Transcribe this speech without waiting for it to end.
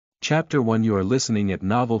Chapter 1. You are listening at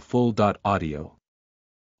Novel Full. Audio.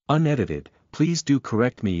 Unedited. Please do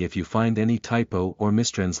correct me if you find any typo or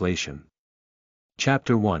mistranslation.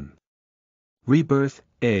 Chapter 1. Rebirth,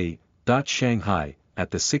 A. Shanghai,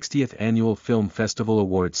 at the 60th Annual Film Festival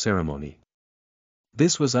Award Ceremony.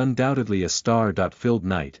 This was undoubtedly a star-filled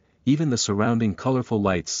night, even the surrounding colorful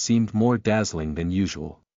lights seemed more dazzling than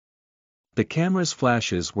usual. The camera's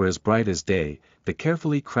flashes were as bright as day, the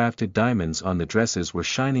carefully crafted diamonds on the dresses were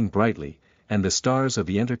shining brightly, and the stars of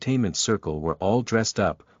the entertainment circle were all dressed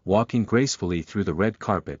up, walking gracefully through the red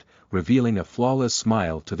carpet, revealing a flawless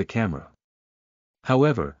smile to the camera.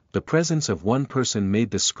 However, the presence of one person made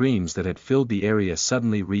the screams that had filled the area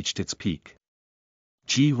suddenly reached its peak.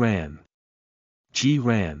 Ji ran. Ji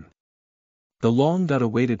ran. The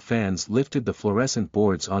long-awaited fans lifted the fluorescent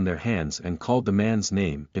boards on their hands and called the man's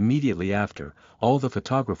name. Immediately after, all the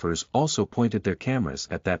photographers also pointed their cameras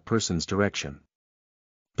at that person's direction.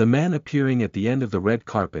 The man appearing at the end of the red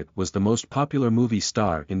carpet was the most popular movie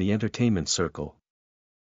star in the entertainment circle.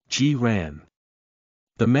 Ji ran.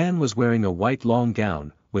 The man was wearing a white long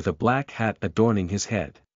gown, with a black hat adorning his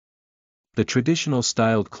head. The traditional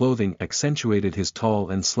styled clothing accentuated his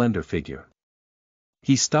tall and slender figure.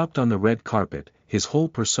 He stopped on the red carpet, his whole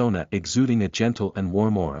persona exuding a gentle and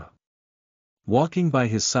warm aura. Walking by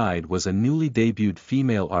his side was a newly debuted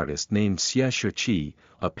female artist named Xie Shiqi,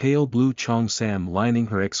 a pale blue cheongsam lining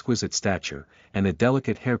her exquisite stature, and a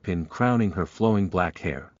delicate hairpin crowning her flowing black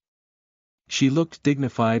hair. She looked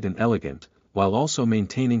dignified and elegant, while also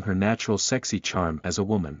maintaining her natural sexy charm as a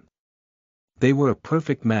woman. They were a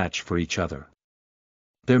perfect match for each other.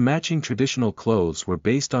 Their matching traditional clothes were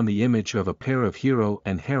based on the image of a pair of hero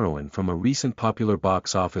and heroine from a recent popular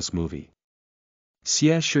box office movie.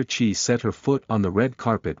 Xie Shiqi set her foot on the red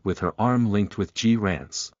carpet with her arm linked with Ji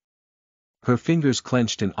Ran's. Her fingers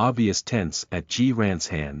clenched in obvious tense at Ji Ran's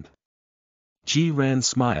hand. Ji Ran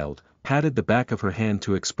smiled, patted the back of her hand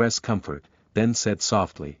to express comfort, then said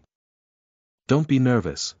softly, "Don't be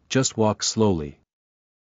nervous, just walk slowly.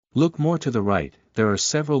 Look more to the right, there are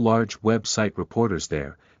several large website reporters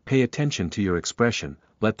there, pay attention to your expression,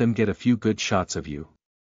 let them get a few good shots of you."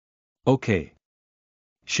 "Okay."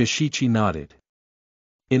 Shiqi nodded.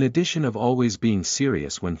 In addition of always being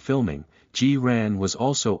serious when filming, Ji Ran was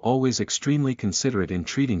also always extremely considerate in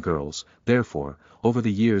treating girls, therefore, over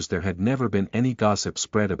the years there had never been any gossip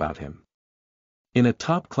spread about him. In a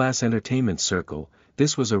top-class entertainment circle,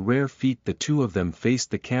 this was a rare feat. The two of them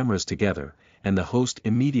faced the cameras together, and the host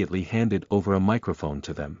immediately handed over a microphone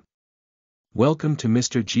to them. "Welcome to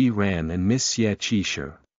Mr. Ji Ran and Miss Xie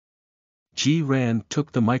Shiqi." Ji Ran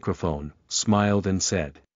took the microphone, smiled and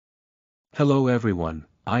said, "Hello everyone,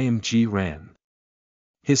 I am Ji Ran."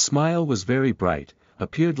 His smile was very bright,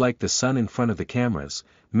 appeared like the sun in front of the cameras.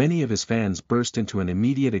 Many of his fans burst into an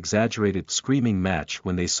immediate exaggerated screaming match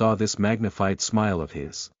when they saw this magnified smile of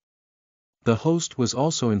his. The host was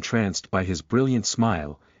also entranced by his brilliant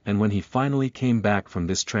smile, and when he finally came back from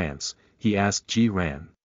this trance, he asked Ji Ran.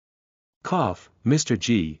 "Cough, Mr.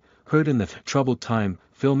 Ji, heard in the troubled time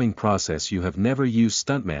filming process you have never used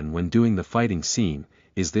stuntmen when doing the fighting scene,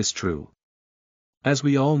 is this true?" As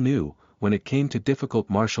we all knew, when it came to difficult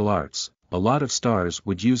martial arts, a lot of stars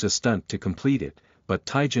would use a stunt to complete it, but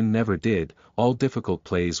Taijin never did. All difficult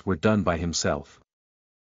plays were done by himself.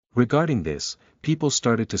 Regarding this, people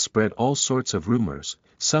started to spread all sorts of rumors.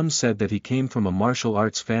 Some said that he came from a martial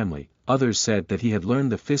arts family, others said that he had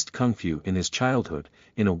learned the fist kung fu in his childhood.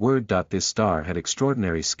 In a word, this star had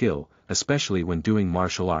extraordinary skill, especially when doing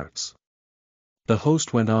martial arts. The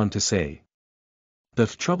host went on to say, "The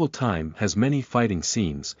troubled time has many fighting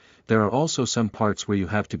scenes, there are also some parts where you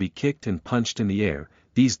have to be kicked and punched in the air.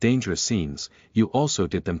 These dangerous scenes, you also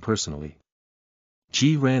did them personally?"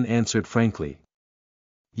 Ji Ran answered frankly,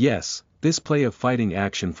 "Yes, this play of fighting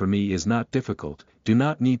action for me is not difficult, do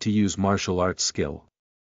not need to use martial arts skill."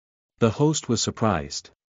 The host was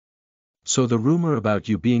surprised. "So the rumor about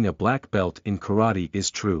you being a black belt in karate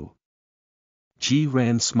is true?" Ji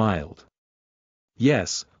Ran smiled.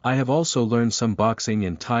 "Yes, I have also learned some boxing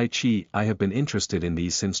and tai chi. I have been interested in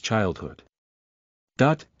these since childhood."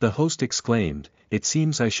 The host exclaimed, "It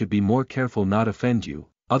seems I should be more careful not offend you,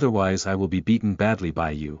 otherwise I will be beaten badly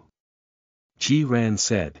by you." Ji Ran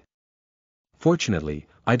said, "Fortunately,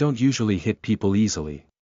 I don't usually hit people easily."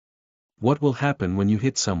 "What will happen when you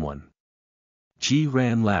hit someone?" Ji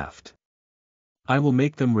Ran laughed. "I will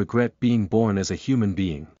make them regret being born as a human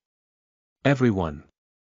being." Everyone.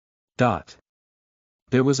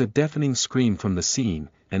 There was a deafening scream from the scene,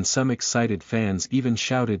 and some excited fans even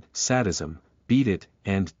shouted, "Sadism, beat it,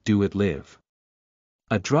 and do it live."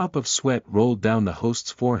 A drop of sweat rolled down the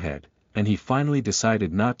host's forehead, and he finally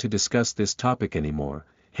decided not to discuss this topic anymore,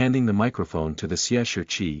 handing the microphone to the Xie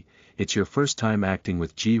Chi. It's your first time acting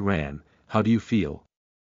with Ji Ran, how do you feel?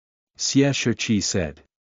 Xie Chi said.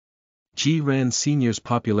 Ji Ran Sr.'s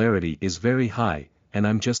popularity is very high, and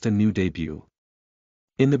I'm just a new debut.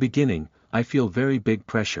 In the beginning, I feel very big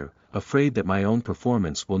pressure, afraid that my own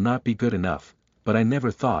performance will not be good enough, but I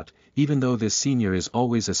never thought, even though this senior is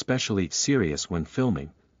always especially serious when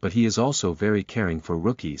filming, but he is also very caring for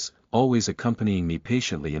rookies, always accompanying me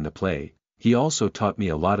patiently in the play. He also taught me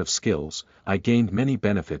a lot of skills, I gained many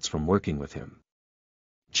benefits from working with him.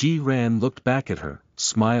 Ji Ran looked back at her,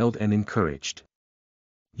 smiled and encouraged.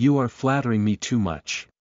 You are flattering me too much.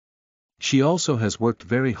 She also has worked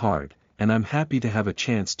very hard, and I'm happy to have a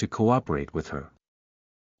chance to cooperate with her.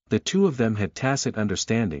 The two of them had tacit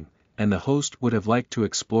understanding, and the host would have liked to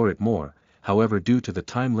explore it more, however due to the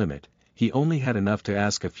time limit, he only had enough to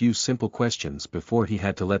ask a few simple questions before he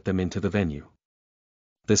had to let them into the venue.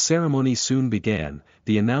 The ceremony soon began,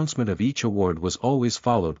 the announcement of each award was always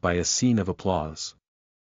followed by a scene of applause.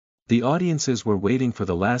 The audiences were waiting for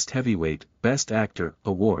the last heavyweight, Best Actor,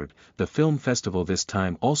 award. The film festival this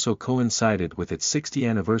time also coincided with its 60th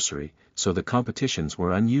anniversary, so the competitions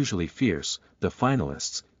were unusually fierce. The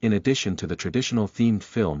finalists, in addition to the traditional themed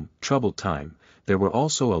film, Troubled Time, there were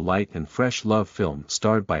also a light and fresh love film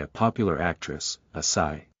starred by a popular actress, a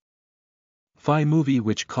sci-fi movie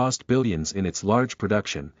which cost billions in its large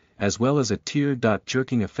production, as well as a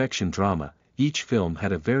tear-jerking affection drama. Each film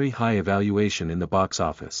had a very high evaluation in the box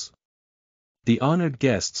office. The honored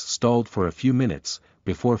guests stalled for a few minutes,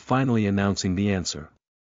 before finally announcing the answer.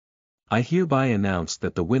 I hereby announce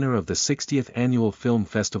that the winner of the 60th Annual Film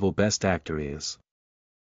Festival Best Actor is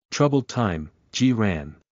Troubled Time, Ji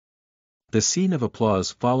Ran. The scene of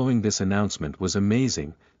applause following this announcement was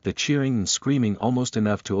amazing, the cheering and screaming almost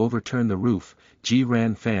enough to overturn the roof. Ji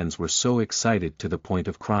Ran fans were so excited to the point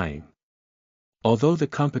of crying. Although the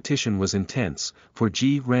competition was intense, for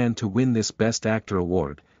Ji Ran to win this Best Actor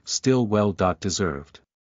award, still well deserved.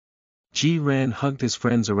 Ji Ran hugged his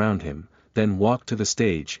friends around him, then walked to the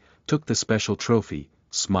stage, took the special trophy,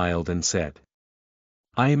 smiled and said,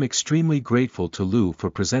 I am extremely grateful to Lu for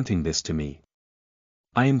presenting this to me.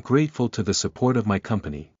 I am grateful to the support of my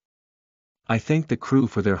company. I thank the crew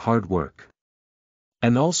for their hard work.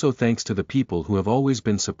 And also thanks to the people who have always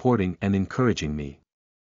been supporting and encouraging me.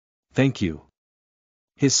 Thank you.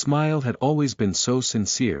 His smile had always been so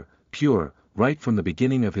sincere, pure, right from the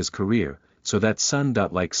beginning of his career, so that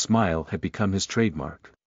sun-like smile had become his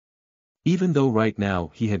trademark. Even though right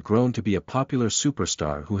now he had grown to be a popular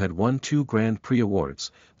superstar who had won 2 Grand Prix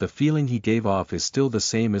awards, the feeling he gave off is still the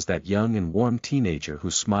same as that young and warm teenager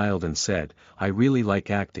who smiled and said, I really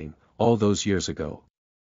like acting, all those years ago.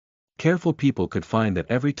 Careful people could find that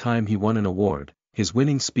every time he won an award, his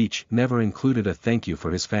winning speech never included a thank you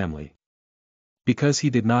for his family. Because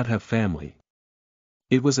he did not have family.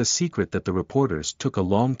 It was a secret that the reporters took a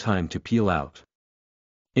long time to peel out.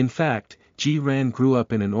 In fact, Ji Ran grew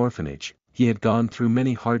up in an orphanage, he had gone through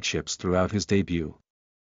many hardships throughout his debut.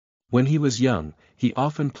 When he was young, he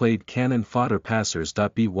often played cannon fodder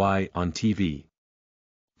passers-by on TV.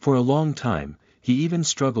 For a long time, he even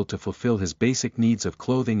struggled to fulfill his basic needs of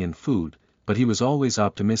clothing and food, but he was always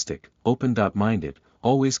optimistic, open-minded,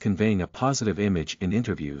 always conveying a positive image in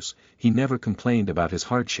interviews. He never complained about his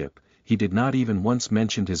hardship, he did not even once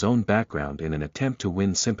mention his own background in an attempt to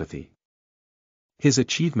win sympathy. His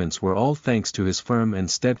achievements were all thanks to his firm and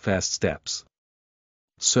steadfast steps.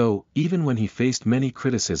 So, even when he faced many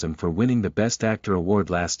criticism for winning the Best Actor award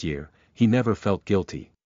last year, he never felt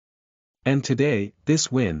guilty. And today,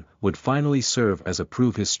 this win would finally serve as a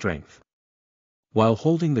proof of his strength. While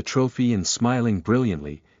holding the trophy and smiling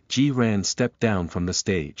brilliantly, Ji Ran stepped down from the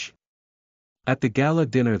stage. At the gala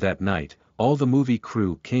dinner that night, all the movie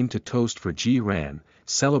crew came to toast for Ji Ran,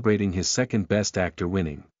 celebrating his second Best Actor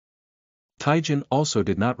winning. Taijin also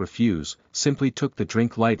did not refuse, simply took the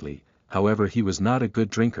drink lightly, however he was not a good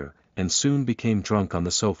drinker, and soon became drunk on the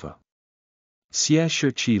sofa.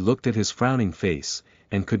 Xie Chi looked at his frowning face,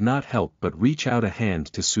 and could not help but reach out a hand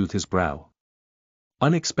to soothe his brow.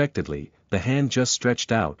 Unexpectedly, the hand just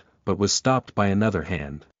stretched out, but was stopped by another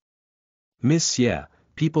hand. Miss Xie,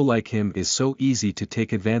 people like him is so easy to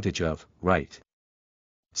take advantage of, right?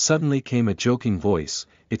 Suddenly came a joking voice,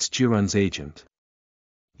 it's Jiran's agent.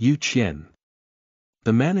 Yu Qian.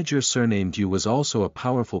 The manager surnamed Yu was also a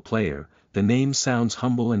powerful player, the name sounds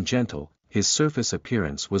humble and gentle, his surface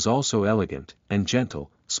appearance was also elegant and gentle,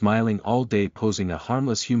 smiling all day posing a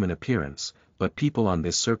harmless human appearance, but people on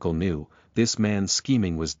this circle knew, this man's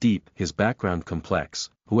scheming was deep, his background complex,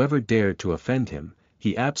 whoever dared to offend him,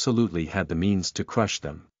 he absolutely had the means to crush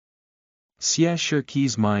them. Xia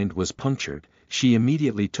Shiqi's mind was punctured. She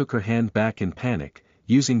immediately took her hand back in panic,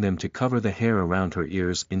 using them to cover the hair around her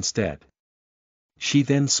ears instead. She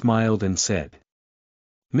then smiled and said,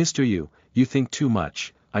 "Mr. You think too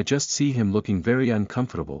much. I just see him looking very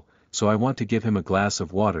uncomfortable, so I want to give him a glass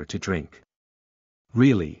of water to drink."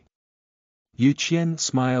 "Really?" Yu Qian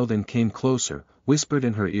smiled and came closer, whispered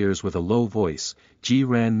in her ears with a low voice, "Ji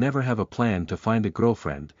Ran never have a plan to find a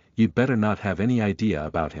girlfriend, you'd better not have any idea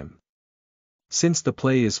about him. Since the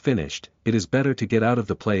play is finished, it is better to get out of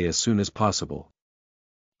the play as soon as possible.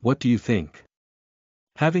 What do you think?"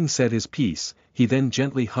 Having said his piece, he then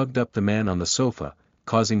gently hugged up the man on the sofa,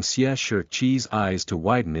 causing Xia Shiqi's eyes to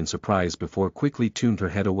widen in surprise before quickly turned her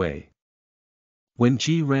head away. When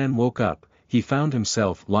Ji Ran woke up, he found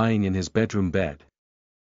himself lying in his bedroom bed.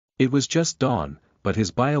 It was just dawn, but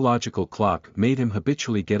his biological clock made him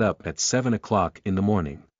habitually get up at 7 o'clock in the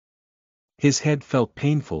morning. His head felt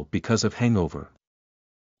painful because of hangover.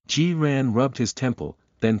 Ji Ran rubbed his temple,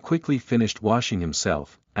 then quickly finished washing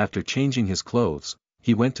himself. After changing his clothes,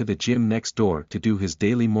 he went to the gym next door to do his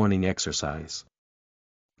daily morning exercise.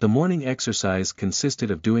 The morning exercise consisted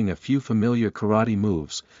of doing a few familiar karate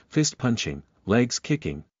moves, fist punching, legs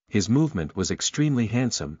kicking. His movement was extremely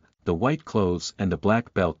handsome. The white clothes and the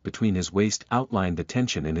black belt between his waist outlined the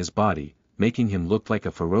tension in his body, making him look like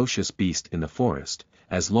a ferocious beast in the forest.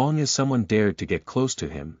 As long as someone dared to get close to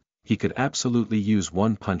him, he could absolutely use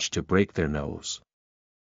one punch to break their nose.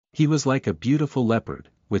 He was like a beautiful leopard,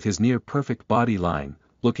 with his near-perfect body line,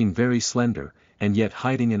 looking very slender, and yet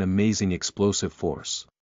hiding an amazing explosive force.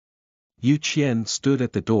 Yu Qian stood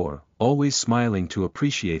at the door, always smiling to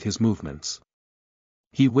appreciate his movements.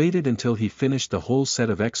 He waited until he finished the whole set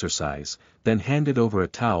of exercise, then handed over a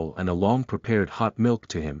towel and a long-prepared hot milk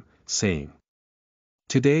to him, saying,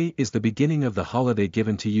 "Today is the beginning of the holiday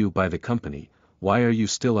given to you by the company, why are you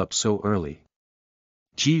still up so early?"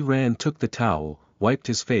 Ji Ran took the towel, wiped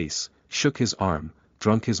his face, shook his arm,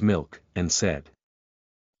 drank his milk, and said,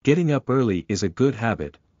 "Getting up early is a good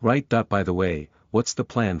habit, right? By the way, what's the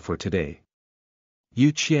plan for today?"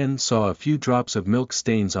 Yu Qian saw a few drops of milk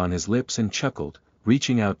stains on his lips and chuckled,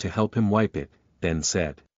 reaching out to help him wipe it, then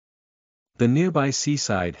said, "The nearby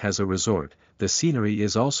seaside has a resort, the scenery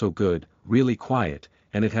is also good, really quiet,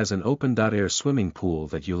 and it has an open-air swimming pool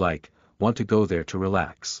that you like, want to go there to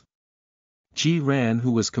relax." Ji Ran,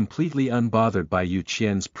 who was completely unbothered by Yu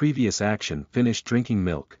Qian's previous action, finished drinking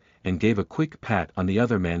milk, and gave a quick pat on the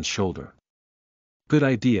other man's shoulder. "Good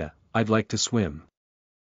idea, I'd like to swim."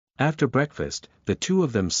 After breakfast, the two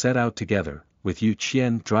of them set out together, with Yu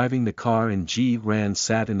Qian driving the car and Ji Ran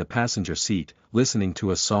sat in the passenger seat, listening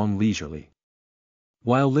to a song leisurely.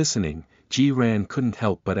 While listening, Ji Ran couldn't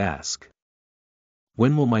help but ask,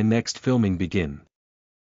 "When will my next filming begin?"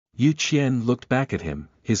 Yu Qian looked back at him,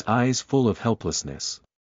 his eyes full of helplessness.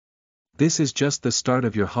 "This is just the start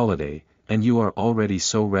of your holiday, and you are already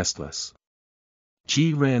so restless."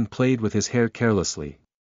 Ji Ran played with his hair carelessly.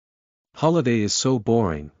 "Holiday is so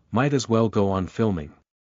boring, might as well go on filming.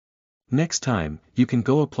 Next time, you can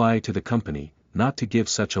go apply to the company, not to give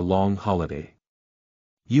such a long holiday.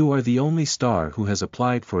 You are the only star who has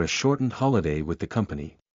applied for a shortened holiday with the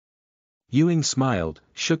company." Ewing smiled,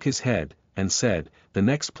 shook his head, and said, "The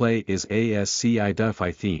next play is a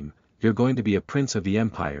Sci-fi theme, you're going to be a prince of the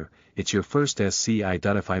empire, it's your first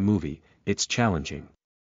Sci-fi movie, it's challenging.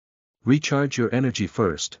 Recharge your energy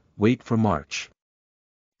first, wait for March."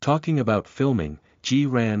 Talking about filming, Ji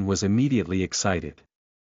Ran was immediately excited.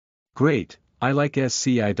 "Great, I like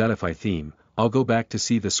Sci-fi theme, I'll go back to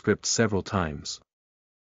see the script several times."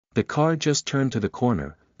 The car just turned to the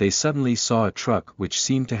corner, they suddenly saw a truck which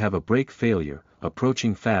seemed to have a brake failure,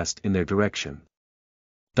 approaching fast in their direction.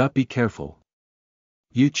 "Be careful."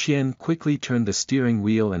 Yu Qian quickly turned the steering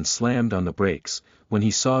wheel and slammed on the brakes. When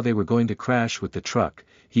he saw they were going to crash with the truck,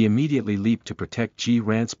 he immediately leaped to protect Ji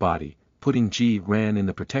Ran's body, putting Ji Ran in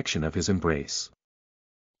the protection of his embrace.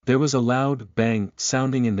 There was a loud bang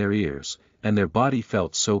sounding in their ears, and their body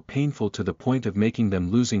felt so painful to the point of making them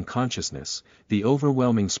losing consciousness. The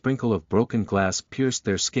overwhelming sprinkle of broken glass pierced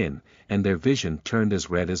their skin, and their vision turned as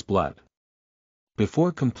red as blood.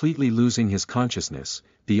 Before completely losing his consciousness,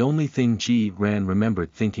 the only thing Ji Ran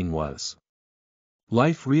remembered thinking was,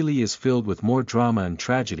 "Life really is filled with more drama and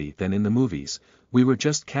tragedy than in the movies, we were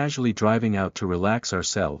just casually driving out to relax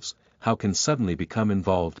ourselves, how can suddenly become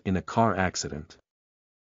involved in a car accident?"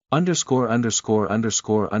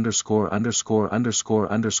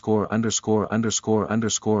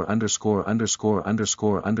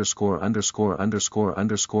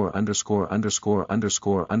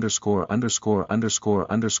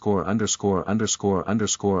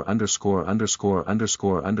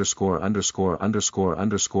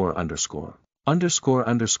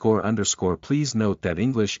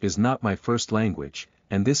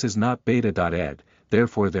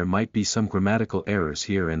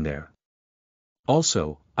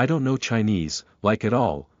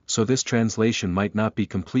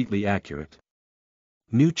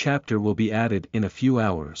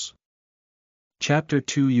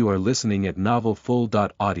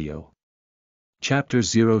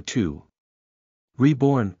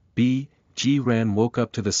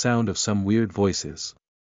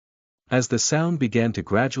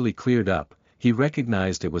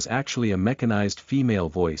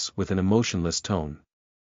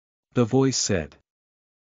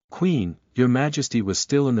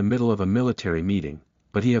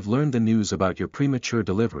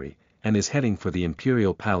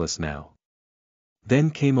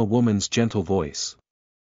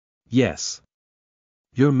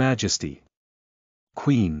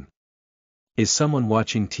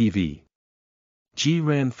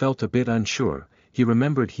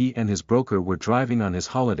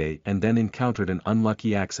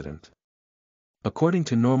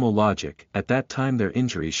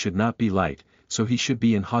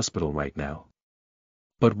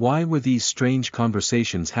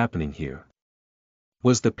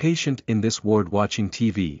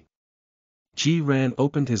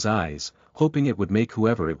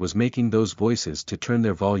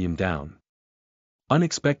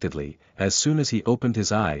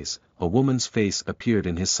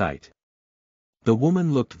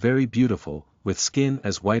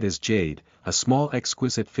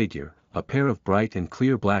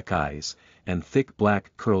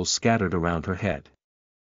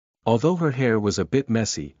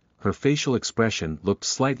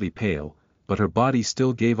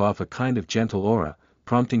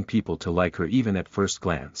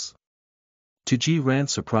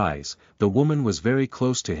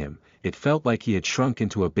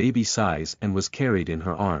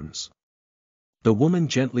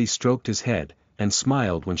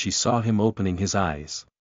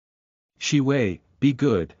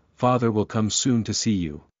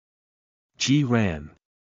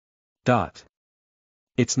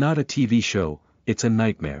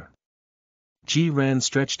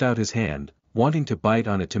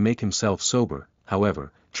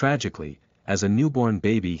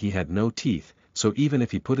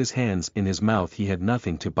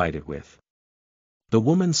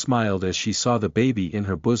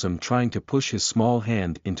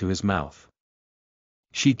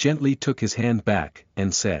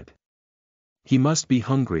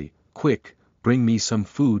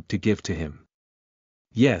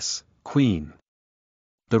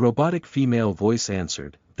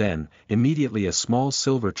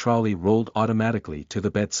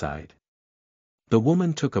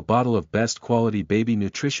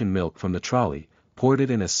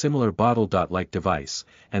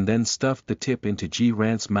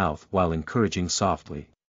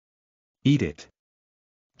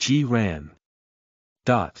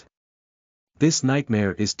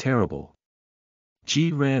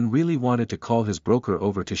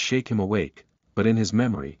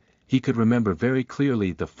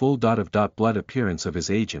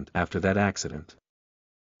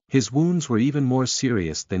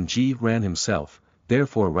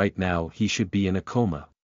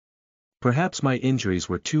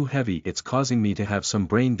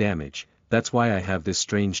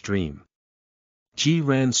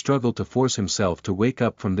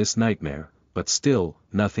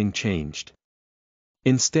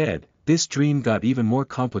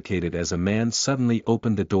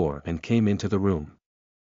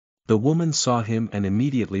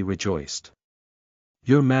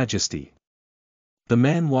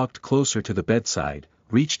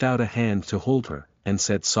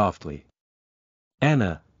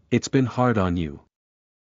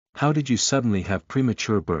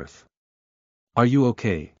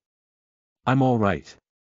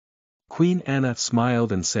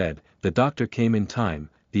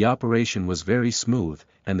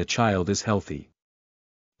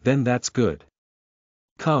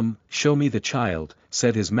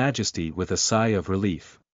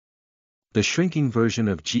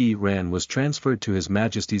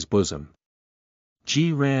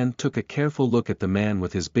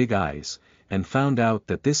 and found out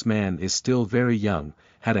that this man is still very young,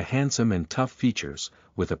 had a handsome and tough features,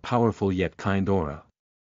 with a powerful yet kind aura.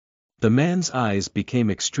 The man's eyes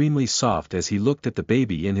became extremely soft as he looked at the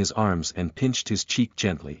baby in his arms and pinched his cheek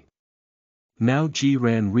gently. Now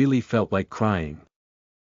Ji-ran really felt like crying.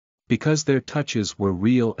 Because their touches were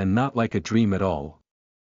real and not like a dream at all.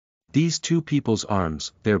 These two people's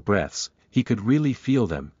arms, their breaths, he could really feel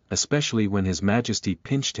them, especially when His Majesty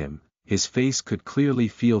pinched him. His face could clearly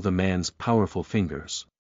feel the man's powerful fingers.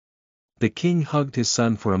 The king hugged his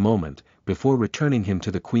son for a moment, before returning him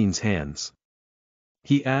to the queen's hands.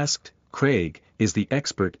 He asked, "Craig, is the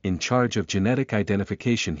expert in charge of genetic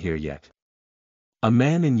identification here yet?" A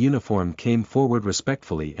man in uniform came forward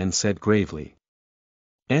respectfully and said gravely.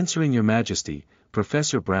 "Answering Your Majesty,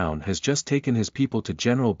 Professor Brown has just taken his people to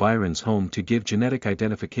General Byron's home to give genetic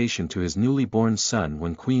identification to his newly born son.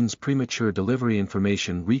 When Queen's premature delivery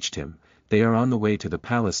information reached him, they are on the way to the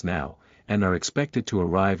palace now, and are expected to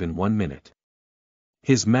arrive in 1 minute.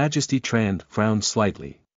 His Majesty Trand frowned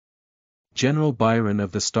slightly. General Byron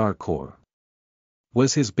of the Star Corps.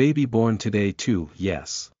 Was his baby born today too?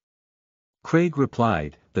 Yes. Craig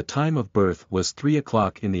replied, the time of birth was 3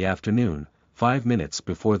 o'clock in the afternoon, 5 minutes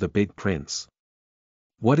before the big prince.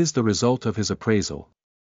 What is the result of his appraisal?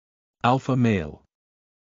 Alpha male.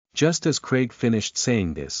 Just as Craig finished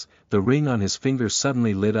saying this, the ring on his finger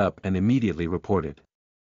suddenly lit up and immediately reported.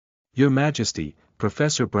 Your Majesty,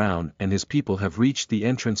 Professor Brown and his people have reached the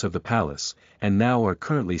entrance of the palace, and now are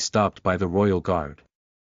currently stopped by the royal guard.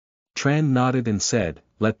 Tran nodded and said,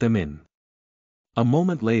 let them in. A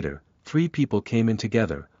moment later, 3 people came in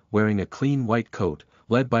together, wearing a clean white coat,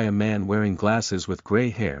 led by a man wearing glasses with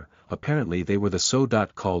gray hair. Apparently they were the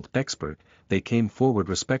so-called expert. They came forward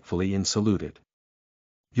respectfully and saluted.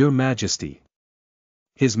 Your Majesty.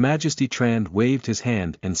 His Majesty Trand waved his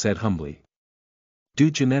hand and said humbly. Do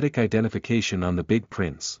genetic identification on the big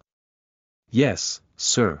prince. Yes,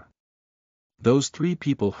 sir. Those 3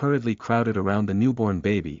 people hurriedly crowded around the newborn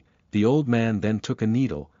baby. The old man then took a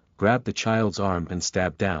needle, grabbed the child's arm and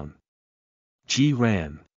stabbed down.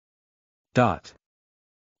 Ji-ran.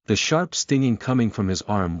 The sharp stinging coming from his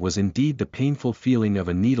arm was indeed the painful feeling of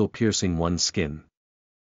a needle piercing one's skin.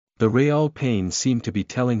 The real pain seemed to be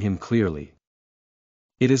telling him clearly.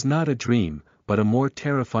 It is not a dream, but a more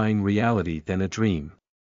terrifying reality than a dream.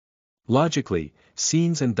 Logically,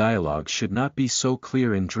 scenes and dialogue should not be so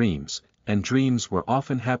clear in dreams, and dreams were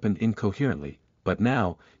often happened incoherently, but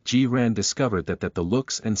now, Ji-ran discovered that the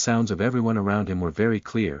looks and sounds of everyone around him were very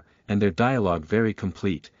clear, and their dialogue very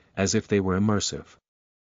complete, as if they were immersive.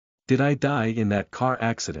 Did I die in that car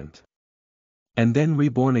accident? And then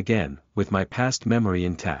reborn again, with my past memory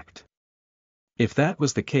intact? If that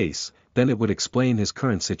was the case, then it would explain his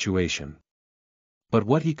current situation. But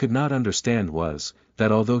what he could not understand was,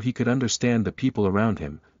 that although he could understand the people around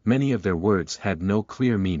him, many of their words had no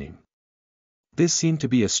clear meaning. This seemed to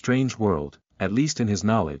be a strange world, at least in his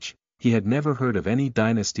knowledge. He had never heard of any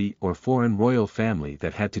dynasty or foreign royal family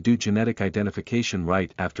that had to do genetic identification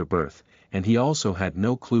right after birth, and he also had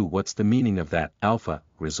no clue what's the meaning of that alpha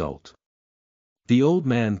result. The old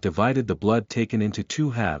man divided the blood taken into 2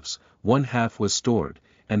 halves, 1 half was stored,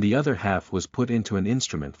 and the other half was put into an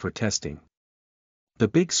instrument for testing. The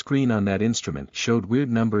big screen on that instrument showed weird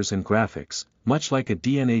numbers and graphics, much like a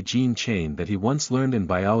DNA gene chain that he once learned in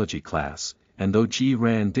biology class, and though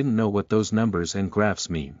Ji-ran didn't know what those numbers and graphs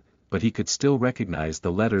mean, but he could still recognize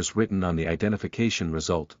the letters written on the identification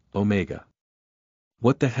result, Omega.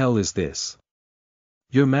 What the hell is this?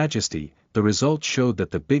 Your Majesty, the result showed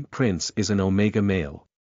that the big prince is an Omega male.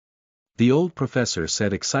 The old professor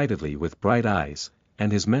said excitedly with bright eyes,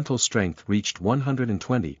 and his mental strength reached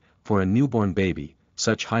 120, for a newborn baby,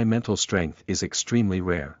 such high mental strength is extremely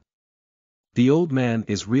rare. The old man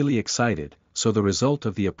is really excited, so the result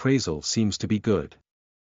of the appraisal seems to be good.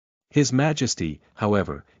 His Majesty,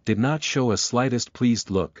 however, did not show a slightest pleased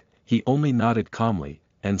look. He only nodded calmly,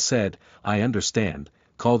 and said, I understand,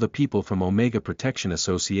 call the people from Omega Protection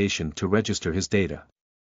Association to register his data.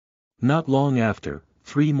 Not long after,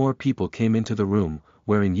 3 more people came into the room,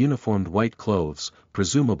 wearing uniformed white clothes,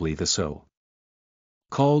 presumably the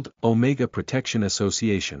so-called Omega Protection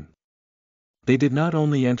Association. They did not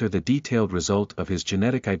only enter the detailed result of his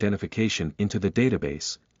genetic identification into the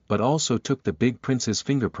database, but also took the big prince's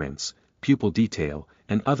fingerprints, pupil detail,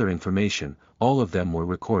 and other information. All of them were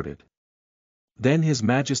recorded. Then His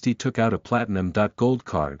Majesty took out a platinum gold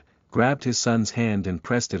card, grabbed his son's hand and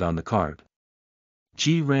pressed it on the card.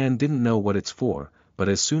 Ji-ran didn't know what it's for, but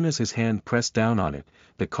as soon as his hand pressed down on it,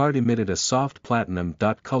 the card emitted a soft platinum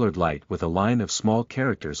colored light with a line of small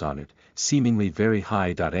characters on it, seemingly very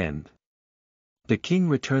high end.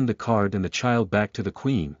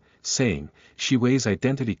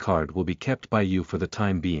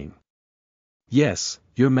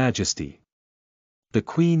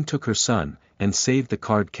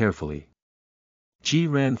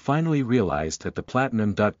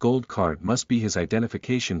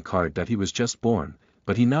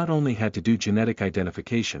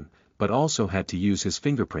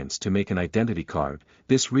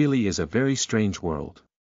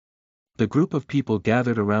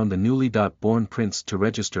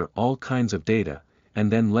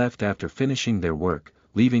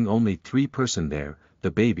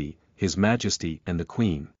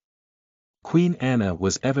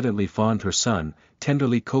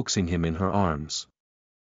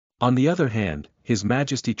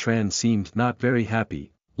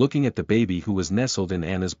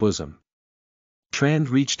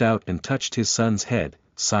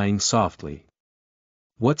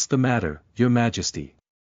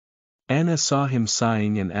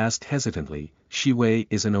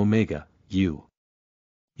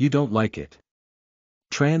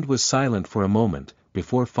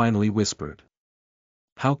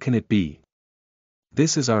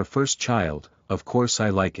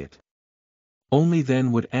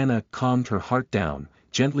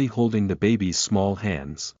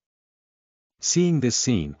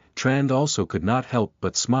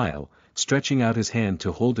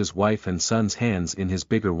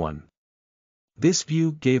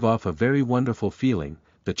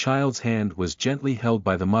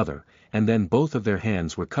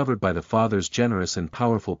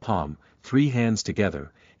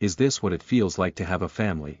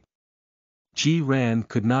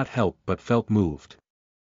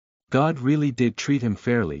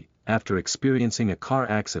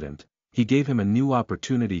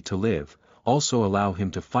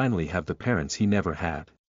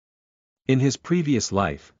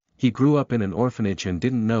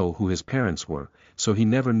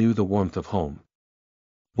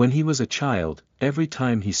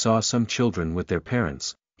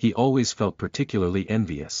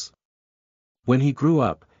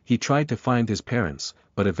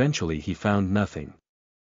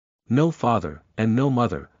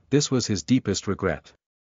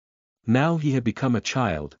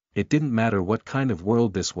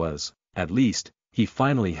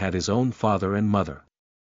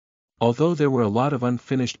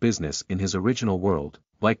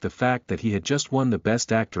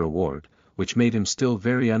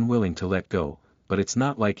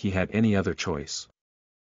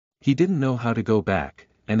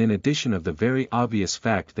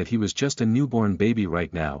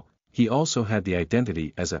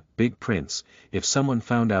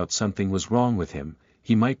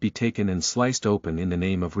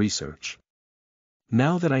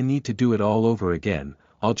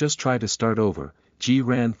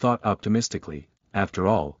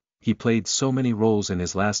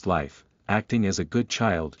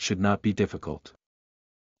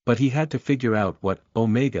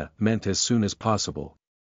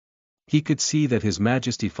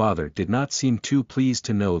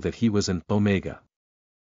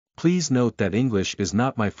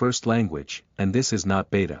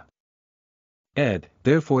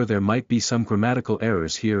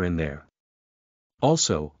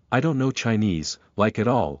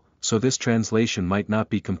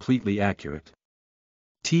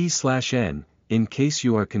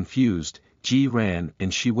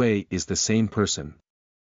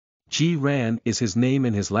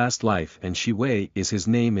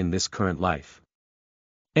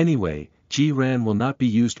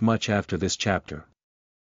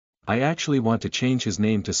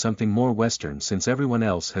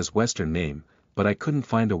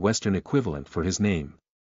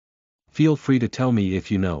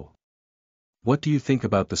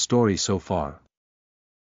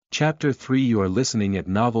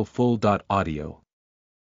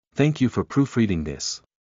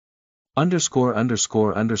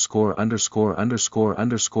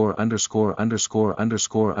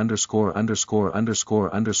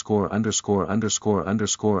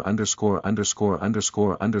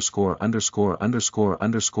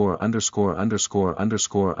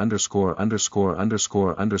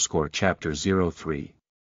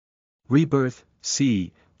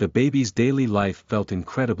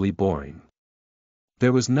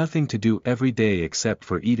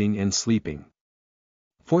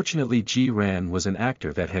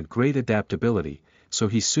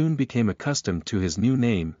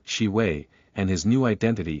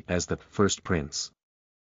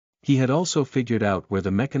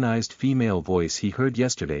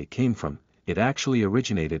 it actually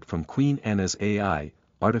originated from Queen Anna's AI,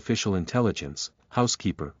 artificial intelligence,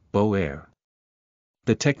 housekeeper, Beau-Er.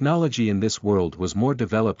 The technology in this world was more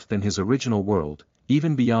developed than his original world,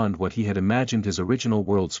 even beyond what he had imagined his original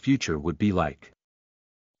world's future would be like.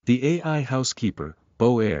 The AI housekeeper,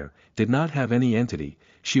 Beau-Er, did not have any entity,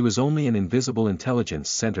 she was only an invisible intelligence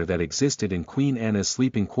center that existed in Queen Anna's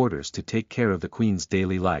sleeping quarters to take care of the Queen's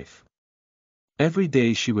daily life. Every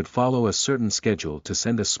day she would follow a certain schedule to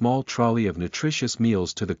send a small trolley of nutritious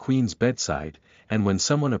meals to the Queen's bedside, and when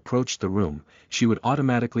someone approached the room, she would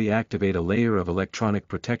automatically activate a layer of electronic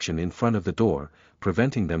protection in front of the door,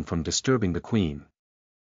 preventing them from disturbing the Queen.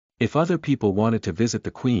 If other people wanted to visit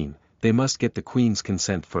the Queen, they must get the Queen's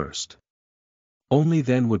consent first. Only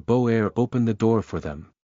then would Beau-Er open the door for them.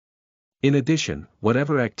 In addition,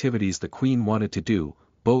 whatever activities the Queen wanted to do,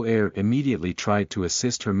 Beau-Er immediately tried to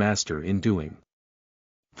assist her master in doing.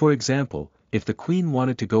 For example, if the Queen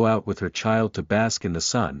wanted to go out with her child to bask in the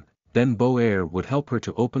sun, then Beau-Er would help her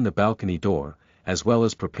to open the balcony door, as well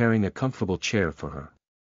as preparing a comfortable chair for her.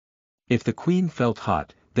 If the Queen felt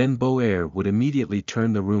hot, then Beau-Er would immediately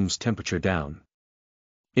turn the room's temperature down.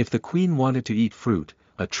 If the Queen wanted to eat fruit,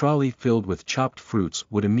 a trolley filled with chopped fruits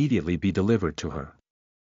would immediately be delivered to her.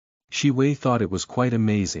 Shi Wei thought it was quite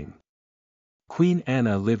amazing. Queen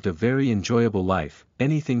Anna lived a very enjoyable life,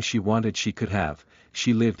 anything she wanted she could have,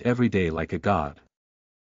 she lived every day like a god.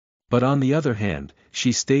 But on the other hand,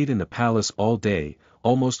 she stayed in the palace all day,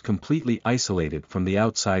 almost completely isolated from the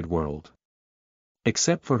outside world.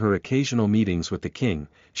 Except for her occasional meetings with the king,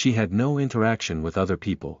 she had no interaction with other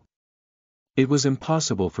people. It was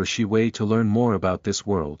impossible for Shi Wei to learn more about this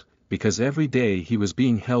world, because every day he was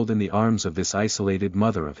being held in the arms of this isolated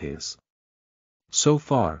mother of his. So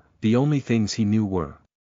far, the only things he knew were: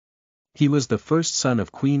 he was the first son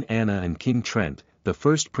of Queen Anna and King Trent, the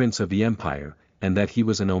first prince of the empire, and that he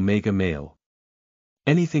was an Omega male.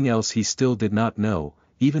 Anything else he still did not know,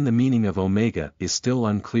 even the meaning of Omega is still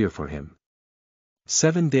unclear for him.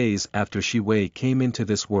 7 days after Shi Wei came into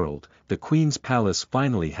this world, the Queen's palace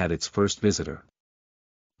finally had its first visitor.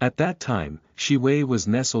 At that time, Shi Wei was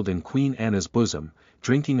nestled in Queen Anna's bosom,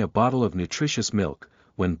 drinking a bottle of nutritious milk,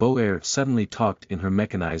 when Beau-Er suddenly talked in her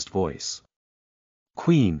mechanized voice.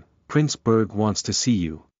 "Queen, Prince Berg wants to see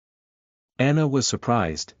you." Anna was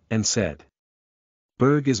surprised, and said,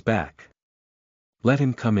 "Berg is back. Let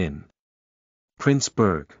him come in." "Prince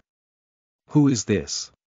Berg? Who is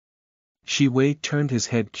this?" Shi Wei turned his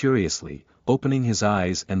head curiously, opening his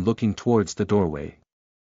eyes and looking towards the doorway.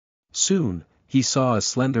 Soon, he saw a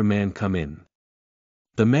slender man come in.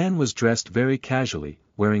 The man was dressed very casually,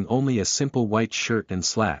 wearing only a simple white shirt and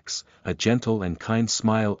slacks, a gentle and kind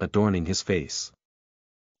smile adorning his face.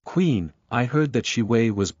 "Queen, I heard that Shi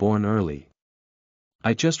Wei was born early.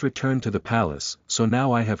 I just returned to the palace, so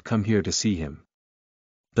now I have come here to see him."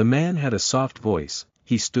 The man had a soft voice,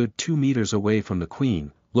 he stood 2 meters away from the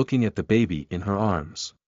Queen, looking at the baby in her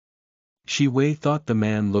arms. Shi Wei thought the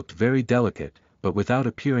man looked very delicate, but without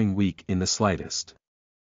appearing weak in the slightest.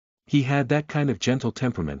 He had that kind of gentle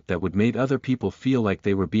temperament that would make other people feel like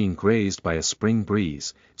they were being grazed by a spring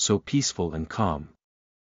breeze, so peaceful and calm.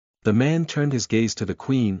 The man turned his gaze to the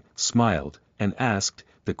Queen, smiled, and asked,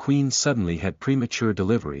 "The Queen suddenly had premature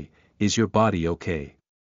delivery, is your body okay?"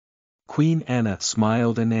 Queen Anna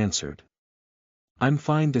smiled and answered, "I'm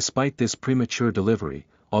fine despite this premature delivery,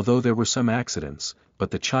 although there were some accidents,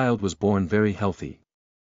 but the child was born very healthy.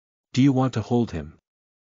 Do you want to hold him?"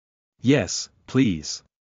 "Yes, please."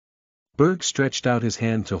 Berg stretched out his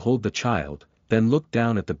hand to hold the child, then looked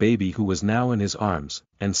down at the baby who was now in his arms,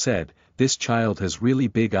 and said, "This child has really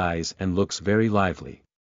big eyes and looks very lively."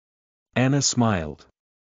 Anna smiled.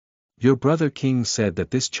 "Your brother King said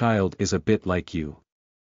that this child is a bit like you.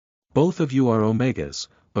 Both of you are Omegas,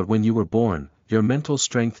 but when you were born, your mental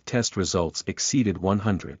strength test results exceeded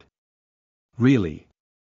 100. Really?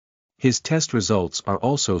 His test results are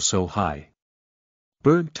also so high."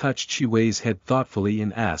 Berg touched Shi Wei's head thoughtfully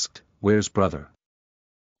and asked, "Where's brother?"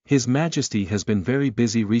 "His Majesty has been very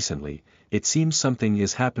busy recently, it seems something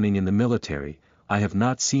is happening in the military, I have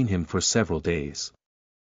not seen him for several days."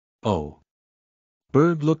 "Oh."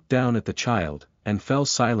 Berg looked down at the child, and fell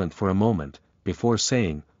silent for a moment, before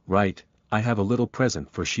saying, "Right, I have a little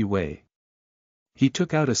present for Shi Wei." He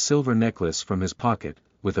took out a silver necklace from his pocket,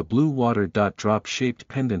 with a blue water drop-shaped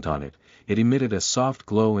pendant on it, it emitted a soft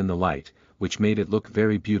glow in the light, which made it look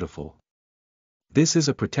very beautiful. "This is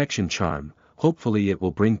a protection charm, hopefully it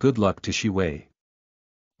will bring good luck to Shi Wei."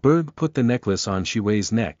 Berg put the necklace on Shi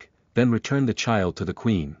Wei's neck, then returned the child to the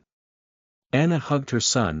Queen. Anna hugged her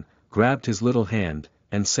son, grabbed his little hand,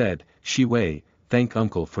 and said, "Shi Wei, thank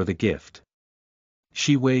uncle for the gift."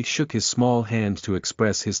 Shi Wei shook his small hand to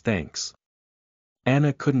express his thanks.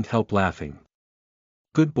 Anna couldn't help laughing.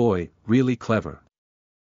 Good boy, really clever.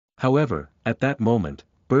 However, at that moment,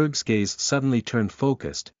 Berg's gaze suddenly turned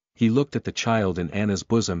focused. He looked at the child in Anna's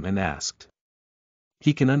bosom and asked.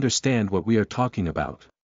 He can understand what we are talking about.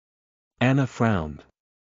 Anna frowned.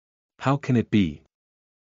 How can it be?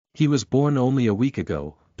 He was born only a week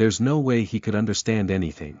ago, there's no way he could understand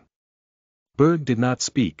anything. Berg did not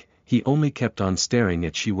speak, he only kept on staring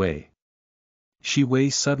at Shi Wei. Shi Wei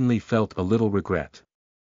suddenly felt a little regret.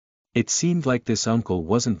 It seemed like this uncle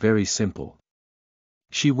wasn't very simple.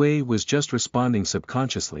 Shi Wei was just responding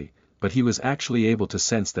subconsciously, but he was actually able to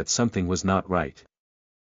sense that something was not right.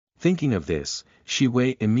 Thinking of this, Shi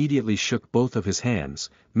Wei immediately shook both of his hands,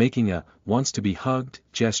 making a wants to be hugged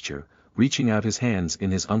gesture, reaching out his hands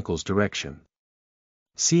in his uncle's direction.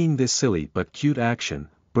 Seeing this silly but cute action,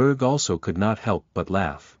 Berg also could not help but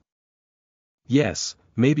laugh. Yes,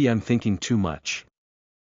 maybe I'm thinking too much.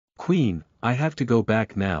 Queen, I have to go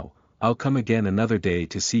back now, I'll come again another day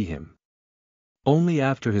to see him. Only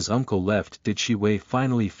after his uncle left did Shi Wei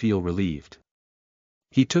finally feel relieved.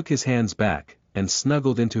 He took his hands back, and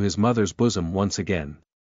snuggled into his mother's bosom once again.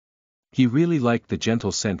 He really liked the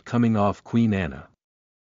gentle scent coming off Queen Anna.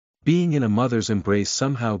 Being in a mother's embrace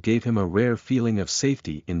somehow gave him a rare feeling of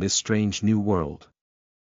safety in this strange new world.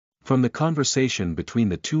 From the conversation between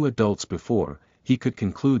the two adults before, he could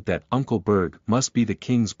conclude that Uncle Berg must be the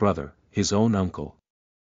king's brother, his own uncle.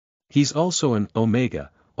 He's also an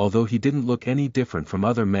Omega, although he didn't look any different from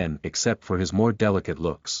other men except for his more delicate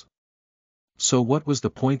looks. So what was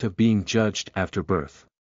the point of being judged after birth?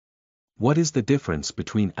 What is the difference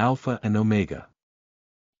between Alpha and Omega?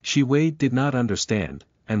 Shi Wei did not understand,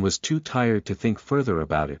 and was too tired to think further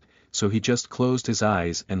about it, so he just closed his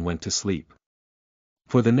eyes and went to sleep.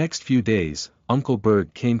 For the next few days, Uncle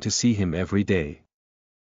Berg came to see him every day.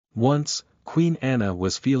 Once, Queen Anna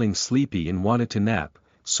was feeling sleepy and wanted to nap,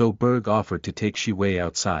 so Berg offered to take Shi Wei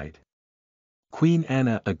outside. Queen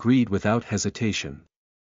Anna agreed without hesitation.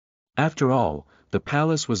 After all, the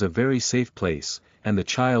palace was a very safe place, and the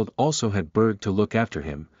child also had Berg to look after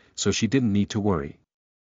him, so she didn't need to worry.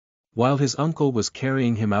 While his uncle was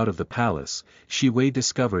carrying him out of the palace, Shi Wei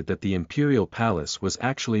discovered that the imperial palace was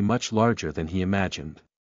actually much larger than he imagined.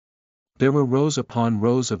 There were rows upon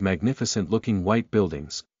rows of magnificent-looking white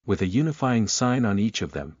buildings, with a unifying sign on each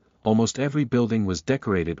of them. Almost every building was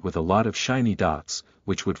decorated with a lot of shiny dots,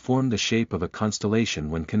 which would form the shape of a constellation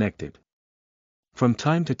when connected. From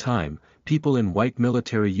time to time, people in white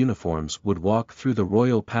military uniforms would walk through the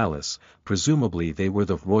royal palace, presumably they were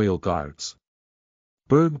the royal guards.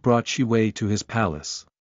 Berg brought Shi Wei to his palace.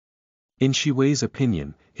 In Shi Wei's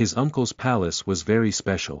opinion, his uncle's palace was very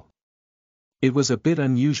special. It was a bit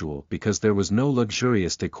unusual because there was no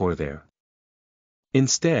luxurious decor there.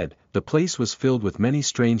 Instead, the place was filled with many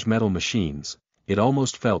strange metal machines. It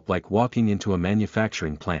almost felt like walking into a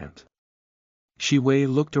manufacturing plant. Shi Wei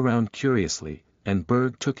looked around curiously, and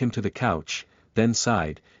Berg took him to the couch, then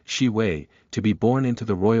sighed, Shi Wei, to be born into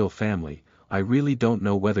the royal family, I really don't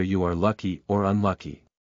know whether you are lucky or unlucky.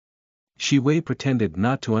 Shi Wei pretended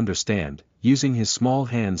not to understand, using his small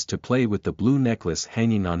hands to play with the blue necklace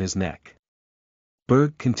hanging on his neck.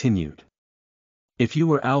 Berg continued. If you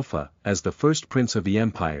were Alpha, as the first prince of the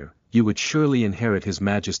empire, you would surely inherit His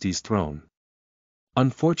Majesty's throne.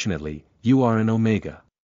 Unfortunately, you are an Omega.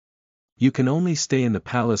 You can only stay in the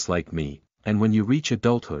palace like me, and when you reach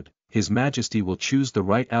adulthood, His Majesty will choose the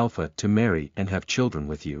right Alpha to marry and have children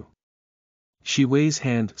with you. Shi Wei's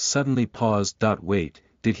hand suddenly paused. Wait,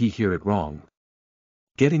 did he hear it wrong?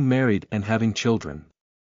 Getting married and having children.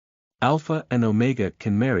 Alpha and Omega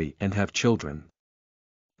can marry and have children.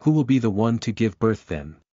 Who will be the one to give birth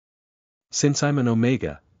then? Since I'm an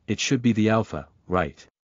Omega, it should be the Alpha, right?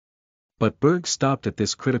 But Berg stopped at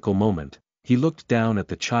this critical moment. He looked down at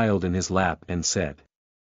the child in his lap and said.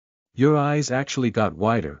 Your eyes actually got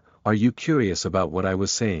wider, are you curious about what I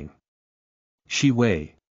was saying? Shi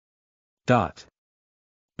Wei.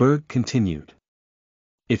 Berg continued.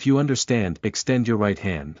 If you understand, extend your right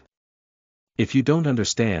hand. If you don't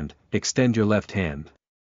understand, extend your left hand.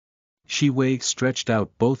 Shi Wei stretched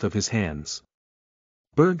out both of his hands.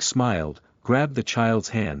 Berg smiled, grabbed the child's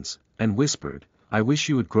hands, and whispered, I wish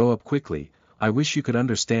you would grow up quickly, I wish you could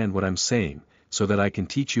understand what I'm saying, so that I can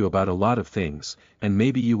teach you about a lot of things, and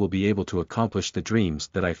maybe you will be able to accomplish the dreams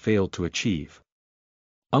that I failed to achieve.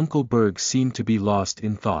 Uncle Berg seemed to be lost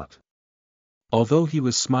in thought. Although he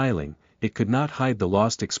was smiling, it could not hide the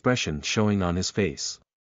lost expression showing on his face.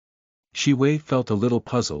 Shi Wei felt a little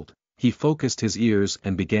puzzled. He focused his ears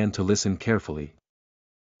and began to listen carefully.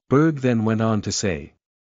 Berg then went on to say.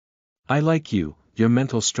 I like you, your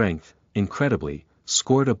mental strength, incredibly,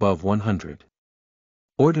 scored above 100.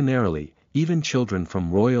 Ordinarily, even children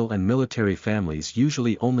from royal and military families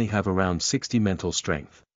usually only have around 60 mental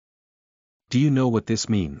strength. Do you know what this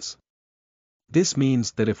means? This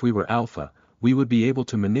means that if we were Alpha, we would be able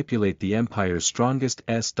to manipulate the Empire's strongest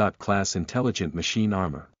S.class intelligent machine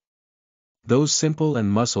armor. Those simple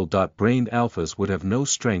and muscle-brained Alphas would have no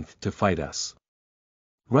strength to fight us.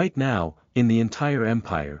 Right now, in the entire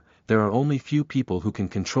Empire, there are only few people who can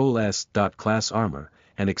control S.class armor,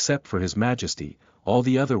 and except for His Majesty, all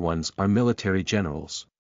the other ones are military generals.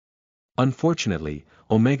 Unfortunately,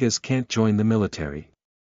 Omegas can't join the military.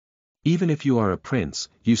 Even if you are a prince,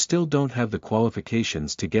 you still don't have the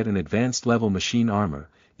qualifications to get an advanced level machine armor.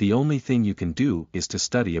 The only thing you can do is to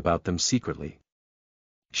study about them secretly.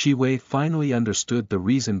 Shi Wei finally understood the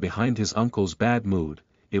reason behind his uncle's bad mood.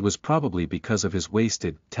 It was probably because of his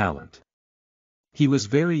wasted talent. He was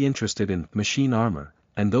very interested in machine armor,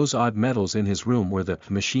 and those odd metals in his room were the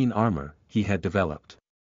machine armor he had developed.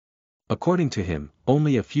 According to him,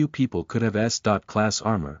 only a few people could have S.class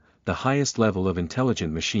armor, the highest level of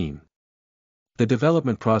intelligent machine. The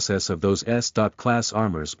development process of those S.class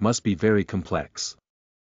armors must be very complex.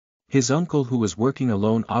 His uncle, who was working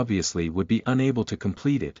alone, obviously would be unable to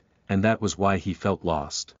complete it, and that was why he felt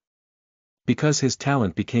lost. Because his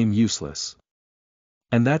talent became useless.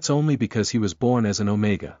 And that's only because he was born as an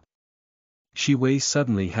Omega. Shi Wei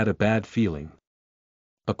suddenly had a bad feeling.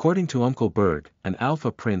 According to Uncle Berg, an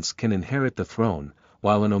Alpha prince can inherit the throne,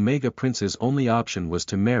 while an Omega prince's only option was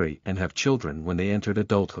to marry and have children when they entered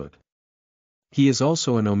adulthood. He is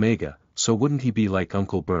also an Omega, so wouldn't he be like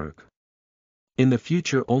Uncle Berg? In the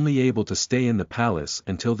future only able to stay in the palace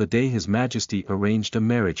until the day His Majesty arranged a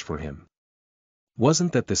marriage for him.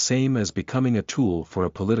 Wasn't that the same as becoming a tool for a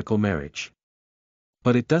political marriage?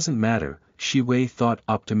 But it doesn't matter, Shi Wei thought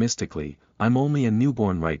optimistically, I'm only a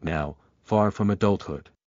newborn right now, far from adulthood.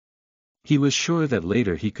 He was sure that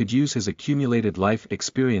later he could use his accumulated life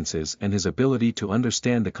experiences and his ability to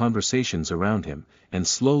understand the conversations around him, and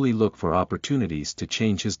slowly look for opportunities to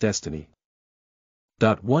change his destiny.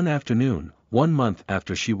 One afternoon, 1 month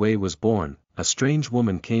after Shi Wei was born, a strange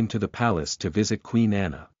woman came to the palace to visit Queen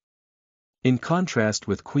Anna. In contrast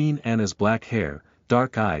with Queen Anna's black hair,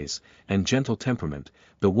 dark eyes, and gentle temperament,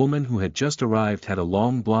 the woman who had just arrived had a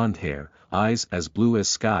long blonde hair, eyes as blue as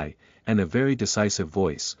sky, and a very decisive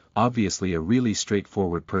voice, obviously a really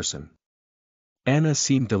straightforward person. Anna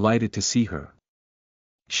seemed delighted to see her.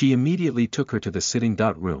 She immediately took her to the sitting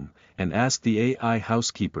room, and asked the AI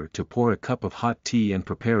housekeeper to pour a cup of hot tea and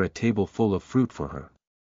prepare a table full of fruit for her.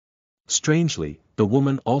 Strangely, the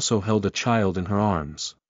woman also held a child in her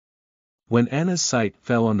arms. When Anna's sight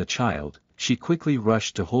fell on the child, she quickly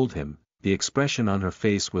rushed to hold him. The expression on her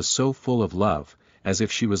face was so full of love, as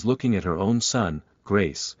if she was looking at her own son.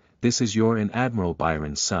 Grace, this is your and Admiral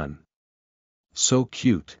Byron's son. So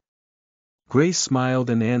cute. Grace smiled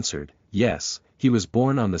and answered, yes, he was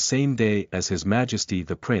born on the same day as His Majesty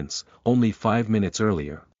the Prince, only 5 minutes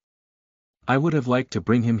earlier. I would have liked to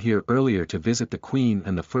bring him here earlier to visit the Queen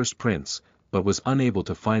and the First Prince, but was unable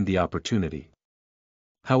to find the opportunity.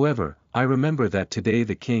 However, I remember that today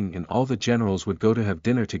the King and all the generals would go to have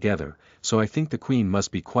dinner together, so I think the Queen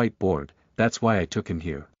must be quite bored. That's why I took him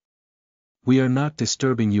here. We are not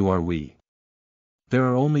disturbing you, are we? There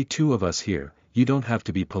are only 2 of us here, you don't have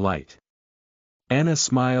to be polite. Anna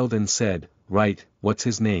smiled and said, right, what's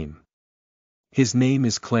his name? His name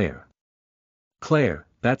is Claire. Claire,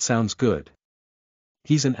 that sounds good.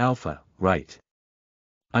 He's an Alpha, right?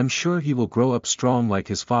 I'm sure he will grow up strong like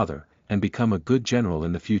his father, and become a good general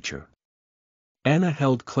in the future. Anna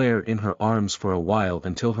held Claire in her arms for a while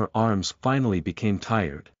until her arms finally became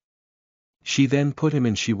tired. She then put him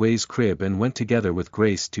in Shi Wei's crib and went together with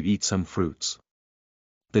Grace to eat some fruits.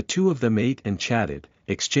 The 2 of them ate and chatted,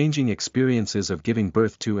 exchanging experiences of giving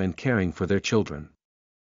birth to and caring for their children.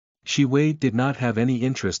 Shi Wei did not have any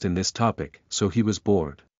interest in this topic, so he was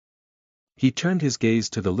bored. He turned his gaze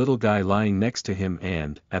to the little guy lying next to him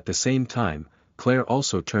and, at the same time, Claire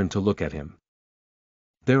also turned to look at him.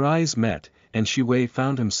 Their eyes met, and Shi Wei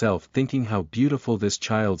found himself thinking how beautiful this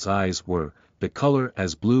child's eyes were, the color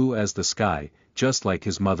as blue as the sky, just like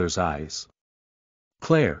his mother's eyes.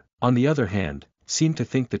 Claire, on the other hand, seemed to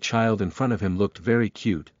think the child in front of him looked very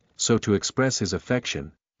cute, so to express his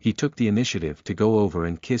affection, he took the initiative to go over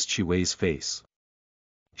and kiss Shi Wei's face.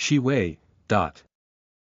 Shi Wei,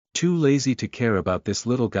 Too lazy to care about this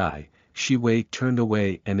little guy, Shi Wei turned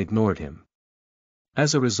away and ignored him.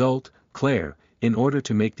 As a result, Claire, in order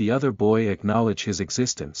to make the other boy acknowledge his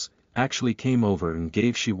existence, actually came over and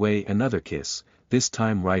gave Shi Wei another kiss, this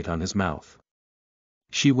time right on his mouth.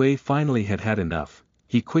 Shi Wei finally had had enough.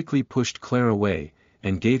 He quickly pushed Claire away,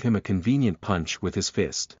 and gave him a convenient punch with his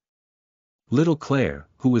fist. Little Claire,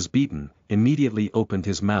 who was beaten, immediately opened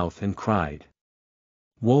his mouth and cried.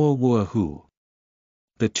 Woa woa hoo.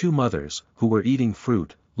 The two mothers, who were eating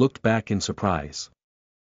fruit, looked back in surprise.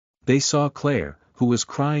 They saw Claire, who was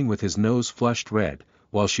crying with his nose flushed red,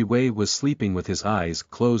 while Shi Wei was sleeping with his eyes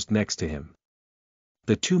closed next to him.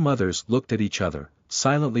 The two mothers looked at each other,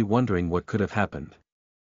 silently wondering what could have happened.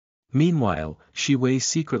 Meanwhile, Shi Wei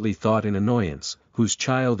secretly thought in annoyance, whose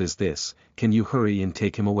child is this, can you hurry and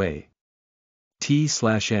take him away?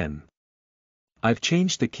 T/N. I've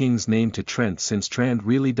changed the king's name to Trent since Trent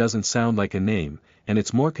really doesn't sound like a name, and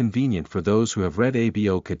it's more convenient for those who have read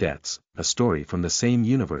ABO Cadets, a story from the same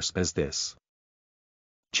universe as this.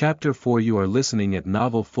 Chapter 4. You are listening at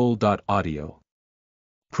novelfull.audio.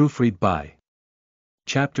 Proofread by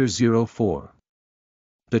Chapter 04.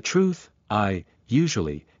 The truth,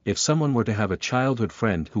 usually, if someone were to have a childhood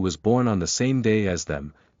friend who was born on the same day as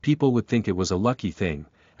them, people would think it was a lucky thing,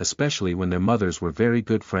 especially when their mothers were very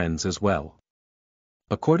good friends as well.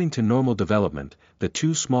 According to normal development, the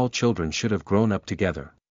two small children should have grown up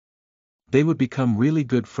together. They would become really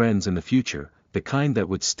good friends in the future, the kind that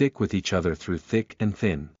would stick with each other through thick and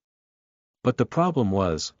thin. But the problem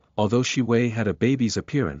was, although Shi Wei had a baby's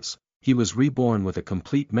appearance, he was reborn with a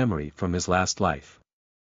complete memory from his last life.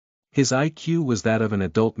 His IQ was that of an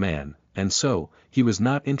adult man, and so, he was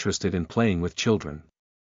not interested in playing with children.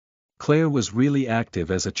 Claire was really active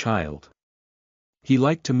as a child. He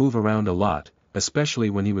liked to move around a lot, especially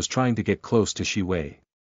when he was trying to get close to Shi Wei.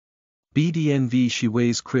 BDNV Shi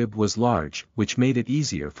Wei's crib was large, which made it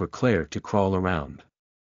easier for Claire to crawl around.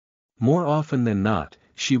 More often than not,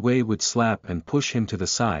 Shi Wei would slap and push him to the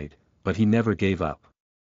side, but he never gave up.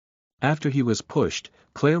 After he was pushed,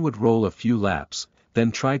 Claire would roll a few laps,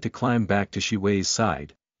 then try to climb back to Shi Wei's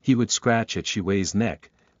side. He would scratch at Shi Wei's neck,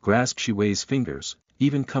 grasp Shi Wei's fingers,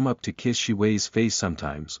 even come up to kiss Shi Wei's face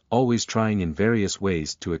sometimes, always trying in various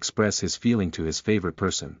ways to express his feeling to his favorite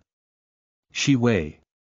person. Shi Wei.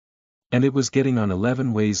 And it was getting on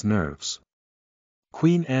 11 Wei's nerves.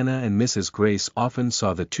 Queen Anna and Mrs. Grace often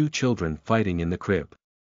saw the two children fighting in the crib.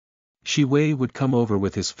 Shi Wei would come over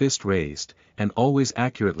with his fist raised, and always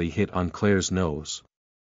accurately hit on Claire's nose.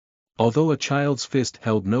 Although a child's fist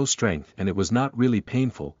held no strength and it was not really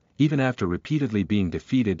painful, even after repeatedly being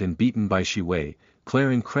defeated and beaten by Shi Wei,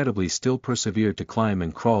 Claire incredibly still persevered to climb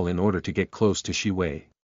and crawl in order to get close to Shi Wei.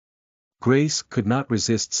 Grace could not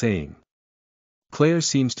resist saying. Claire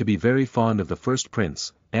seems to be very fond of the first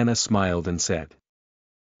prince. Anna smiled and said.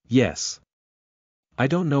 Yes. I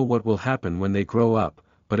don't know what will happen when they grow up,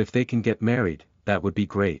 but if they can get married, that would be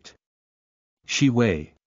great. Shi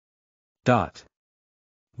Wei.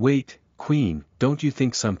 Wait, Queen, don't you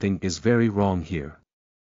think something is very wrong here?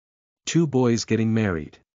 Two boys getting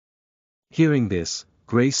married. Hearing this,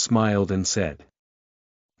 Grace smiled and said.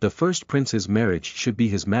 The first prince's marriage should be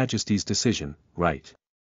His Majesty's decision, right?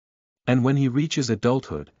 And when he reaches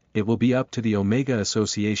adulthood, it will be up to the Omega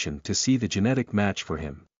Association to see the genetic match for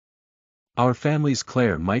him. Our family's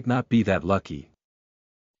Claire might not be that lucky.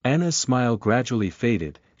 Anna's smile gradually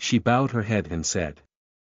faded, she bowed her head and said.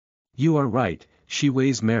 You are right, Shi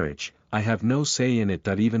Wei's marriage, I have no say in it,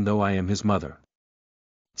 even though I am his mother.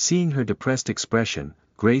 Seeing her depressed expression,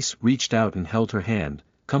 Grace reached out and held her hand,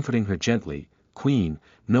 comforting her gently. Queen,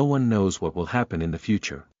 no one knows what will happen in the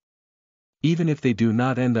future. Even if they do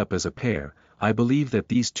not end up as a pair, I believe that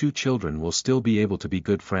these two children will still be able to be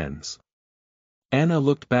good friends. Anna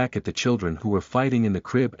looked back at the children who were fighting in the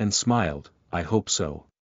crib and smiled. I hope so.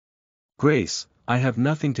 Grace, I have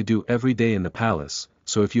nothing to do every day in the palace,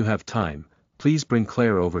 so if you have time, please bring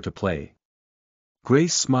Claire over to play.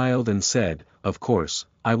 Grace smiled and said, of course,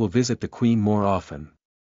 I will visit the Queen more often.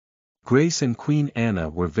 Grace and Queen Anna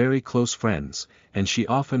were very close friends, and she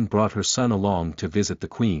often brought her son along to visit the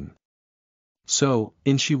Queen. So,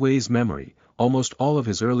 in Shi Wei's memory, almost all of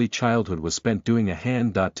his early childhood was spent doing a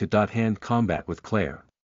hand-to-hand combat with Claire.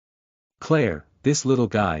 Claire, this little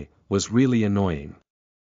guy, was really annoying.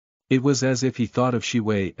 It was as if he thought of Shi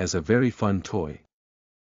Wei as a very fun toy.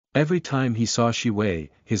 Every time he saw Shi Wei,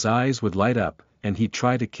 his eyes would light up, and he'd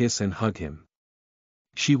try to kiss and hug him.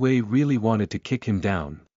 Shi Wei really wanted to kick him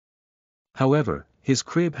down. However, his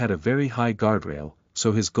crib had a very high guardrail,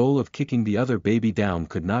 so his goal of kicking the other baby down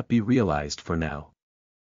could not be realized for now.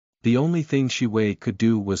 The only thing Shi Wei could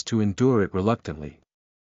do was to endure it reluctantly.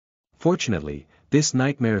 Fortunately, this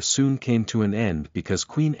nightmare soon came to an end because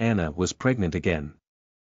Queen Anna was pregnant again.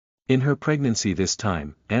 In her pregnancy this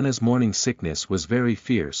time, Anna's morning sickness was very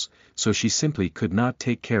fierce, so she simply could not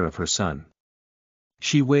take care of her son.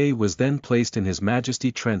 Shi Wei was then placed in His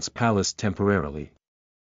Majesty Trent's palace temporarily.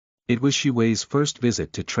 It was Shi Wei's first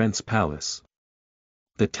visit to Trent's palace.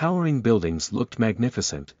 The towering buildings looked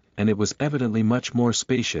magnificent, and it was evidently much more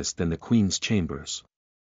spacious than the Queen's chambers.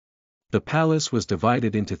 The palace was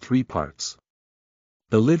divided into 3 parts: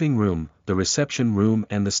 the living room, the reception room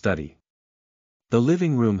and the study. The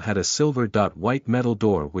living room had a silver white metal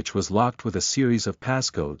door which was locked with a series of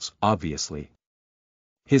passcodes, obviously.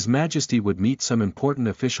 His Majesty would meet some important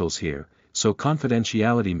officials here, so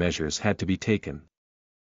confidentiality measures had to be taken.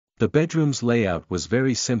 The bedroom's layout was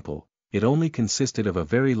very simple, it only consisted of a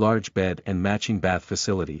very large bed and matching bath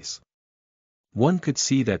facilities. One could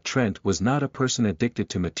see that Trent was not a person addicted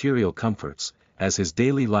to material comforts, as his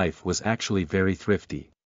daily life was actually very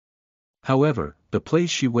thrifty. However, the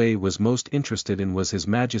place Shi Wei was most interested in was His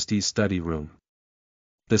Majesty's study room.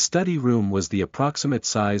 The study room was the approximate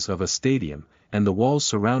size of a stadium, and the walls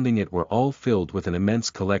surrounding it were all filled with an immense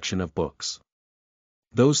collection of books.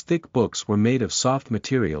 Those thick books were made of soft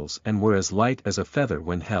materials and were as light as a feather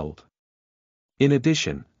when held. In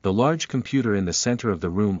addition, the large computer in the center of the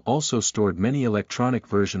room also stored many electronic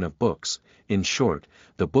versions of books. In short,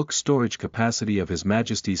 the book storage capacity of His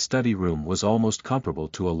Majesty's study room was almost comparable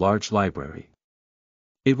to a large library.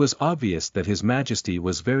 It was obvious that His Majesty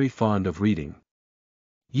was very fond of reading.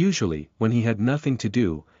 Usually, when he had nothing to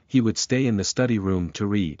do, he would stay in the study room to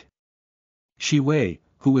read. Shi Wei,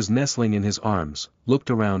 who was nestling in his arms, looked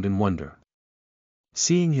around in wonder.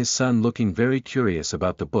 Seeing his son looking very curious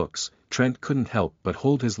about the books, Trent couldn't help but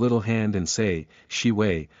hold his little hand and say, "Shi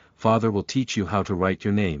Wei, Father will teach you how to write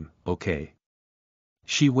your name, okay?"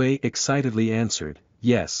 Shi Wei excitedly answered,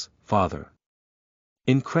 "Yes, Father."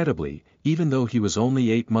 Incredibly, even though he was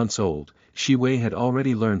only 8 months old, Shi Wei had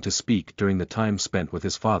already learned to speak during the time spent with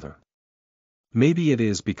his father. Maybe it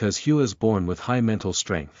is because he was born with high mental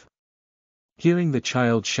strength. Hearing the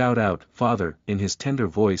child shout out, "Father," in his tender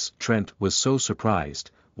voice, Trent was so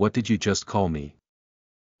surprised. "What did you just call me?"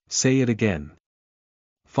 "Say it again."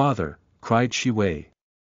 "Father," cried Shi Wei.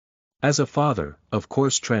 As a father, of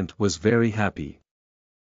course Trent was very happy.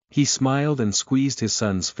 He smiled and squeezed his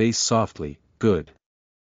son's face softly. "Good."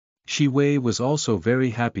 Shi Wei was also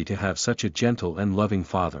very happy to have such a gentle and loving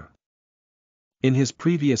father. In his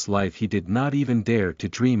previous life he did not even dare to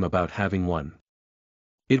dream about having one.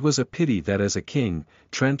 It was a pity that as a king,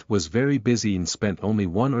 Trent was very busy and spent only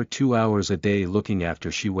 1 or 2 hours a day looking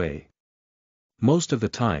after Shi Wei. Most of the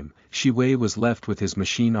time, Shi Wei was left with his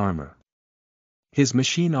machine armor. His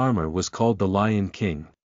machine armor was called the Lion King.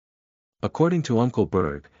 According to Uncle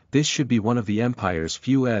Berg, this should be one of the Empire's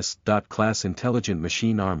few S.class intelligent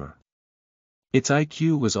machine armor. Its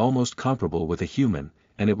IQ was almost comparable with a human,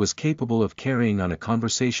 and it was capable of carrying on a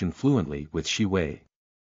conversation fluently with Shi Wei.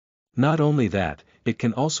 Not only that, it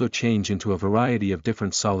can also change into a variety of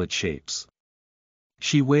different solid shapes.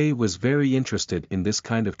 Shi Wei was very interested in this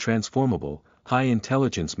kind of transformable,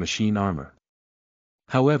 high-intelligence machine armor.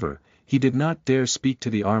 However, he did not dare speak to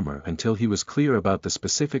the armor until he was clear about the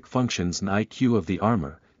specific functions and IQ of the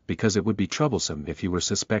armor, because it would be troublesome if he were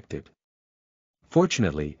suspected.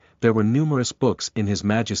 Fortunately, there were numerous books in His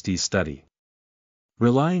Majesty's study.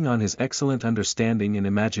 Relying on his excellent understanding and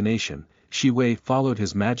imagination, Shi Wei followed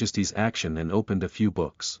His Majesty's action and opened a few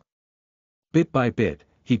books. Bit by bit,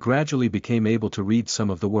 he gradually became able to read some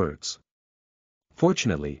of the words.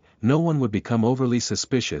 Fortunately, no one would become overly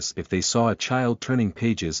suspicious if they saw a child turning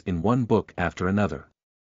pages in one book after another.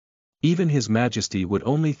 Even His Majesty would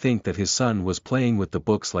only think that his son was playing with the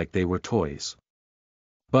books like they were toys.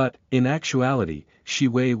 But, in actuality, Shi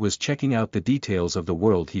Wei was checking out the details of the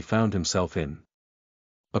world he found himself in.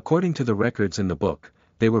 According to the records in the book,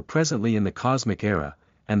 they were presently in the cosmic era,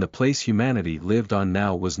 and the place humanity lived on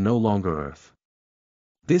now was no longer Earth.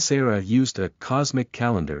 This era used a cosmic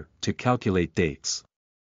calendar to calculate dates.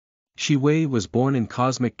 Shi Wei was born in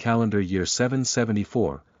cosmic calendar year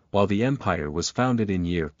 774, while the Empire was founded in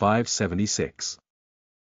year 576.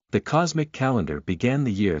 The cosmic calendar began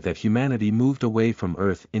the year that humanity moved away from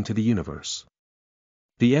Earth into the universe.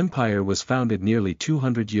 The Empire was founded nearly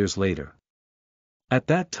 200 years later. At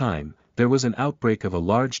that time, there was an outbreak of a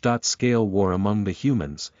large-scale war among the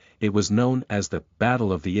humans. It was known as the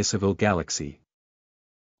Battle of the Isaville Galaxy.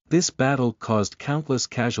 This battle caused countless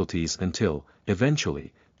casualties until,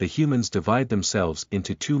 eventually, the humans divide themselves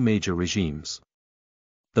into 2 major regimes.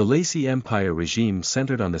 The Lacey Empire regime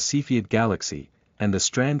centered on the Cepheid Galaxy, and the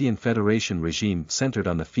Strandian Federation regime centered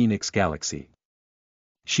on the Phoenix Galaxy.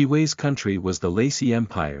 Shi Wei's country was the Lacey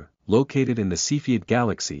Empire, located in the Cepheid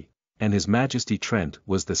Galaxy, and His Majesty Trent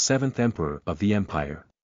was the 7th Emperor of the Empire.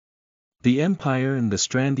 The Empire and the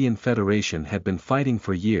Strandian Federation had been fighting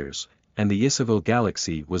for years, and the Isaville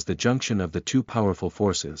galaxy was the junction of the two powerful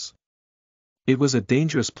forces. It was a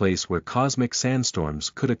dangerous place where cosmic sandstorms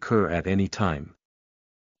could occur at any time.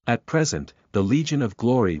 At present, the Legion of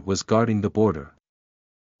Glory was guarding the border.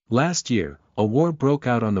 Last year, a war broke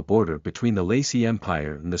out on the border between the Lacey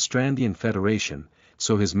Empire and the Strandian Federation,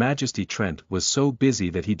 so His Majesty Trent was so busy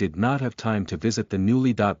that he did not have time to visit the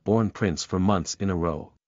newly born prince for months in a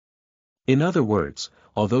row. In other words,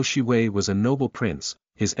 although Shiwei was a noble prince,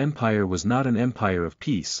 his empire was not an empire of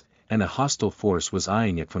peace, and a hostile force was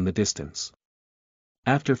eyeing it from the distance.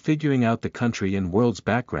 After figuring out the country and world's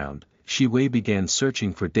background, Shiwei began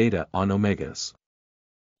searching for data on omegas.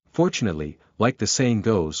 Fortunately, like the saying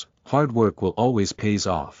goes, hard work will always pays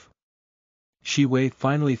off. Shiwei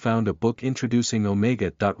finally found a book introducing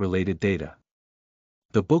omega-related data.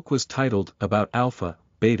 The book was titled About Alpha,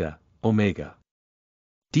 Beta, Omega.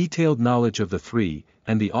 Detailed knowledge of the three,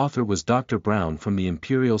 and the author was Dr. Brown from the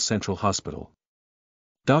Imperial Central Hospital.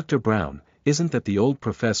 Dr. Brown, isn't that the old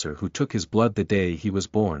professor who took his blood the day he was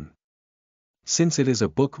born? Since it is a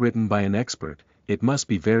book written by an expert, it must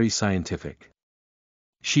be very scientific.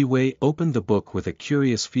 Shiwei opened the book with a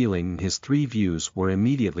curious feeling and his three views were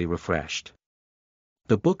immediately refreshed.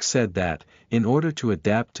 The book said that, in order to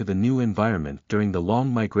adapt to the new environment during the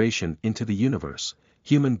long migration into the universe,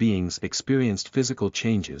 human beings experienced physical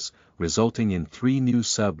changes, resulting in three new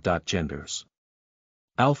sub-genders.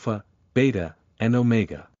 Alpha, Beta, and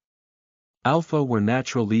Omega. Alpha were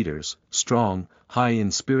natural leaders, strong, high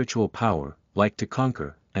in spiritual power, like to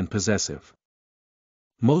conquer, and possessive.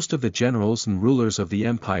 Most of the generals and rulers of the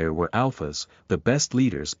empire were alphas, the best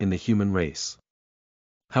leaders in the human race.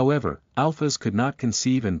 However, alphas could not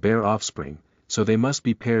conceive and bear offspring, so they must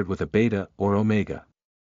be paired with a beta or omega.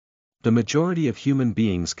 The majority of human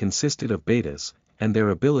beings consisted of betas, and their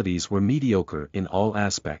abilities were mediocre in all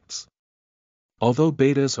aspects. Although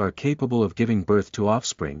betas are capable of giving birth to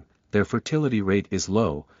offspring, their fertility rate is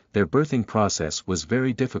low, their birthing process was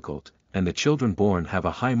very difficult, and the children born have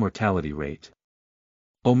a high mortality rate.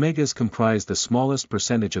 Omegas comprise the smallest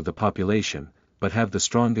percentage of the population, but have the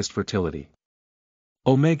strongest fertility.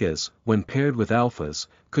 Omegas, when paired with alphas,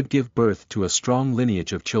 could give birth to a strong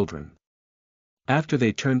lineage of children. After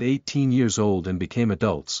they turned 18 years old and became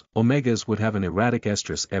adults, omegas would have an erratic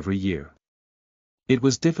estrus every year. It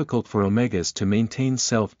was difficult for omegas to maintain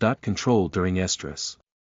self-control during estrus.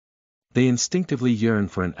 They instinctively yearn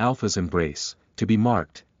for an alpha's embrace, to be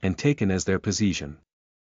marked, and taken as their possession.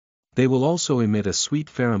 They will also emit a sweet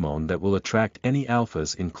pheromone that will attract any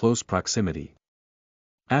alphas in close proximity.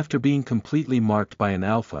 After being completely marked by an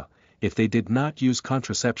alpha, if they did not use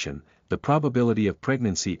contraception, the probability of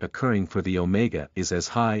pregnancy occurring for the omega is as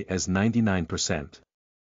high as 99%.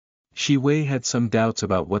 Shiwei had some doubts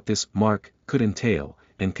about what this mark could entail,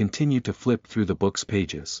 and continued to flip through the book's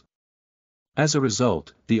pages. As a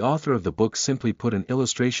result, the author of the book simply put an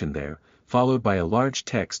illustration there, followed by a large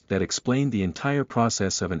text that explained the entire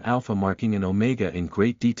process of an alpha marking an omega in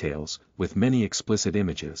great details, with many explicit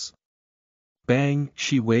images. Bang!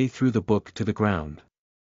 Shiwei threw the book to the ground.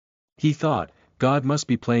 He thought, God must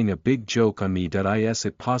be playing a big joke on me. Is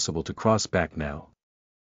it possible to cross back now?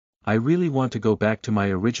 I really want to go back to my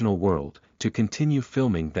original world, to continue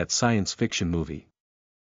filming that science fiction movie.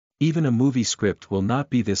 Even a movie script will not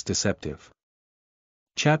be this deceptive.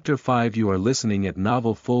 Chapter 5. You are listening at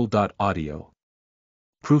novelfull.audio.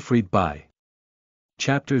 Proofread by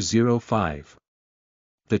Chapter 05.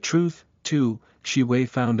 The truth, too. Shiwei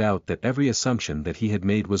found out that every assumption that he had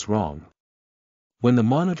made was wrong. When the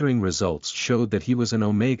monitoring results showed that he was an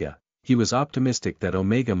omega, he was optimistic that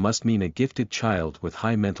omega must mean a gifted child with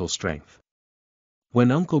high mental strength. When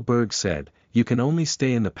Uncle Berg said, "You can only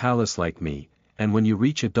stay in the palace like me, and when you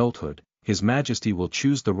reach adulthood, His Majesty will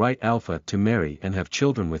choose the right alpha to marry and have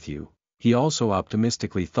children with you," he also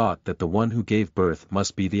optimistically thought that the one who gave birth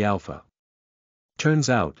must be the alpha. Turns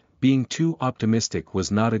out, being too optimistic was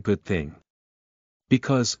not a good thing.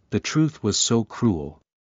 Because, the truth was so cruel.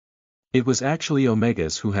 It was actually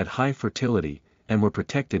omegas who had high fertility, and were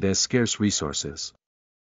protected as scarce resources.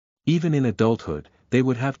 Even in adulthood, they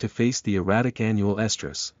would have to face the erratic annual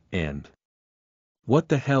estrus, and what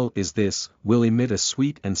the hell is this, will emit a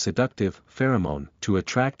sweet and seductive pheromone to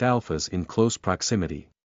attract alphas in close proximity.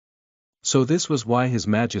 So this was why His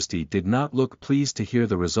Majesty did not look pleased to hear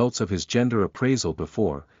the results of his gender appraisal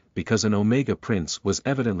before, because an omega prince was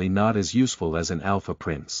evidently not as useful as an alpha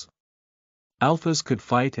prince. Alphas could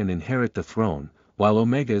fight and inherit the throne, while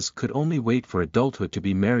omegas could only wait for adulthood to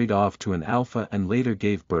be married off to an alpha and later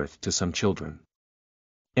gave birth to some children.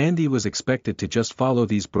 Andy was expected to just follow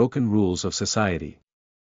these broken rules of society.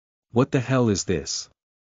 What the hell is this?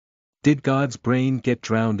 Did God's brain get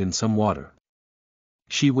drowned in some water?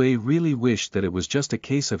 Shi-wei really wished that it was just a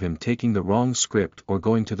case of him taking the wrong script or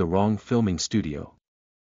going to the wrong filming studio.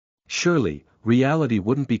 Surely, reality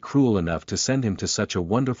wouldn't be cruel enough to send him to such a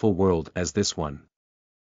wonderful world as this one.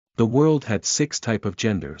 The world had 6 types of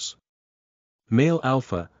genders. Male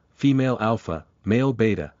alpha, male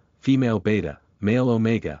beta, male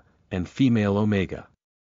omega, and female omega.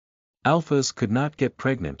 Alphas could not get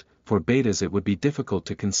pregnant, for betas it would be difficult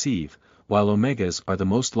to conceive, while omegas are the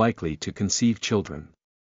most likely to conceive children.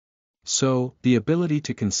 So, the ability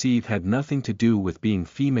to conceive had nothing to do with being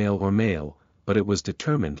female or male, but it was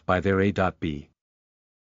determined by their A.B.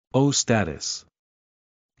 O status.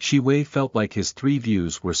 Shi-wei felt like his 3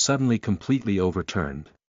 views were suddenly completely overturned.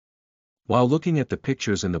 While looking at the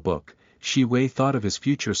pictures in the book, Shi-wei thought of his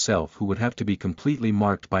future self who would have to be completely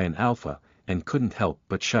marked by an alpha, and couldn't help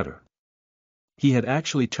but shudder. He had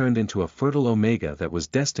actually turned into a fertile omega that was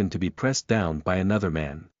destined to be pressed down by another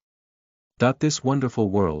man. This wonderful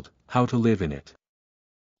world, how to live in it.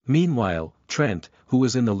 Meanwhile, Trent, who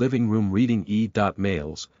was in the living room reading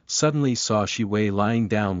E.mails, suddenly saw Shi-wei lying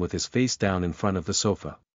down with his face down in front of the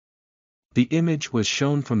sofa. The image was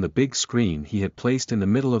shown from the big screen he had placed in the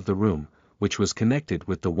middle of the room, which was connected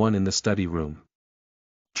with the one in the study room.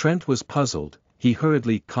 Trent was puzzled. He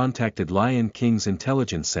hurriedly contacted Lion King's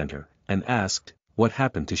intelligence center, and asked, what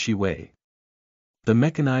happened to Shi-wei? The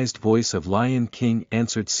mechanized voice of Lion King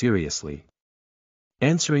answered seriously.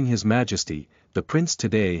 Answering His Majesty, the prince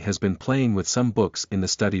today has been playing with some books in the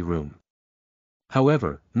study room.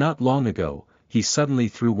 However, not long ago, he suddenly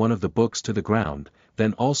threw one of the books to the ground,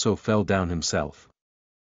 then also fell down himself.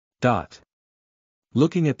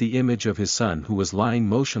 Looking at the image of his son who was lying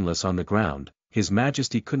motionless on the ground, His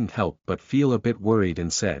Majesty couldn't help but feel a bit worried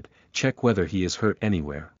and said, check whether he is hurt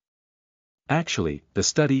anywhere. Actually, the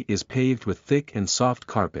study is paved with thick and soft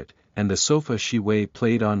carpet, and the sofa Shi-wei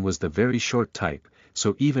played on was the very short type,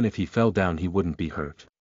 so even if he fell down he wouldn't be hurt.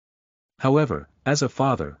 However, as a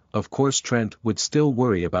father, of course Trent would still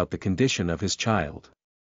worry about the condition of his child.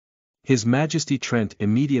 His Majesty Trent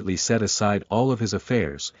immediately set aside all of his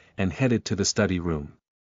affairs, and headed to the study room.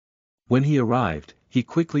 When he arrived, he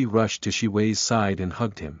quickly rushed to Shi-wei's side and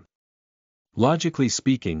hugged him. Logically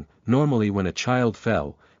speaking, normally when a child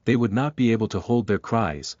fell, they would not be able to hold their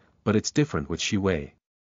cries, but it's different with Shi-wei.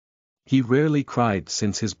 He rarely cried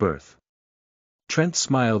since his birth. Trent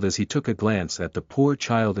smiled as he took a glance at the poor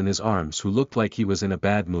child in his arms who looked like he was in a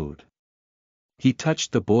bad mood. He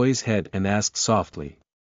touched the boy's head and asked softly,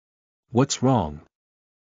 "What's wrong?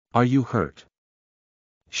 Are you hurt?"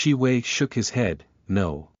 Shi-wei shook his head,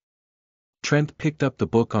 "No." Trent picked up the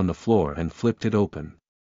book on the floor and flipped it open.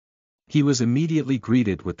 He was immediately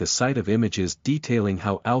greeted with the sight of images detailing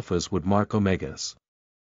how alphas would mark omegas.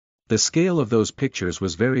 The scale of those pictures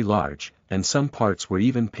was very large, and some parts were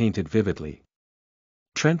even painted vividly.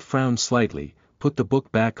 Trent frowned slightly, put the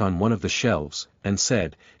book back on one of the shelves, and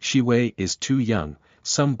said, "Shi-wei is too young,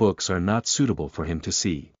 some books are not suitable for him to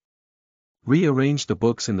see. Rearrange the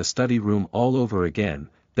books in the study room all over again,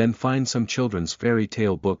 then find some children's fairy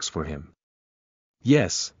tale books for him."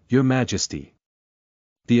 "Yes, Your Majesty."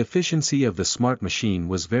 The efficiency of the smart machine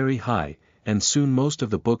was very high, and soon most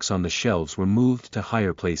of the books on the shelves were moved to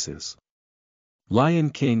higher places.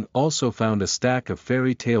 Lion King also found a stack of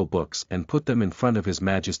fairy tale books and put them in front of His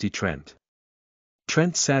Majesty Trent.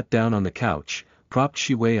 Trent sat down on the couch, propped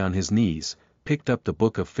Shi-wei on his knees, picked up the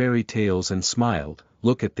book of fairy tales and smiled,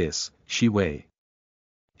 "Look at this, Shi-wei."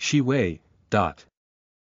 "Shi-wei,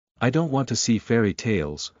 I don't want to see fairy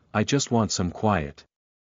tales, I just want some quiet."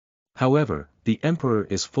 However, the Emperor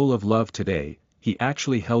is full of love today. He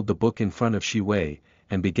actually held the book in front of Shi-wei,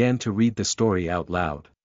 and began to read the story out loud.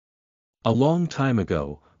 A long time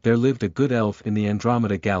ago, there lived a good elf in the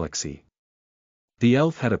Andromeda Galaxy. The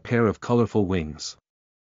elf had a pair of colorful wings.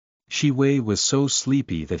 Shi-wei was so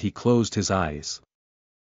sleepy that he closed his eyes.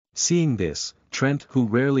 Seeing this, Trent, who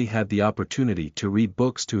rarely had the opportunity to read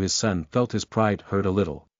books to his son, felt his pride hurt a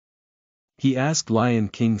little. He asked Lion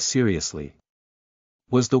King seriously,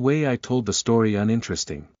 "Was the way I told the story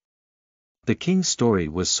uninteresting?" The king's story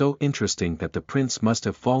was so interesting that the prince must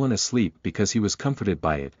have fallen asleep because he was comforted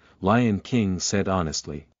by it, Lion King said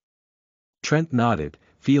honestly. Trent nodded,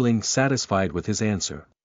 feeling satisfied with his answer.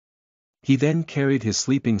 He then carried his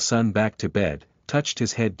sleeping son back to bed, touched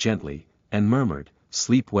his head gently, and murmured,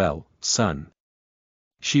 "Sleep well, son."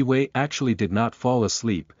 Shi-wei actually did not fall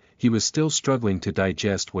asleep, he was still struggling to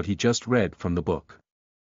digest what he just read from the book.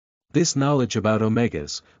 This knowledge about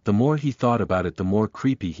omegas, the more he thought about it the more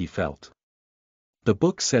creepy he felt. The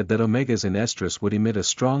book said that omegas in estrus would emit a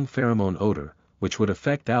strong pheromone odor, which would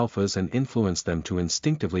affect alphas and influence them to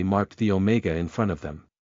instinctively mark the omega in front of them.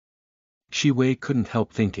 Shi-Wei couldn't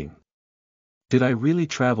help thinking. Did I really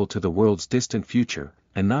travel to the world's distant future,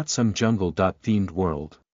 and not some jungle-themed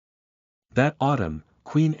world? That autumn,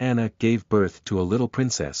 Queen Anna gave birth to a little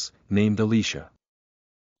princess, named Alicia.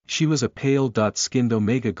 She was a pale-skinned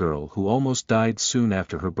omega girl who almost died soon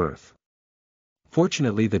after her birth.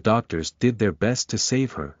 Fortunately, the doctors did their best to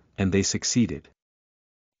save her, and they succeeded.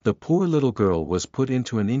 The poor little girl was put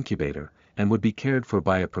into an incubator, and would be cared for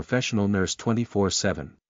by a professional nurse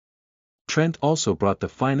 24/7. Trent also brought the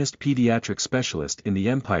finest pediatric specialist in the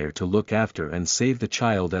empire to look after and save the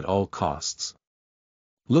child at all costs.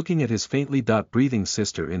 Looking at his faintly breathing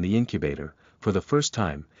sister in the incubator, for the first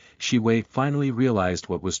time, Shi-Wei finally realized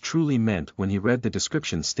what was truly meant when he read the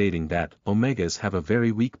description stating that omegas have a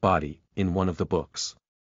very weak body, in one of the books.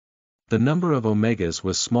 The number of omegas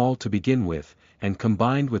was small to begin with, and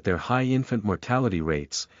combined with their high infant mortality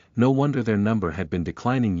rates, no wonder their number had been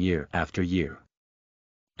declining year after year.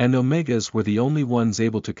 And omegas were the only ones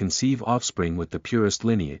able to conceive offspring with the purest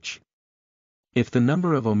lineage. If the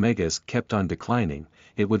number of omegas kept on declining,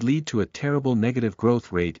 it would lead to a terrible negative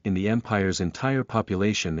growth rate in the empire's entire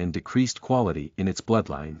population and decreased quality in its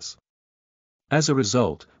bloodlines. As a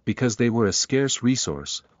result, because they were a scarce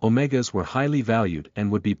resource, omegas were highly valued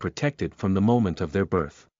and would be protected from the moment of their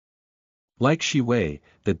birth. Like Shi-Wei,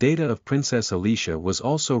 the data of Princess Alicia was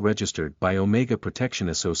also registered by Omega Protection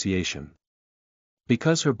Association.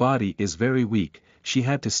 Because her body is very weak, she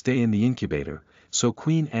had to stay in the incubator, so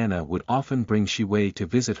Queen Anna would often bring Shi-Wei to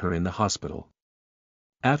visit her in the hospital.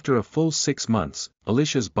 After a full 6 months,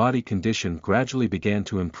 Alicia's body condition gradually began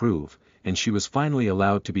to improve, and she was finally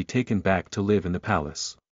allowed to be taken back to live in the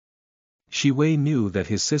palace. Shi-Wei knew that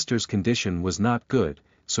his sister's condition was not good,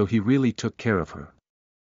 so he really took care of her.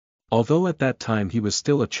 Although at that time he was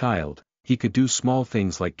still a child, he could do small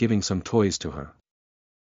things like giving some toys to her.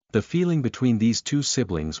 The feeling between these two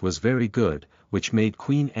siblings was very good, which made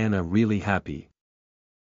Queen Anna really happy.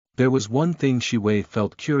 There was one thing Shi-Wei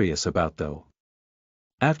felt curious about though.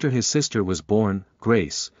 After his sister was born,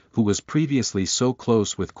 Grace, who was previously so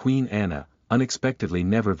close with Queen Anna, unexpectedly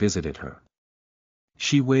never visited her.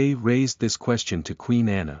 Shi-Wei raised this question to Queen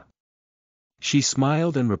Anna. She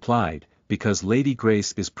smiled and replied, "Because Lady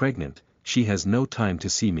Grace is pregnant, she has no time to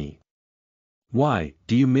see me." "Why,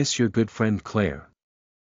 do you miss your good friend Claire?"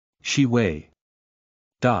 Shi-Wei.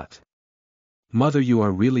 Mother, you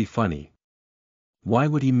are really funny. Why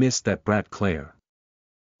would he miss that brat Claire?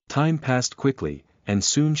 Time passed quickly, and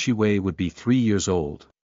soon Shi-Wei would be 3 years old.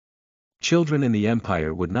 Children in the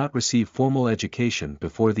empire would not receive formal education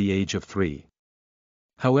before the age of 3.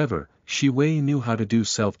 However, Shi-Wei knew how to do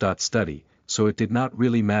self-study, so it did not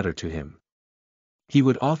really matter to him. He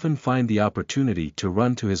would often find the opportunity to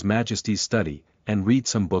run to His Majesty's study, and read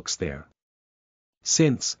some books there.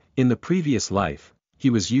 Since, in the previous life,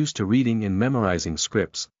 he was used to reading and memorizing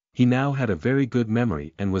scripts, he now had a very good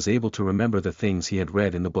memory and was able to remember the things he had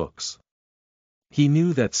read in the books. He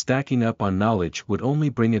knew that stacking up on knowledge would only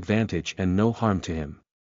bring advantage and no harm to him.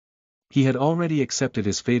 He had already accepted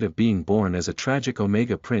his fate of being born as a tragic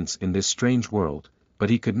Omega Prince in this strange world, but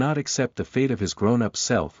he could not accept the fate of his grown-up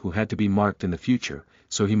self who had to be marked in the future,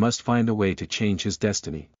 so he must find a way to change his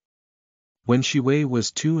destiny. When Shi-Wei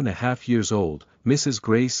was 2.5 years old, Mrs.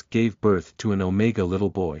 Grace gave birth to an Omega little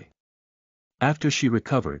boy. After she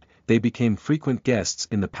recovered, they became frequent guests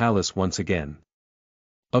in the palace once again.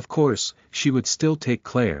 Of course, she would still take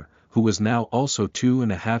Claire, who was now also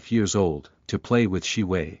 2.5 years old, to play with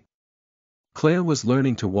Shi-Wei. Claire was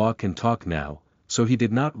learning to walk and talk now, so he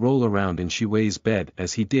did not roll around in Shi-Wei's bed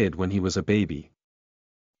as he did when he was a baby.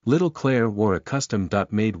 Little Claire wore a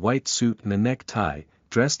custom-made white suit and a necktie,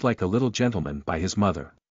 dressed like a little gentleman by his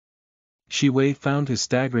mother. Shi-Wei found his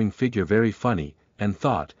staggering figure very funny, and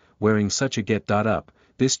thought, wearing such a get-up,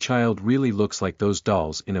 this child really looks like those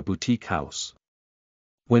dolls in a boutique house.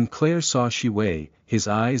 When Claire saw Shi-Wei, his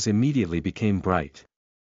eyes immediately became bright.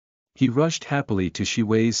 He rushed happily to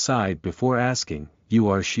Shi-Wei's side before asking, "You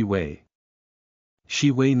are Shi-Wei?"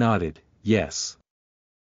 Shi-Wei nodded, "Yes."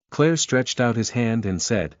 Claire stretched out his hand and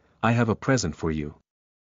said, "I have a present for you."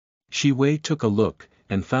 Shi-Wei took a look,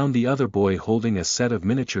 and found the other boy holding a set of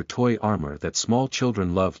miniature toy armor that small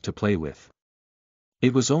children love to play with.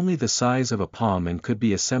 It was only the size of a palm and could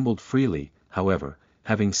be assembled freely. However,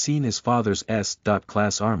 having seen his father's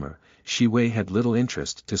S-class armor, Shi-Wei had little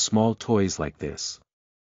interest to small toys like this.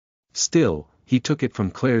 Still, he took it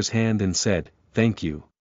from Claire's hand and said, "Thank you."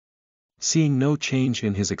 Seeing no change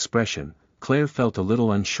in his expression, Claire felt a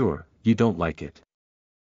little unsure. "You don't like it?"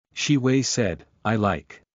 Shi-Wei said, "I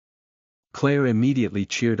like." Claire immediately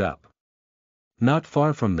cheered up. Not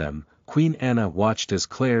far from them, Queen Anna watched as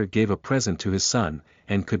Claire gave a present to his son,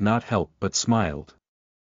 and could not help but smiled.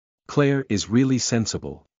 Claire is really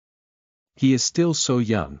sensible. He is still so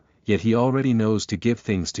young, yet he already knows to give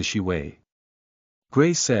things to Shui.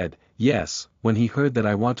 Grace said, yes, when he heard that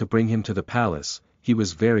I want to bring him to the palace, he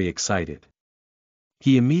was very excited.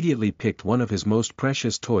 He immediately picked one of his most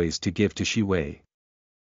precious toys to give to Shui.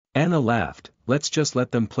 Anna laughed, let's just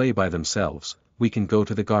let them play by themselves, we can go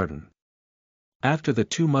to the garden. After the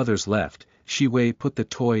two mothers left, Shui put the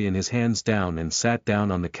toy in his hands down and sat down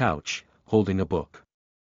on the couch, holding a book.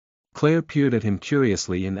 Claire peered at him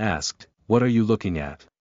curiously and asked, what are you looking at?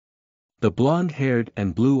 The blonde-haired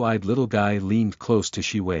and blue-eyed little guy leaned close to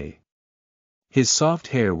Shui. His soft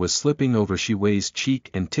hair was slipping over Shui's cheek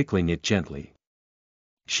and tickling it gently.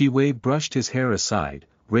 Shui brushed his hair aside,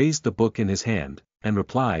 raised the book in his hand, and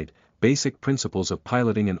replied, Basic Principles of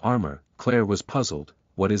Piloting an Armor. Claire was puzzled,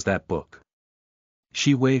 what is that book?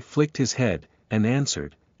 Shui flicked his head, and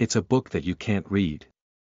answered, it's a book that you can't read.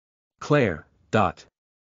 Claire.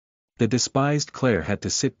 The despised Claire had to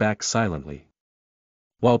sit back silently.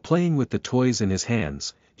 While playing with the toys in his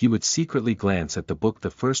hands, he would secretly glance at the book the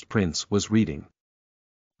first prince was reading.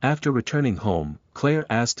 After returning home, Claire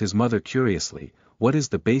asked his mother curiously, what is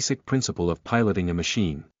the basic principle of piloting a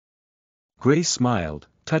machine? Grace smiled,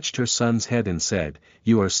 touched her son's head and said,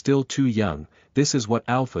 you are still too young, this is what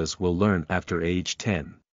alphas will learn after age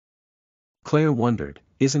 10. Claire wondered,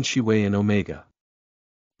 isn't Shui an Omega?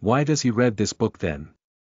 Why does he read this book then?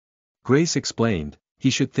 Grace explained, he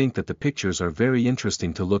should think that the pictures are very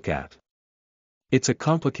interesting to look at. It's a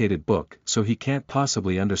complicated book, so he can't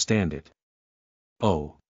possibly understand it.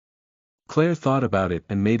 Oh. Claire thought about it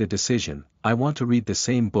and made a decision, I want to read the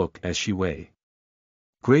same book as Shui.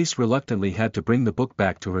 Grace reluctantly had to bring the book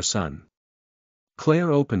back to her son.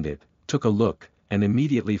 Claire opened it, took a look, and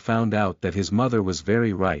immediately found out that his mother was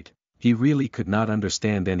very right, he really could not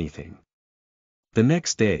understand anything. The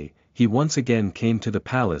next day, he once again came to the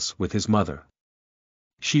palace with his mother.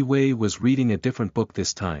 Shui was reading a different book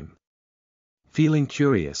this time. Feeling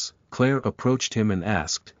curious, Claire approached him and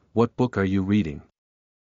asked, what book are you reading?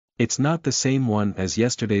 It's not the same one as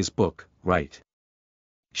yesterday's book, right?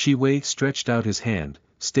 Shui stretched out his hand,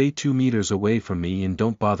 stay 2 meters away from me and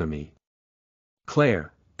don't bother me.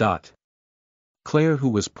 Claire. Claire, who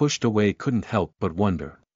was pushed away, couldn't help but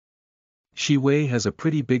wonder. Shui has a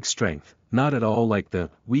pretty big strength, not at all like the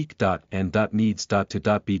weak and needs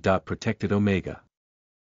to be protected Omega.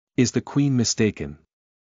 Is the queen mistaken?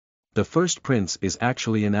 The first prince is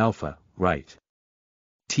actually an alpha, right?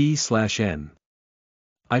 T/N.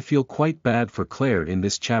 I feel quite bad for Claire in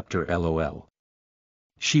this chapter lol.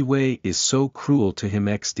 Shui is so cruel to him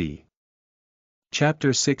xd.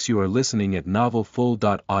 Chapter 6. You are listening at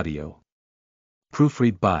novelfull.audio.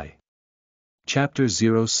 Proofread by Chapter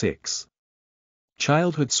 06.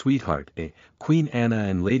 Childhood sweetheart. Queen Anna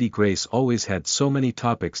and Lady Grace always had so many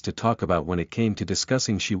topics to talk about when it came to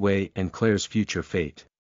discussing Shui and Claire's future fate.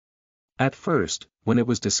 At first, when it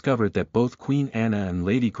was discovered that both Queen Anna and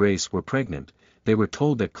Lady Grace were pregnant, they were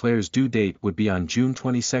told that Claire's due date would be on June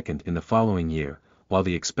 22 in the following year, while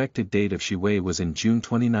the expected date of Shui was in June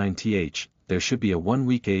 29. There should be a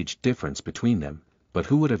 1-week age difference between them, but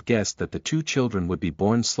who would have guessed that the two children would be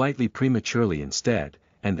born slightly prematurely instead,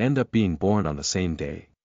 and end up being born on the same day.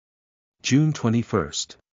 June 21.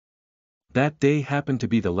 That day happened to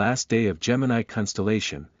be the last day of Gemini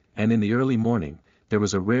constellation, and in the early morning, there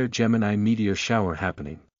was a rare Gemini meteor shower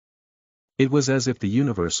happening. It was as if the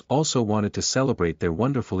universe also wanted to celebrate their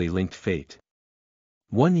wonderfully linked fate.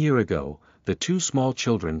 1 year ago, the two small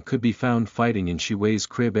children could be found fighting in Shui's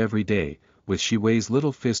crib every day, with Shui's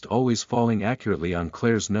little fist always falling accurately on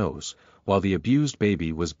Claire's nose, while the abused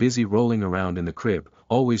baby was busy rolling around in the crib,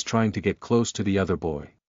 always trying to get close to the other boy.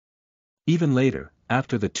 Even later,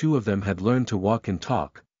 after the two of them had learned to walk and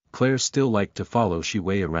talk, Claire still liked to follow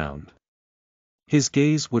Shui around. His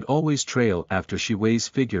gaze would always trail after Shui's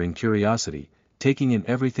figure in curiosity, taking in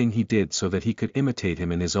everything he did so that he could imitate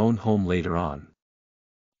him in his own home later on.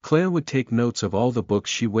 Claire would take notes of all the books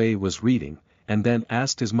Shui was reading, and then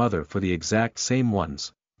asked his mother for the exact same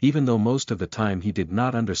ones, even though most of the time he did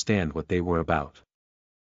not understand what they were about.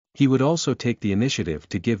 He would also take the initiative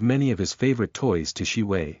to give many of his favorite toys to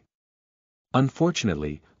Shui.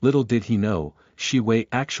 Unfortunately, little did he know, Shui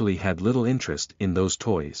actually had little interest in those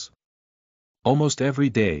toys. Almost every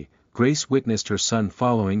day, Grace witnessed her son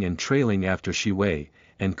following and trailing after Shui,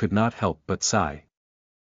 and could not help but sigh.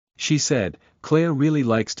 She said, Claire really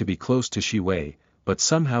likes to be close to Shui, but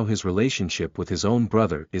somehow his relationship with his own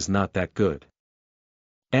brother is not that good.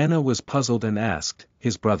 Anna was puzzled and asked,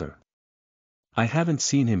 his brother? I haven't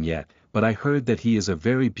seen him yet, but I heard that he is a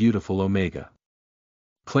very beautiful Omega.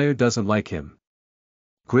 Claire doesn't like him.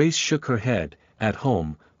 Grace shook her head. At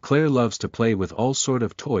home, Claire loves to play with all sort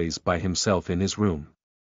of toys by himself in his room.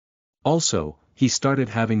 Also, he started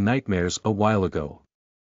having nightmares a while ago.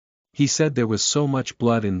 He said there was so much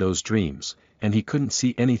blood in those dreams, and he couldn't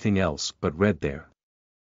see anything else but red there.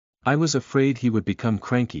 I was afraid he would become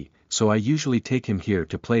cranky, so I usually take him here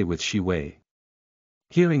to play with Shi-Wei.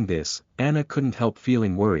 Hearing this, Anna couldn't help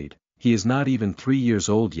feeling worried. He is not even 3 years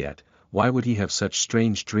old yet, why would he have such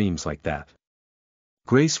strange dreams like that?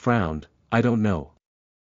 Grace frowned. I don't know.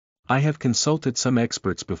 I have consulted some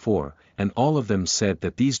experts before, and all of them said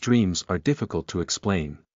that these dreams are difficult to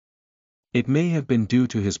explain. It may have been due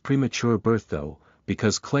to his premature birth though,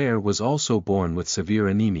 because Claire was also born with severe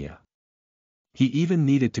anemia. He even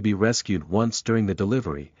needed to be rescued once during the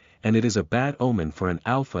delivery, and it is a bad omen for an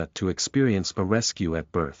alpha to experience a rescue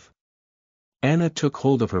at birth. Anna took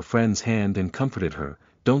hold of her friend's hand and comforted her.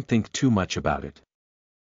 Don't think too much about it.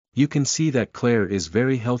 You can see that Claire is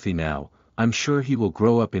very healthy now. I'm sure he will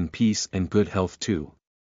grow up in peace and good health too.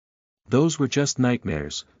 Those were just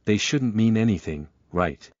nightmares, they shouldn't mean anything,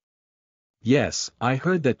 right? Yes, I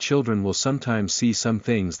heard that children will sometimes see some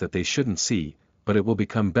things that they shouldn't see, but it will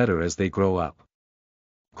become better as they grow up.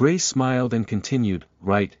 Grace smiled and continued,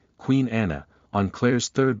 right, Queen Anna, on Claire's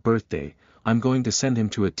 3rd birthday, I'm going to send him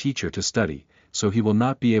to a teacher to study, so he will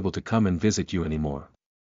not be able to come and visit you anymore.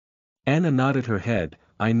 Anna nodded her head.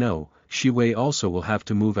 I know, Shi-Wei also will have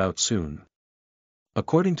to move out soon.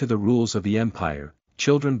 According to the rules of the Empire,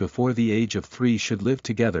 children before the age of 3 should live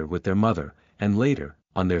together with their mother, and later,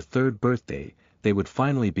 on their 3rd birthday, they would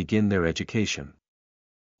finally begin their education.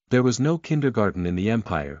 There was no kindergarten in the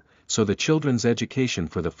Empire, so the children's education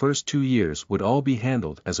for the first 2 years would all be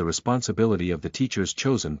handled as a responsibility of the teachers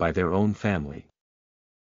chosen by their own family.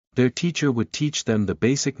 Their teacher would teach them the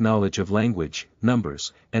basic knowledge of language,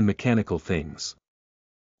 numbers, and mechanical things.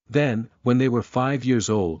 Then, when they were 5 years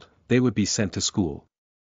old, they would be sent to school.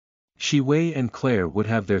 Shi-Wei and Claire would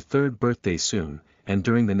have their 3rd birthday soon, and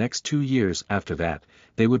during the next 2 years after that,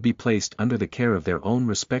 they would be placed under the care of their own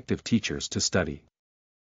respective teachers to study.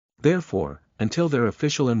 Therefore, until their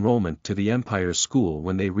official enrollment to the Empire's school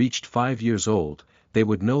when they reached 5 years old, they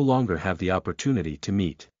would no longer have the opportunity to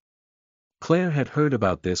meet. Claire had heard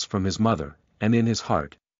about this from his mother, and in his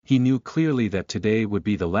heart, he knew clearly that today would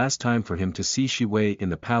be the last time for him to see Shi-Wei in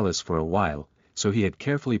the palace for a while, so he had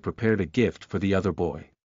carefully prepared a gift for the other boy.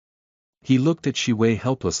 He looked at Shi-Wei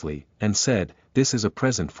helplessly, and said, this is a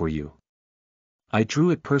present for you. I drew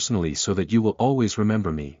it personally so that you will always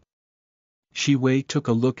remember me. Shi-Wei took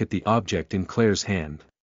a look at the object in Claire's hand.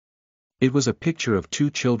 It was a picture of 2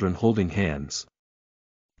 children holding hands.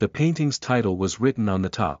 The painting's title was written on the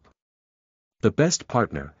top. The best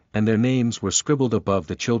partner, and their names were scribbled above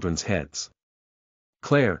the children's heads.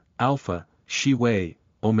 Claire, Alpha, Shi-Wei,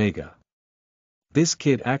 Omega. This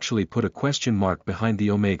kid actually put a question mark behind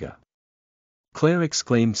the Omega. Claire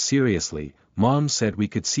exclaimed seriously, Mom said we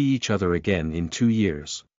could see each other again in 2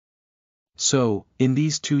 years. So, in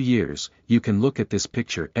these 2 years, you can look at this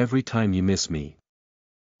picture every time you miss me.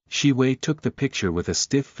 Shi-Wei took the picture with a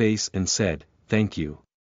stiff face and said, thank you.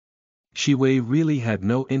 Shi-Wei really had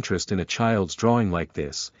no interest in a child's drawing like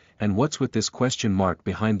this, and what's with this question mark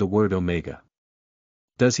behind the word Omega?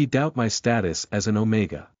 Does he doubt my status as an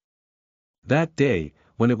Omega? That day,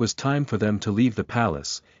 when it was time for them to leave the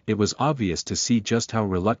palace, it was obvious to see just how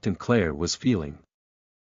reluctant Claire was feeling.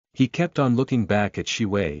 He kept on looking back at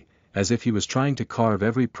Shi-Wei, as if he was trying to carve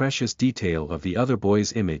every precious detail of the other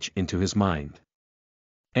boy's image into his mind.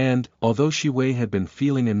 And, although Shi-Wei had been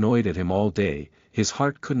feeling annoyed at him all day, his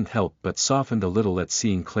heart couldn't help but softened a little at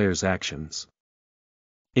seeing Claire's actions.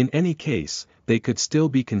 In any case, they could still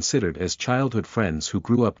be considered as childhood friends who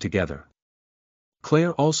grew up together.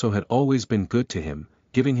 Claire also had always been good to him,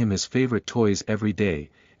 giving him his favorite toys every day,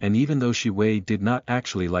 and even though Shi-Wei did not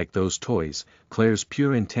actually like those toys, Claire's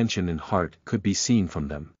pure intention and heart could be seen from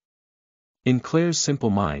them. In Claire's simple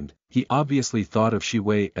mind, he obviously thought of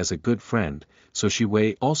Shi-Wei as a good friend, so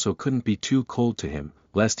Shi-Wei also couldn't be too cold to him,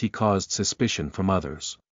 lest he caused suspicion from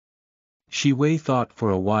others. Shi-Wei thought for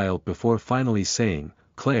a while before finally saying,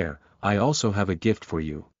 Claire, I also have a gift for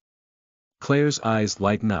you. Claire's eyes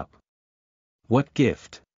lightened up. What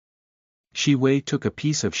gift? Shi-Wei took a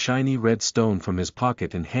piece of shiny red stone from his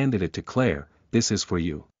pocket and handed it to Claire, this is for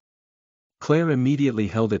you. Claire immediately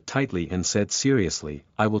held it tightly and said seriously,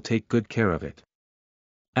 I will take good care of it.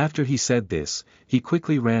 After he said this, he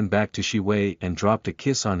quickly ran back to Shi-Wei and dropped a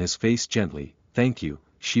kiss on his face gently, thank you,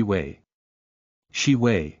 Shi-Wei.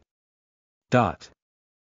 Shi-Wei.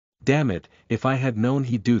 Damn it, if I had known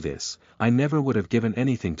he'd do this, I never would have given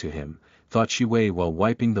anything to him, thought Shi Wei while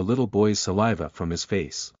wiping the little boy's saliva from his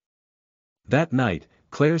face. That night,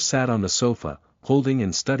 Claire sat on the sofa, holding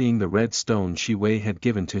and studying the red stone Shi Wei had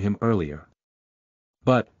given to him earlier.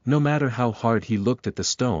 But, no matter how hard he looked at the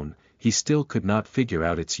stone, he still could not figure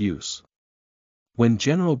out its use. When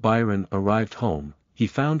General Byron arrived home, he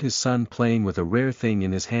found his son playing with a rare thing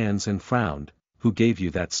in his hands and frowned. "Who gave you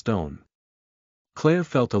that stone?" Claire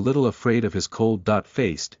felt a little afraid of his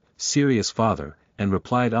cold-faced, serious father, and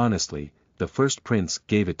replied honestly, "The first prince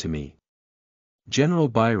gave it to me." General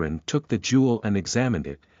Byron took the jewel and examined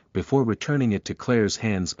it, before returning it to Claire's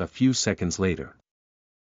hands a few seconds later.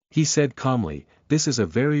 He said calmly, "This is a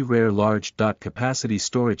very rare large-capacity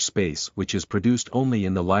storage space which is produced only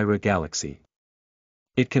in the Lyra galaxy.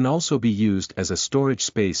 It can also be used as a storage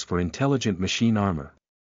space for intelligent machine armor.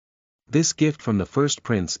 This gift from the first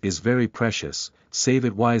prince is very precious, save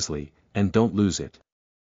it wisely, and don't lose it."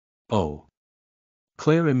 Oh!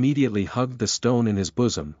 Claire immediately hugged the stone in his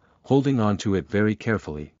bosom, holding on to it very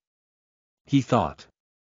carefully. He thought,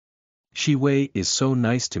 "Shi Wei is so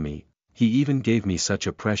nice to me, he even gave me such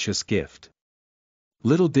a precious gift."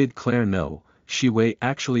 Little did Claire know, Shi Wei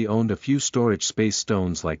actually owned a few storage space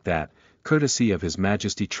stones like that, courtesy of His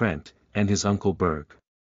Majesty Trent, and his Uncle Berg.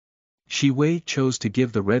 Shi Wei chose to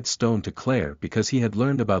give the red stone to Claire because he had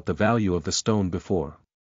learned about the value of the stone before.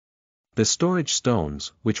 The storage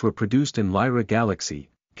stones, which were produced in Lyra Galaxy,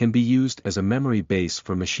 can be used as a memory base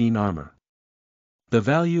for machine armor. The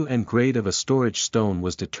value and grade of a storage stone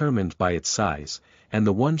was determined by its size, and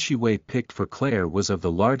the one Shi Wei picked for Claire was of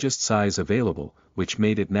the largest size available, which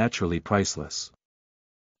made it naturally priceless.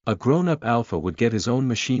 A grown-up alpha would get his own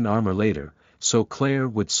machine armor later, so Claire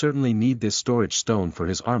would certainly need this storage stone for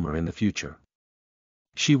his armor in the future.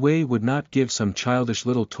 Shi Wei would not give some childish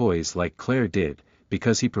little toys like Claire did,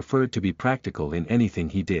 because he preferred to be practical in anything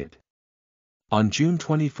he did. On June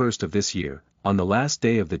 21st of this year, on the last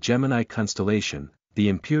day of the Gemini constellation, the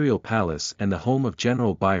Imperial Palace and the home of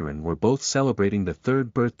General Byron were both celebrating the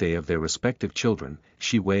third birthday of their respective children,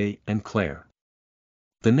 Shi Wei and Claire.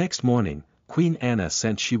 The next morning, Queen Anna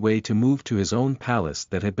sent Shi Wei to move to his own palace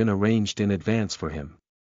that had been arranged in advance for him.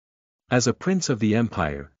 As a prince of the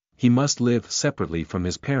empire, he must live separately from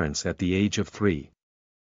his parents at the age of 3.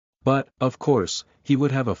 But, of course, he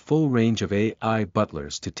would have a full range of AI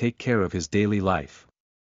butlers to take care of his daily life.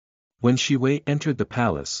 When Shi Wei entered the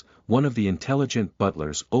palace, one of the intelligent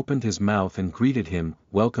butlers opened his mouth and greeted him,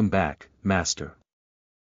 "Welcome back, master."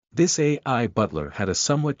 This AI butler had a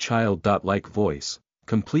somewhat child-like voice,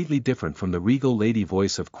 completely different from the regal lady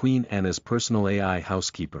voice of Queen Anna's personal AI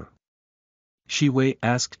housekeeper. Shi Wei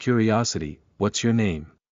asked curiosity, "What's your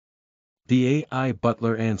name?" The AI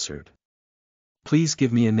butler answered, "Please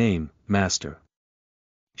give me a name, master."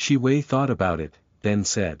 Shi Wei thought about it, then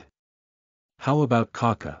said, "How about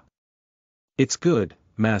Kaka?" "It's good,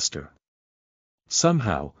 master."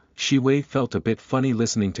 Somehow, Shi Wei felt a bit funny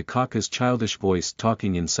listening to Kaka's childish voice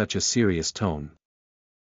talking in such a serious tone.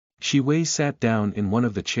 Shi Wei sat down in one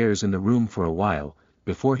of the chairs in the room for a while,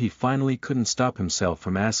 before he finally couldn't stop himself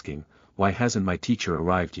from asking, "Why hasn't my teacher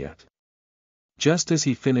arrived yet?" Just as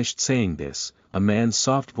he finished saying this, a man's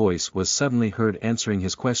soft voice was suddenly heard answering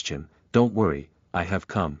his question, "Don't worry, I have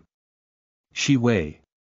come." Shi Wei.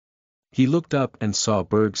 He looked up and saw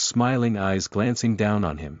Berg's smiling eyes glancing down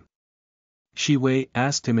on him. Shi Wei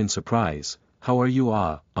asked him in surprise, "How are you,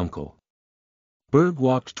 uncle?" Berg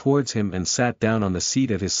walked towards him and sat down on the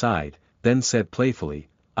seat at his side, then said playfully,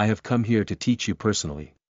 "I have come here to teach you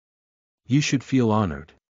personally. You should feel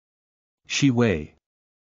honored." Shi Wei.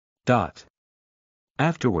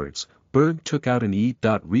 Afterwards, Berg took out an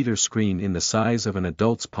e-reader screen in the size of an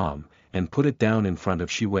adult's palm, and put it down in front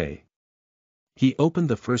of Shi Wei. He opened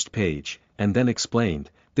the first page, and then explained,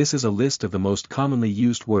 "This is a list of the most commonly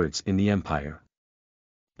used words in the Empire.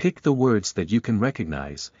 Pick the words that you can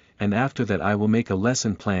recognize, and after that I will make a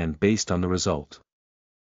lesson plan based on the result."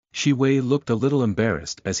 Shi Wei looked a little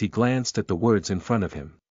embarrassed as he glanced at the words in front of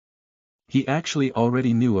him. He actually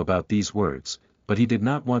already knew about these words, but he did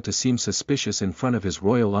not want to seem suspicious in front of his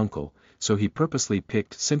royal uncle, so he purposely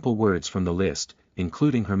picked simple words from the list,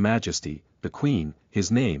 including Her Majesty, the Queen, his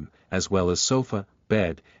name, as well as sofa,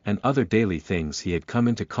 bed, and other daily things he had come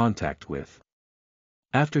into contact with.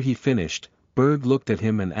 After he finished, Berg looked at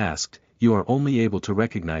him and asked, "You are only able to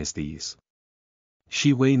recognize these?"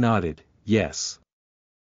 Shi Wei nodded, "Yes."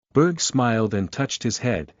 Berg smiled and touched his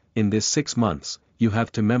head, "In this 6 months, you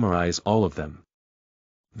have to memorize all of them.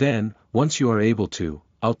 Then, once you are able to,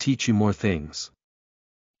 I'll teach you more things."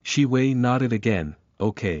 Shi Wei nodded again,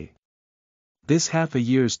 "Okay." This half a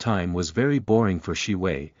year's time was very boring for Shi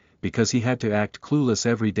Wei, because he had to act clueless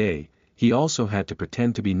every day, he also had to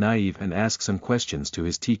pretend to be naive and ask some questions to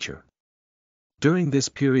his teacher. During this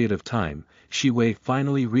period of time, Shi-wei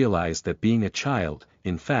finally realized that being a child,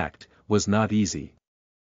 in fact, was not easy.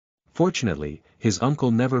 Fortunately, his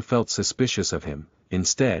uncle never felt suspicious of him.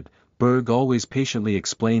 Instead, Berg always patiently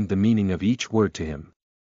explained the meaning of each word to him.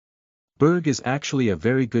 Berg is actually a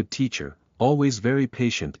very good teacher, always very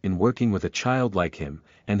patient in working with a child like him,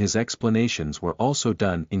 and his explanations were also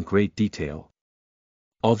done in great detail.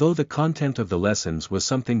 Although the content of the lessons was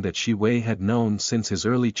something that Shi-wei had known since his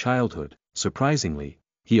early childhood, surprisingly,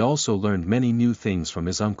 he also learned many new things from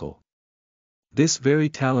his uncle. This very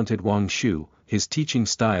talented Wang Shu, his teaching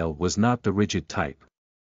style was not the rigid type.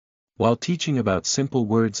 While teaching about simple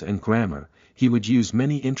words and grammar, he would use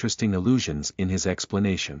many interesting allusions in his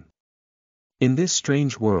explanation. In this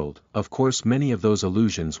strange world, of course many of those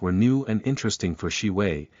allusions were new and interesting for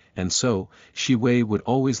Shi-wei, and so, Shi-wei would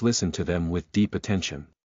always listen to them with deep attention.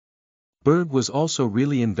 Berg was also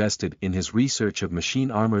really invested in his research of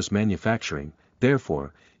machine armor's manufacturing,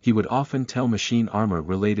 therefore, he would often tell machine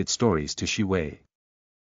armor-related stories to Shi-wei.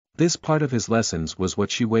 This part of his lessons was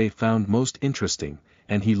what Shi-wei found most interesting,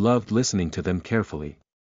 and he loved listening to them carefully.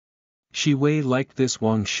 Shi-wei liked this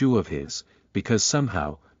Wang Shu of his, because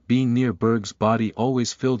somehow, being near Berg's body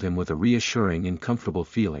always filled him with a reassuring and comfortable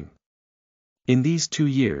feeling. In these 2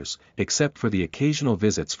 years, except for the occasional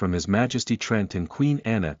visits from His Majesty Trent and Queen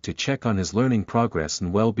Anna to check on his learning progress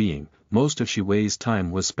and well-being, most of Shi-wei's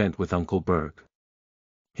time was spent with Uncle Berg.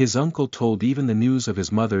 His uncle told even the news of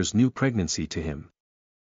his mother's new pregnancy to him.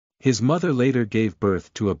 His mother later gave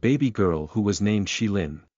birth to a baby girl who was named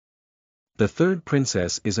Shilin. The third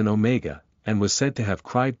princess is an Omega, and was said to have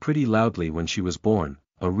cried pretty loudly when she was born,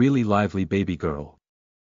 a really lively baby girl.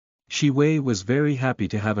 Shi-wei was very happy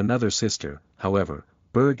to have another sister, however,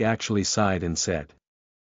 Berg actually sighed and said,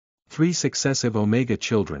 "3 successive Omega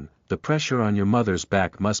children, the pressure on your mother's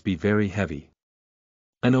back must be very heavy.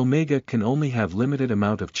 An Omega can only have limited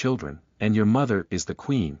amount of children, and your mother is the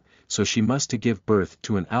queen, so she must to give birth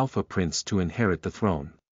to an alpha prince to inherit the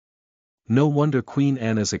throne." No wonder Queen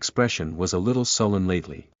Anna's expression was a little sullen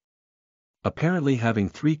lately. Apparently having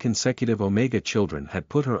 3 consecutive Omega children had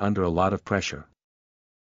put her under a lot of pressure.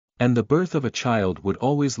 And the birth of a child would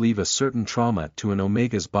always leave a certain trauma to an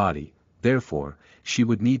Omega's body, therefore, she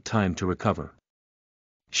would need time to recover.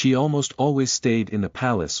 She almost always stayed in the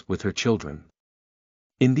palace with her children.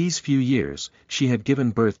 In these few years, she had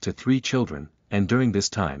given birth to 3 children, and during this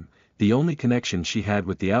time, the only connection she had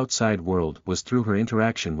with the outside world was through her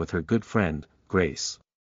interaction with her good friend, Grace.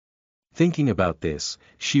 Thinking about this,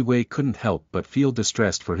 Shi-wei couldn't help but feel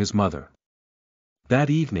distressed for his mother. That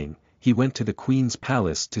evening, he went to the queen's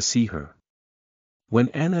palace to see her. When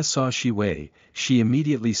Anna saw Shi-wei, she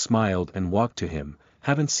immediately smiled and walked to him.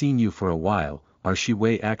 "Haven't seen you for a while, our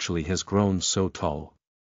Shi-wei actually has grown so tall."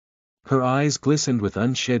 Her eyes glistened with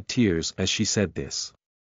unshed tears as she said this.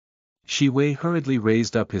 Shi-wei hurriedly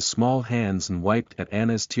raised up his small hands and wiped at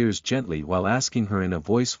Anna's tears gently while asking her in a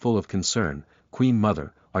voice full of concern, "Queen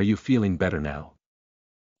Mother, are you feeling better now?"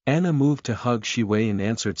 Anna moved to hug Shi-wei and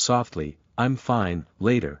answered softly, "I'm fine."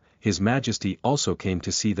 Later, His Majesty also came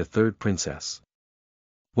to see the third princess.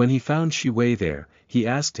 When he found Shi-wei there, he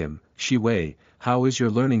asked him, "Shi-wei, how is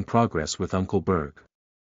your learning progress with Uncle Berg?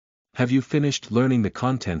 Have you finished learning the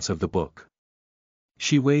contents of the book?"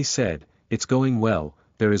 Shi-wei said, "It's going well,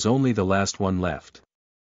 there is only the last one left."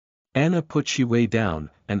 Anna put Shi-wei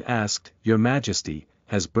down, and asked, "Your Majesty,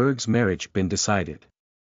 has Berg's marriage been decided?"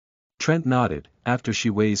 Trent nodded. "After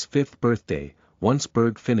Shi-wei's 5th birthday, once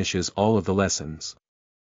Berg finishes all of the lessons.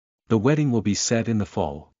 The wedding will be set in the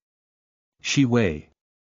fall." Shi-wei.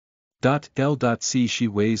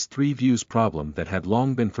 Shi-wei's 3 views problem that had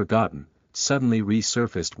long been forgotten, suddenly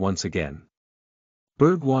resurfaced once again.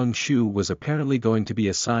 Berg Wang Shu was apparently going to be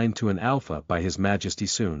assigned to an alpha by His Majesty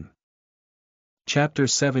soon. Chapter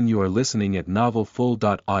 7. You are listening at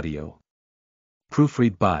novelfull.audio.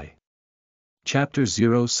 Proofread by Chapter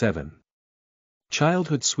 07.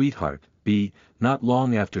 Childhood Sweetheart. B. Not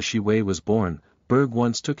long after Shi-wei was born, Berg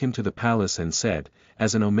once took him to the palace and said,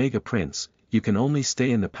 "As an Omega Prince, you can only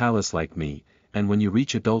stay in the palace like me, and when you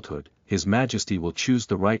reach adulthood, His Majesty will choose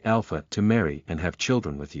the right alpha to marry and have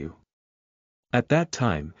children with you." At that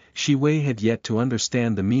time, Shi-wei had yet to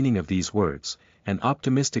understand the meaning of these words, and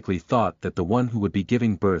optimistically thought that the one who would be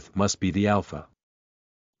giving birth must be the alpha.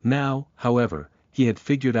 Now, however, he had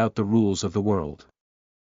figured out the rules of the world.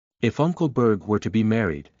 If Uncle Berg were to be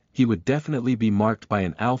married, he would definitely be marked by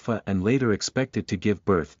an alpha and later expected to give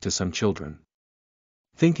birth to some children.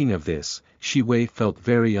 Thinking of this, Shi-wei felt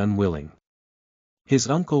very unwilling. His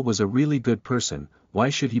uncle was a really good person,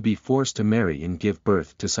 why should he be forced to marry and give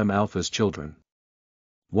birth to some alpha's children?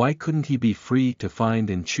 Why couldn't he be free to find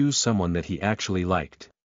and choose someone that he actually liked?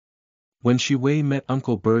 When Wei met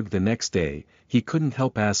Uncle Berg the next day, he couldn't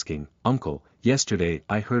help asking, "Uncle, yesterday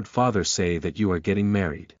I heard father say that you are getting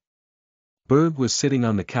married." Berg was sitting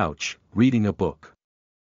on the couch, reading a book.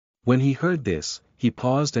 When he heard this, he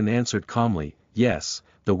paused and answered calmly, "Yes,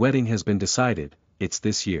 the wedding has been decided, it's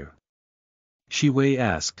this year." Wei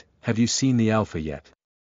asked, "Have you seen the alpha yet?"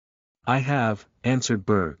 "I have," answered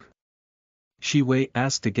Berg. Wei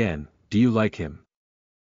asked again, "Do you like him?"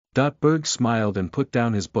 Berg smiled and put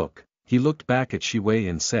down his book. He looked back at Wei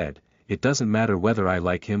and said, "It doesn't matter whether I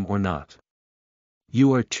like him or not.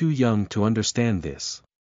 You are too young to understand this.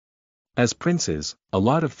 As princes, a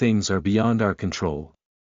lot of things are beyond our control.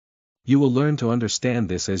 You will learn to understand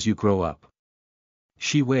this as you grow up."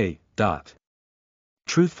 Wei.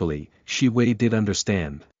 Truthfully, Wei did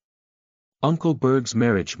understand. Uncle Berg's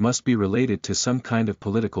marriage must be related to some kind of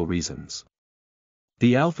political reasons.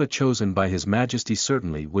 The alpha chosen by His Majesty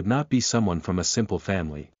certainly would not be someone from a simple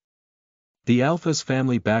family. The alpha's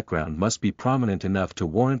family background must be prominent enough to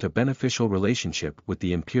warrant a beneficial relationship with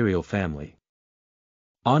the imperial family.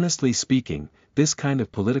 Honestly speaking, this kind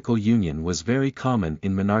of political union was very common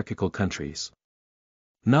in monarchical countries.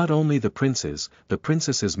 Not only the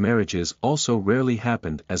princesses' marriages also rarely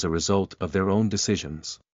happened as a result of their own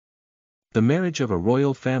decisions. The marriage of a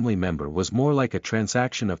royal family member was more like a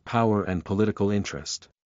transaction of power and political interest.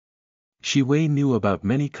 Wei knew about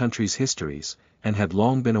many countries' histories, and had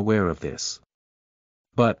long been aware of this.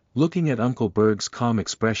 But, looking at Uncle Berg's calm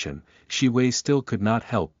expression, Wei still could not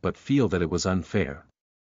help but feel that it was unfair.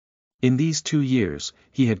 In these 2 years,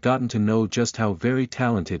 he had gotten to know just how very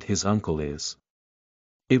talented his uncle is.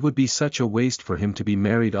 It would be such a waste for him to be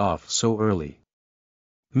married off so early.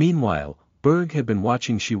 Meanwhile, Berg had been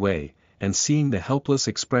watching Wei, and seeing the helpless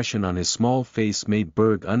expression on his small face made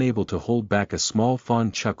Berg unable to hold back a small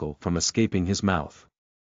fond chuckle from escaping his mouth.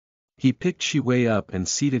 He picked Wei up and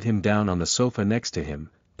seated him down on the sofa next to him,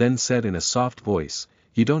 then said in a soft voice,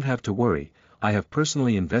 "You don't have to worry, I have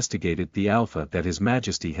personally investigated the alpha that His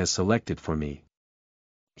Majesty has selected for me.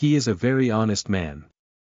 He is a very honest man.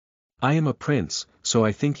 I am a prince, so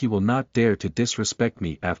I think he will not dare to disrespect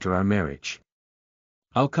me after our marriage.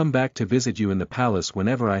 I'll come back to visit you in the palace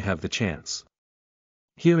whenever I have the chance."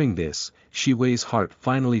 Hearing this, Wei's heart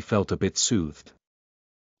finally felt a bit soothed.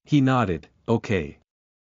 He nodded, "Okay."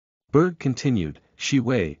 Berg continued,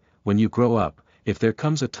 "Wei, when you grow up, if there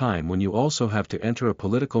comes a time when you also have to enter a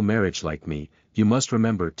political marriage like me, you must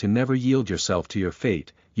remember to never yield yourself to your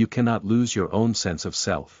fate, you cannot lose your own sense of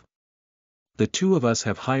self. The two of us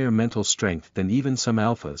have higher mental strength than even some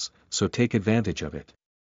alphas, so take advantage of it.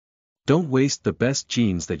 Don't waste the best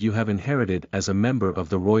genes that you have inherited as a member of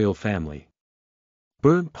the royal family."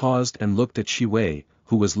 Berg paused and looked at Wei,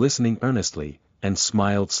 who was listening earnestly, and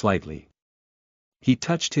smiled slightly. He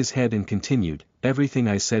touched his head and continued, "Everything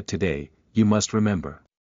I said today, you must remember.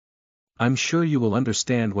 I'm sure you will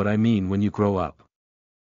understand what I mean when you grow up."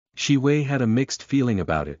 Wei had a mixed feeling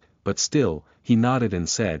about it, but still, he nodded and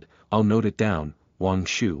said, "I'll note it down, Wang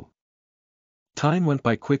Shu." Time went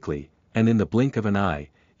by quickly, and in the blink of an eye,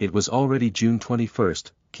 it was already June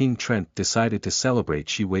 21st, King Trent decided to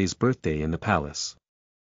celebrate Wei's birthday in the palace.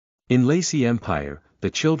 In Lacey Empire, the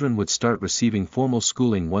children would start receiving formal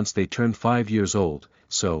schooling once they turned 5 years old,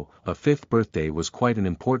 so, a 5th birthday was quite an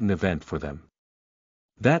important event for them.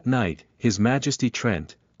 That night, His Majesty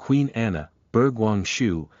Trent, Queen Anna, Berg Wang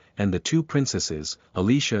Shu, and the 2 princesses,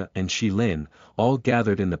 Alicia and Lin, all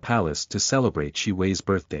gathered in the palace to celebrate Wei's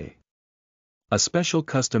birthday. A special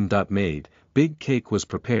custom-made, big cake was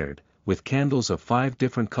prepared, with candles of 5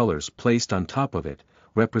 different colors placed on top of it,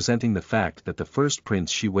 representing the fact that the first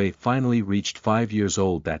Prince Wei finally reached 5 years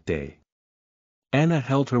old that day. Anna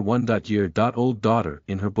held her 1-year-old daughter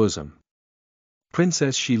in her bosom.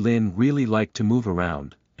 Princess Lin really liked to move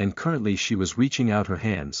around, and currently she was reaching out her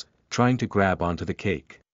hands, trying to grab onto the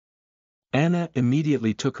cake. Anna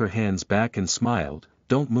immediately took her hands back and smiled,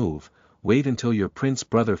 "Don't move, wait until your prince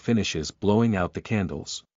brother finishes blowing out the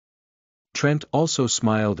candles." Trent also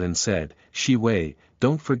smiled and said, "Wei,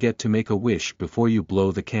 don't forget to make a wish before you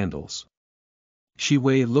blow the candles."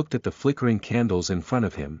 Wei looked at the flickering candles in front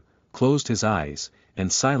of him, closed his eyes,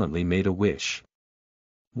 and silently made a wish.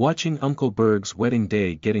 Watching Uncle Berg's wedding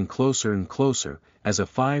day getting closer and closer, as a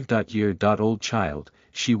 5-year-old child,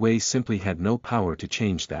 Wei simply had no power to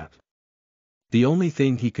change that. The only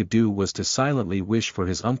thing he could do was to silently wish for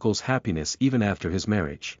his uncle's happiness even after his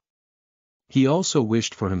marriage. He also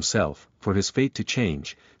wished for himself, for his fate to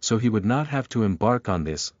change, so he would not have to embark on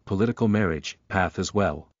this political marriage path as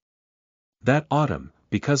well. That autumn,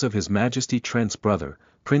 because of His Majesty Trent's brother,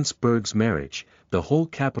 Prince Berg's marriage, the whole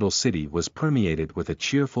capital city was permeated with a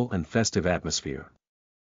cheerful and festive atmosphere.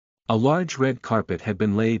 A large red carpet had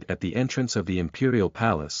been laid at the entrance of the imperial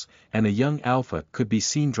palace, and a young alpha could be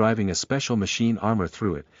seen driving a special machine armor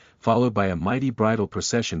through it, followed by a mighty bridal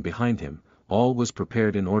procession behind him. All was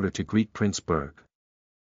prepared in order to greet Prince Berg.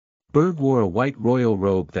 Berg wore a white royal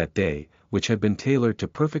robe that day, which had been tailored to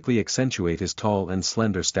perfectly accentuate his tall and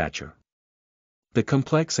slender stature. The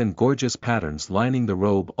complex and gorgeous patterns lining the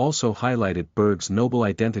robe also highlighted Berg's noble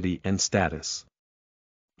identity and status.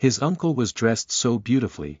 His uncle was dressed so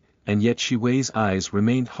beautifully, and yet Shi Wei's eyes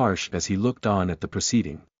remained harsh as he looked on at the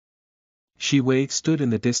proceeding. Shi Wei stood in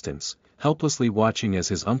the distance, helplessly watching as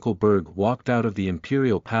his uncle Berg walked out of the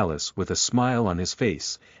imperial palace with a smile on his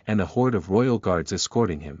face, and a horde of royal guards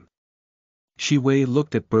escorting him. Shi Wei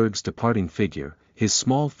looked at Berg's departing figure, his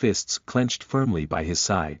small fists clenched firmly by his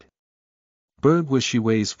side. Berg was Shi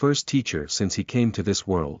Wei's first teacher since he came to this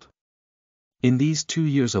world. In these 2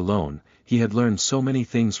 years alone, he had learned so many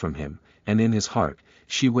things from him, and in his heart,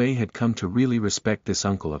 Shi Wei had come to really respect this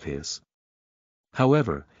uncle of his.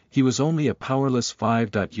 However, he was only a powerless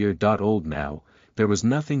 5-year-old now. There was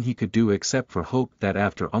nothing he could do except for hope that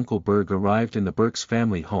after Uncle Berg arrived in the Berg's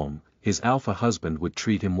family home, his alpha husband would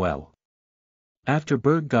treat him well. After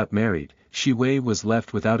Berg got married, Shi Wei was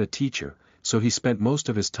left without a teacher, so he spent most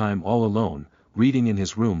of his time all alone, reading in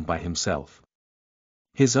his room by himself.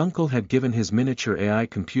 His uncle had given his miniature AI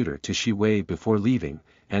computer to Shi Wei before leaving,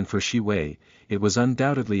 and for Shi Wei, it was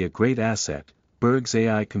undoubtedly a great asset. Berg's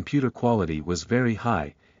AI computer quality was very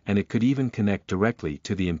high, and it could even connect directly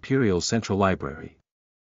to the Imperial Central Library.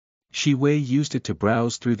 Shi Wei used it to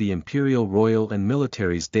browse through the Imperial Royal and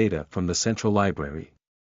Military's data from the Central Library.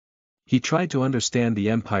 He tried to understand the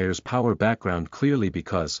Empire's power background clearly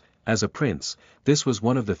because, as a prince, this was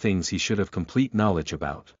one of the things he should have complete knowledge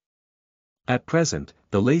about. At present,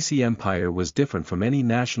 the Lacey Empire was different from any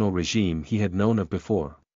national regime he had known of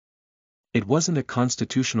before. It wasn't a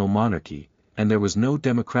constitutional monarchy, and there was no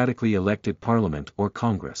democratically elected parliament or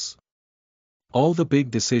congress. All the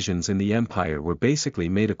big decisions in the empire were basically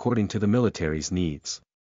made according to the military's needs.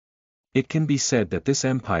 It can be said that this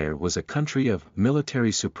empire was a country of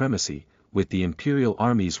military supremacy, with the imperial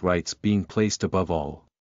army's rights being placed above all.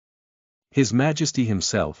 His Majesty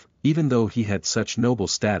himself, even though he had such noble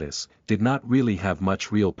status, did not really have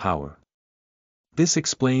much real power. This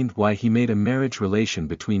explained why he made a marriage relation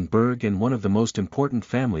between Berg and one of the most important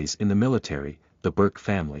families in the military, the Berg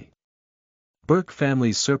family. Berg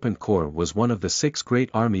family's Serpent Corps was one of the 6 great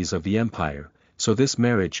armies of the empire, so this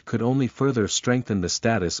marriage could only further strengthen the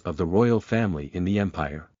status of the royal family in the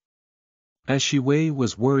empire. As Shi Wei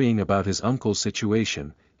was worrying about his uncle's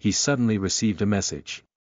situation, he suddenly received a message.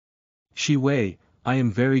 Shi Wei, I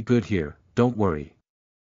am very good here, don't worry.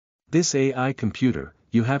 This AI computer,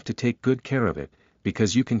 you have to take good care of it,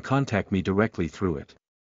 because you can contact me directly through it.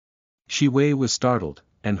 Shi Wei was startled,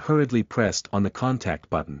 and hurriedly pressed on the contact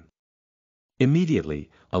button. Immediately,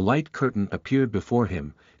 a light curtain appeared before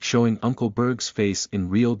him, showing Uncle Berg's face in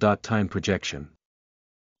real-time projection.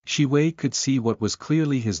 Shi Wei could see what was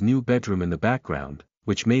clearly his new bedroom in the background,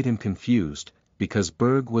 which made him confused, because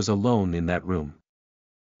Berg was alone in that room.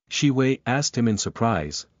 Shi Wei asked him in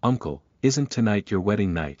surprise, Uncle, isn't tonight your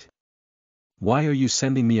wedding night? Why are you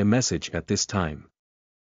sending me a message at this time?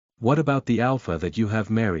 What about the alpha that you have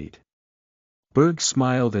married? Berg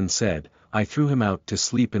smiled and said, I threw him out to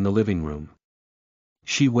sleep in the living room.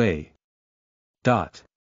 Shi Wei.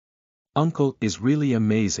 Uncle is really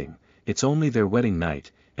amazing, it's only their wedding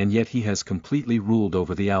night, and yet he has completely ruled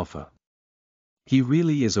over the alpha. He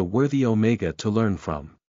really is a worthy Omega to learn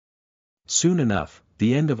from. Soon enough,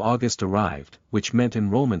 the end of August arrived, which meant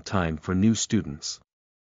enrollment time for new students.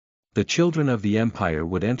 The children of the empire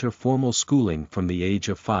would enter formal schooling from the age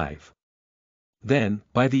of 5. Then,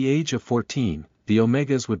 by the age of 14, the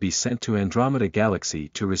Omegas would be sent to Andromeda Galaxy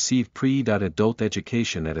to receive pre-adult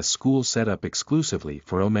education at a school set up exclusively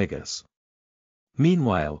for Omegas.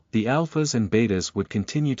 Meanwhile, the Alphas and Betas would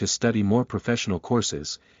continue to study more professional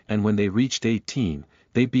courses, and when they reached 18,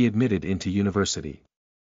 they'd be admitted into university.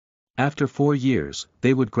 After 4 years,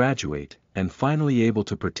 they would graduate, and finally able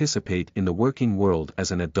to participate in the working world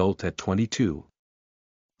as an adult at 22.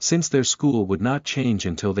 Since their school would not change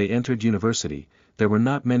until they entered university, there were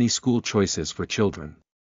not many school choices for children.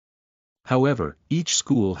 However, each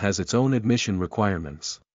school has its own admission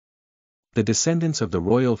requirements. The descendants of the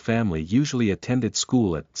royal family usually attended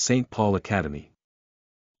school at St. Paul Academy.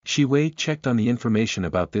 Shi Wei checked on the information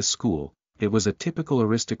about this school, it was a typical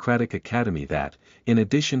aristocratic academy that, in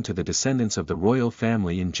addition to the descendants of the royal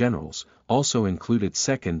family in generals, also included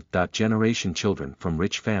second-generation children from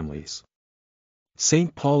rich families.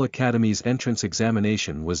 St. Paul Academy's entrance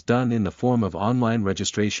examination was done in the form of online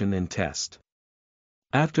registration and test.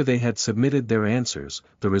 After they had submitted their answers,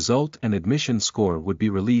 the result and admission score would be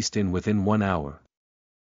released within 1 hour.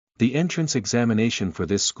 The entrance examination for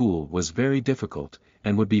this school was very difficult,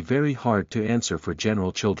 and would be very hard to answer for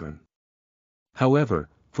general children. However,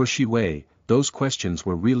 for Shiwei, those questions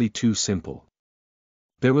were really too simple.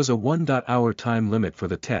 There was a 1-hour time limit for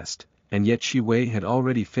the test, and yet Shiwei had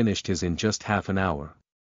already finished his in just half an hour.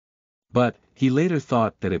 But, he later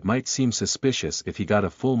thought that it might seem suspicious if he got a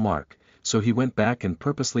full mark, so he went back and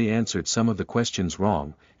purposely answered some of the questions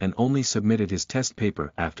wrong, and only submitted his test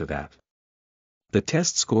paper after that. The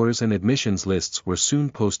test scores and admissions lists were soon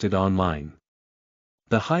posted online.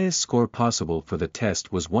 The highest score possible for the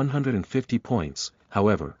test was 150 points,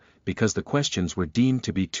 however, because the questions were deemed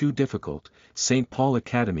to be too difficult, St. Paul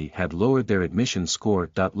Academy had lowered their admission score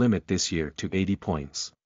limit this year to 80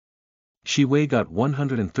 points. Shiwei got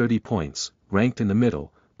 130 points, ranked in the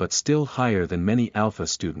middle, but still higher than many Alpha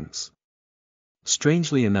students.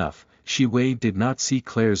 Strangely enough, Shiwei did not see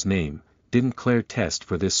Claire's name, didn't Claire test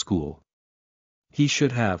for this school? He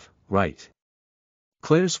should have, right?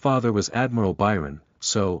 Claire's father was Admiral Byron,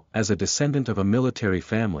 so, as a descendant of a military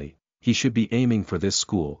family, he should be aiming for this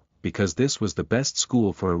school, because this was the best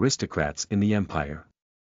school for aristocrats in the empire.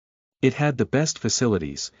 It had the best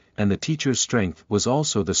facilities, and the teacher's strength was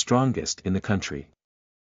also the strongest in the country.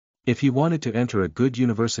 If he wanted to enter a good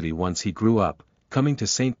university once he grew up, coming to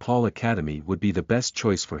St. Paul Academy would be the best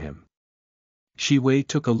choice for him. Shiwei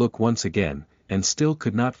took a look once again, and still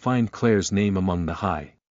could not find Claire's name among the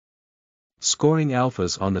high scoring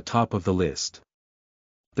alphas on the top of the list.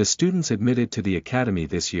 The students admitted to the academy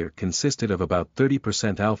this year consisted of about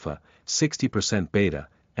 30% alpha, 60% beta,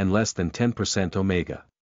 and less than 10% omega.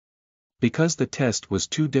 Because the test was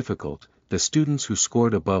too difficult, the students who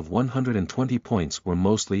scored above 120 points were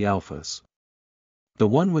mostly alphas. The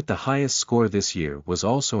one with the highest score this year was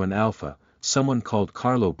also an alpha, someone called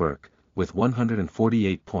Carlo Burke, with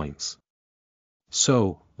 148 points.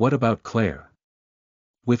 So, what about Claire?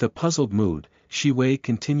 With a puzzled mood, Shiwei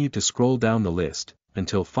continued to scroll down the list,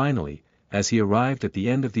 until finally, as he arrived at the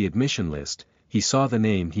end of the admission list, he saw the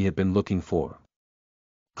name he had been looking for.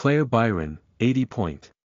 Claire Byron, 80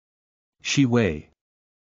 point. Shiwei.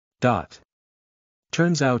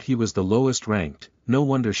 Turns out he was the lowest ranked, no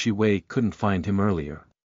wonder Shiwei couldn't find him earlier.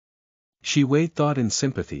 Shiwei thought in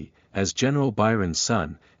sympathy, as General Byron's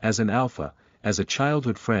son, as an alpha, as a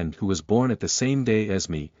childhood friend who was born at the same day as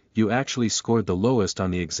me, you actually scored the lowest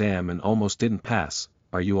on the exam and almost didn't pass,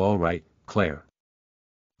 are you alright, Claire?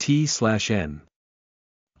 T/N.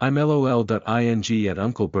 I'm lol.ing at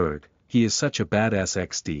Uncle Berg, he is such a badass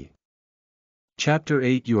XD. Chapter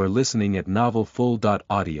 8 You are listening at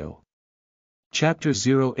novelfull.audio. Chapter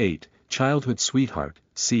 08 Childhood Sweetheart,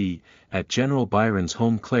 C. At General Byron's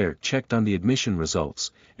home Claire checked on the admission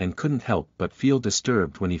results, and couldn't help but feel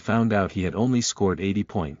disturbed when he found out he had only scored 80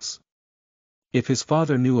 points. If his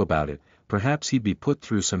father knew about it, perhaps he'd be put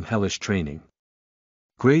through some hellish training.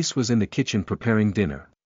 Grace was in the kitchen preparing dinner.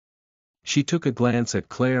 She took a glance at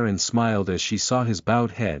Claire and smiled as she saw his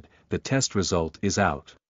bowed head. The test result is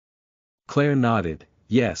out. Claire nodded,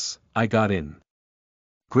 yes, I got in.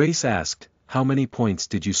 Grace asked, how many points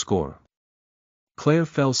did you score? Claire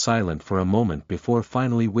fell silent for a moment before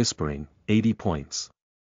finally whispering, 80 points.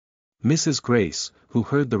 Mrs. Grace, who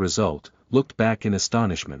heard the result, looked back in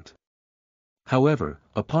astonishment. However,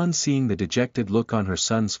 upon seeing the dejected look on her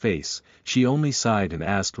son's face, she only sighed and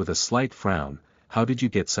asked with a slight frown, how did you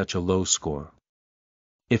get such a low score?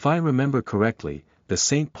 If I remember correctly, the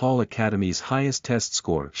St. Paul Academy's highest test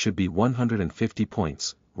score should be 150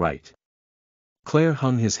 points, right? Claire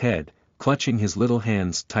hung his head, clutching his little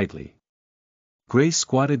hands tightly. Grace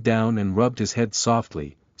squatted down and rubbed his head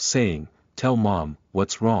softly, saying, tell Mom,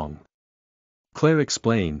 what's wrong? Claire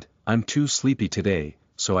explained, I'm too sleepy today,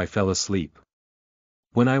 so I fell asleep.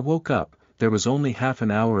 When I woke up, there was only half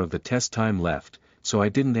an hour of the test time left, so I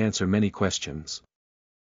didn't answer many questions.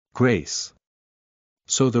 Grace.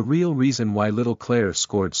 So the real reason why little Claire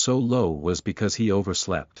scored so low was because he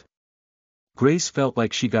overslept. Grace felt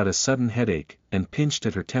like she got a sudden headache, and pinched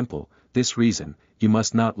at her temple. This reason, you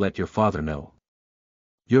must not let your father know.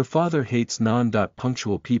 Your father hates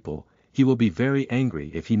non-punctual people, he will be very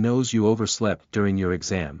angry if he knows you overslept during your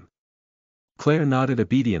exam. Claire nodded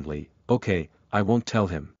obediently, okay, I won't tell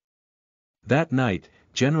him. That night,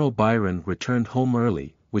 General Byron returned home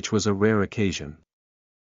early, which was a rare occasion.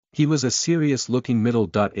 He was a serious-looking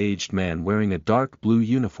middle-aged man wearing a dark blue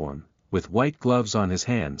uniform, with white gloves on his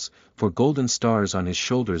hands, for golden stars on his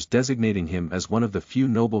shoulders designating him as one of the few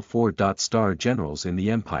noble four-star generals in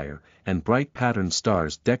the Empire, and bright patterned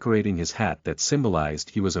stars decorating his hat that symbolized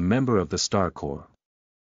he was a member of the Star Corps.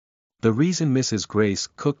 The reason Mrs. Grace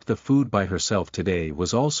cooked the food by herself today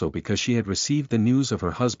was also because she had received the news of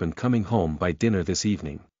her husband coming home by dinner this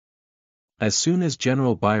evening. As soon as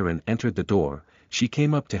General Byron entered the door, she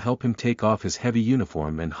came up to help him take off his heavy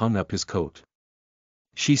uniform and hung up his coat.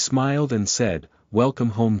 She smiled and said, "Welcome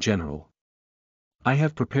home, General. I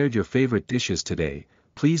have prepared your favorite dishes today,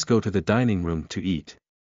 please go to the dining room to eat."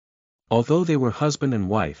 Although they were husband and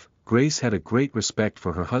wife, Grace had a great respect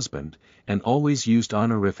for her husband, and always used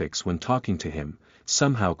honorifics when talking to him,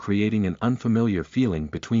 somehow creating an unfamiliar feeling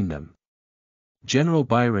between them. General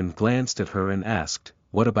Byron glanced at her and asked,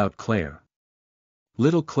 "What about Claire?"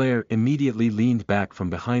 Little Claire immediately leaned back from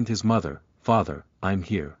behind his mother. "Father, I'm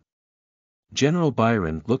here." General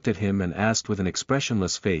Byron looked at him and asked with an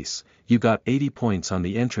expressionless face, "You got 80 points on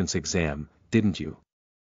the entrance exam, didn't you?"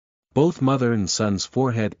 Both mother and son's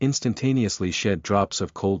forehead instantaneously shed drops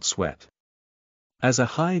of cold sweat. As a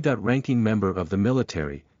high-ranking member of the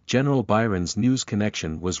military, General Byron's news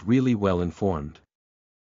connection was really well informed.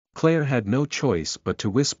 Claire had no choice but to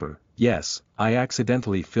whisper, "Yes, I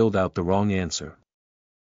accidentally filled out the wrong answer."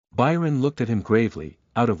 Byron looked at him gravely.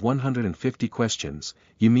 "Out of 150 questions,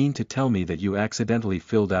 you mean to tell me that you accidentally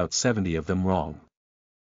filled out 70 of them wrong?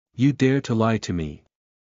 You dare to lie to me?"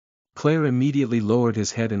 Claire immediately lowered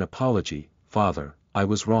his head in apology. "Father, I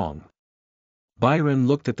was wrong." Byron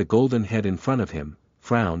looked at the golden head in front of him,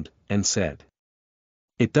 frowned, and said,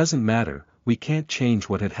 "It doesn't matter, we can't change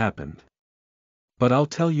what had happened. But I'll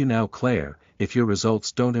tell you now, Claire, if your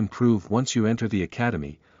results don't improve once you enter the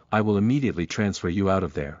academy, I will immediately transfer you out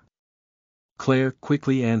of there." Claire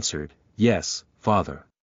quickly answered, "Yes, father."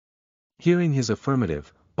 Hearing his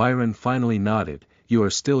affirmative, Byron finally nodded. "You are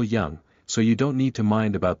still young, so you don't need to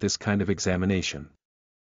mind about this kind of examination.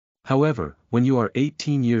 However, when you are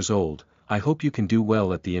 18 years old, I hope you can do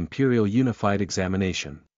well at the Imperial Unified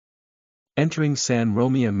Examination. Entering San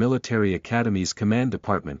Romeo Military Academy's command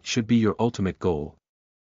department should be your ultimate goal."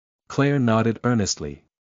 Claire nodded earnestly.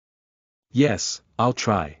 "Yes, I'll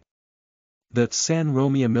try." The San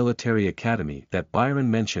Romeo Military Academy that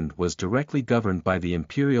Byron mentioned was directly governed by the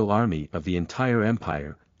Imperial Army of the entire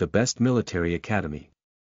Empire, the best military academy.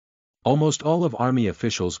 Almost all of Army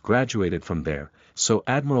officials graduated from there, so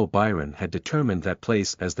Admiral Byron had determined that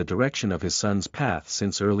place as the direction of his son's path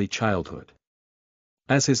since early childhood.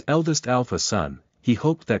 As his eldest alpha son, he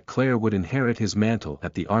hoped that Claire would inherit his mantle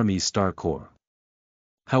at the Army's Star Corps.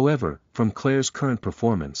 However, from Claire's current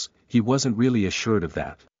performance, he wasn't really assured of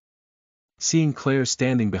that. Seeing Claire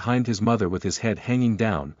standing behind his mother with his head hanging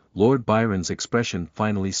down, Lord Byron's expression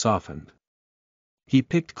finally softened. He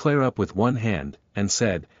picked Claire up with one hand, and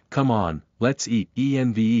said, "Come on, let's eat."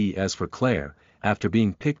 As for Claire, after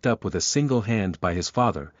being picked up with a single hand by his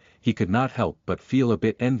father, he could not help but feel a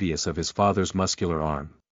bit envious of his father's muscular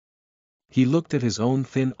arm. He looked at his own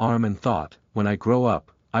thin arm and thought, "When I grow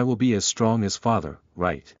up, I will be as strong as father,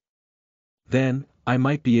 right? Then, I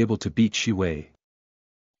might be able to beat Shiwei.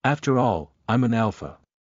 After all, I'm an alpha."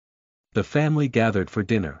 The family gathered for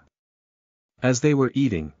dinner. As they were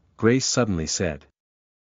eating, Grace suddenly said,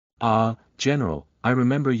 "Ah, General, I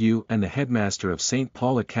remember you and the headmaster of St.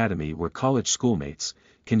 Paul Academy were college schoolmates.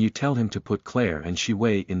 Can you tell him to put Claire and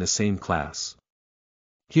Shiwei in the same class?"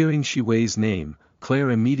 Hearing Shiwei's name, Claire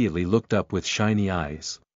immediately looked up with shiny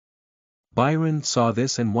eyes. Byron saw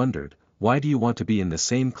this and wondered, "Why do you want to be in the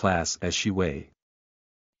same class as Shiwei?"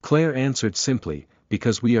 Claire answered simply,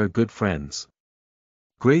 "Because we are good friends."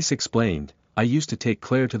 Grace explained, "I used to take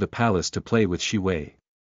Claire to the palace to play with Shiwei.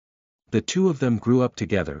 The two of them grew up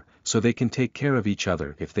together, so they can take care of each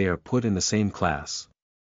other if they are put in the same class.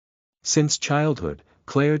 Since childhood,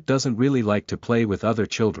 Claire doesn't really like to play with other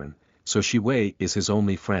children, so Shiwei is his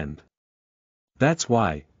only friend. That's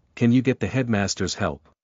why, can you get the headmaster's help?"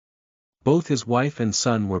 Both his wife and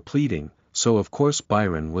son were pleading, so of course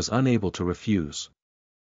Byron was unable to refuse.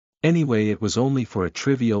 Anyway, it was only for a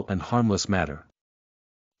trivial and harmless matter.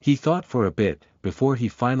 He thought for a bit, before he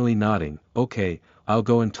finally nodding, "Okay, I'll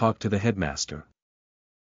go and talk to the headmaster."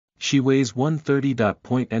 Shiwei's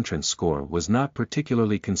 130-point entrance score was not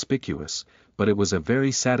particularly conspicuous, but it was a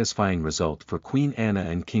very satisfying result for Queen Anna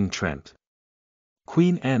and King Trent.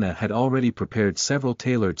 Queen Anna had already prepared several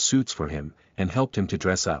tailored suits for him, and helped him to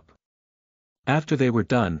dress up. After they were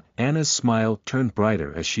done, Anna's smile turned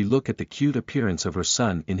brighter as she looked at the cute appearance of her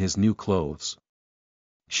son in his new clothes.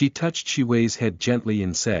 She touched Shiwei's head gently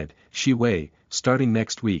and said, "Shiwei, starting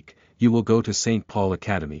next week, you will go to St. Paul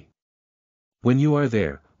Academy. When you are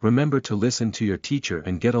there, remember to listen to your teacher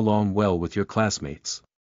and get along well with your classmates.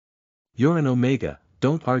 You're an Omega,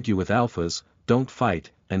 don't argue with Alphas, don't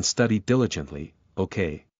fight, and study diligently,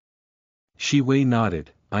 okay?" Shiwei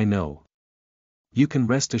nodded, "I know. You can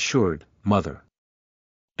rest assured, mother."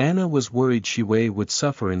 Anna was worried Shiwei would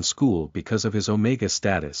suffer in school because of his Omega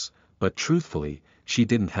status, but truthfully, she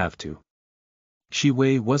didn't have to.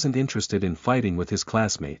 Shiwei wasn't interested in fighting with his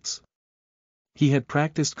classmates. He had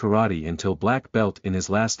practiced karate until black belt in his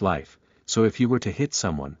last life, so if he were to hit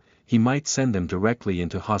someone, he might send them directly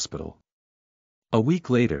into hospital. A week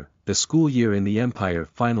later, the school year in the Empire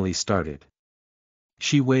finally started.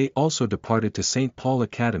 Shiwei also departed to St. Paul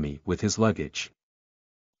Academy with his luggage.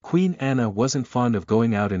 Queen Anna wasn't fond of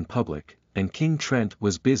going out in public, and King Trent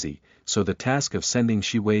was busy, so the task of sending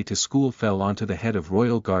Shiwei to school fell onto the head of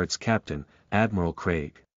Royal Guard's captain, Admiral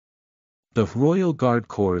Craig. The Royal Guard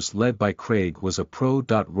Corps led by Craig was a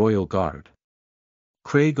pro-Royal Guard.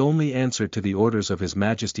 Craig only answered to the orders of His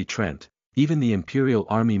Majesty Trent, even the Imperial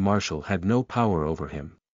Army Marshal had no power over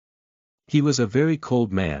him. He was a very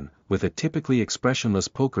cold man, with a typically expressionless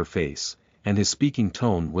poker face, and his speaking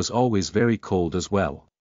tone was always very cold as well.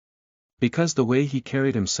 Because the way he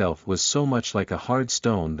carried himself was so much like a hard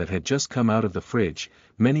stone that had just come out of the fridge,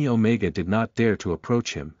 many Omega did not dare to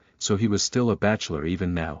approach him, so he was still a bachelor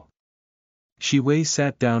even now. Shiwei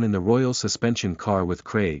sat down in the royal suspension car with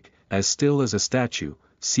Craig, as still as a statue,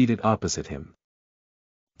 seated opposite him.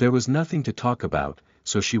 There was nothing to talk about,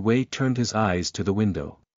 so Shiwei turned his eyes to the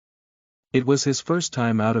window. It was his first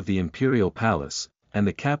time out of the Imperial Palace, and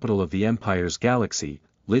the capital of the Empire's galaxy,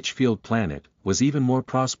 Litchfield Planet, was even more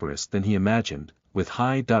prosperous than he imagined, with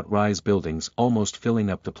high-rise buildings almost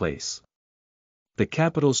filling up the place. The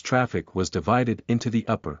capital's traffic was divided into the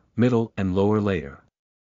upper, middle and lower layer.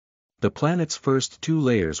 The planet's first two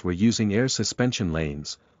layers were using air suspension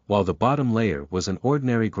lanes, while the bottom layer was an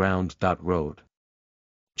ordinary ground road.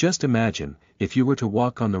 Just imagine, if you were to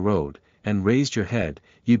walk on the road, and raised your head,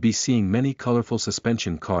 you'd be seeing many colorful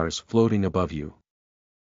suspension cars floating above you.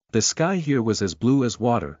 The sky here was as blue as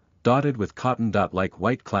water, dotted with cotton-like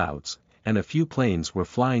white clouds, and a few planes were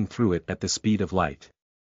flying through it at the speed of light.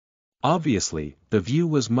 Obviously, the view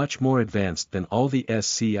was much more advanced than all the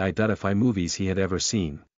sci-fi movies he had ever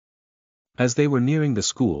seen. As they were nearing the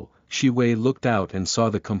school, Shiwei looked out and saw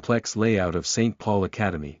the complex layout of St. Paul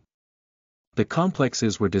Academy. The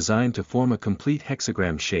complexes were designed to form a complete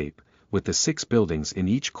hexagram shape, with the 6 buildings in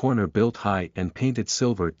each corner built high and painted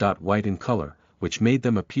silver white in color, which made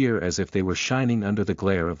them appear as if they were shining under the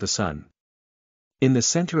glare of the sun. In the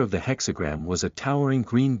center of the hexagram was a towering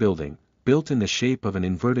green building, built in the shape of an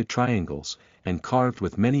inverted triangles, and carved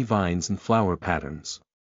with many vines and flower patterns.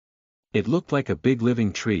 It looked like a big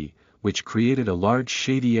living tree, which created a large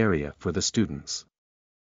shady area for the students.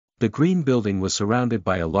 The green building was surrounded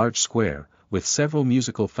by a large square, with several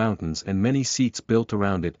musical fountains and many seats built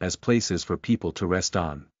around it as places for people to rest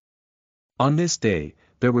on. On this day,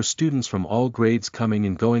 there were students from all grades coming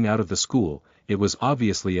and going out of the school. It was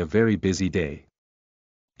obviously a very busy day.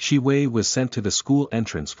 Shiwei was sent to the school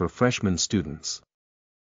entrance for freshman students.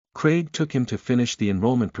 Craig took him to finish the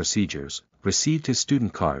enrollment procedures, received his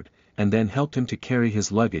student card, and then helped him to carry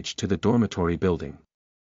his luggage to the dormitory building.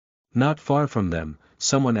 Not far from them,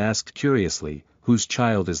 someone asked curiously, "Whose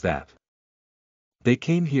child is that?" "They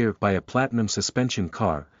came here by a platinum suspension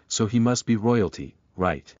car, so he must be royalty,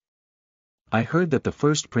 right? I heard that the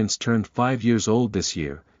first prince turned 5 years old this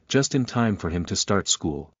year, just in time for him to start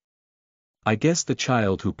school. I guess the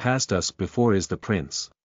child who passed us before is the prince.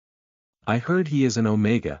 I heard he is an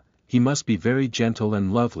Omega, he must be very gentle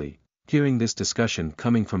and lovely." Hearing this discussion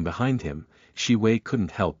coming from behind him, Shiwei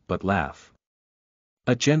couldn't help but laugh.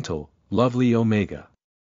 A gentle, lovely Omega.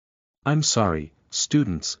 I'm sorry,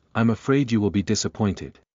 students, I'm afraid you will be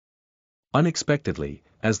disappointed. Unexpectedly,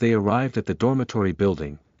 as they arrived at the dormitory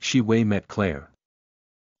building, Shiwei met Claire.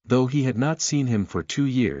 Though he had not seen him for 2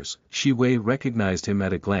 years, Shiwei recognized him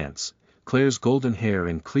at a glance. Claire's golden hair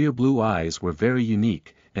and clear blue eyes were very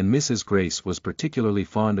unique, and Mrs. Grace was particularly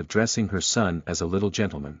fond of dressing her son as a little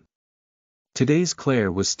gentleman. Today's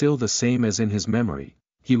Claire was still the same as in his memory.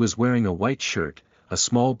 He was wearing a white shirt, a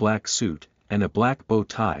small black suit, and a black bow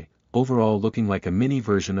tie, overall looking like a mini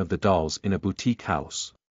version of the dolls in a boutique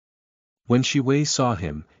house. When Shiwei saw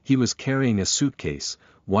him, he was carrying a suitcase,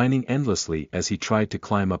 whining endlessly as he tried to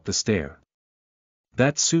climb up the stair.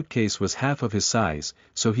 That suitcase was half of his size,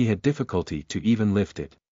 so he had difficulty to even lift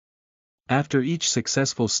it. After each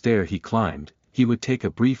successful stair he climbed, he would take a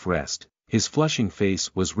brief rest. His flushing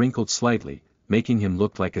face was wrinkled slightly, making him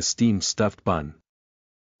look like a steamed stuffed bun.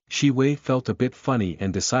 Shi Wei felt a bit funny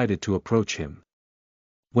and decided to approach him.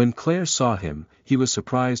 When Claire saw him, he was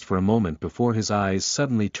surprised for a moment before his eyes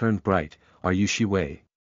suddenly turned bright. "Are you Shi Wei?"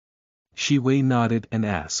 Shi Wei nodded and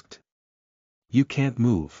asked. "You can't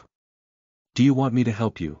move. Do you want me to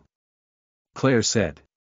help you?" Claire said.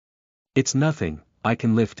 "It's nothing, I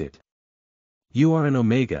can lift it." "You are an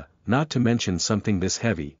Omega, not to mention something this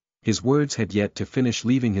heavy." His words had yet to finish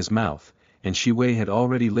leaving his mouth, and Shi Wei had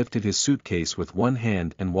already lifted his suitcase with one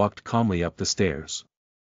hand and walked calmly up the stairs.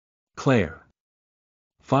 Claire.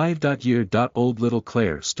 5-year-old little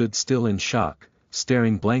Claire stood still in shock,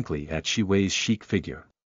 staring blankly at Shi Wei's chic figure.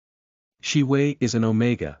 Shi Wei is an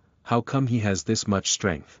Omega, how come he has this much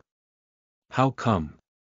strength? How come?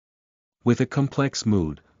 With a complex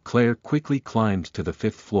mood, Claire quickly climbed to the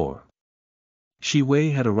 5th floor. Shi Wei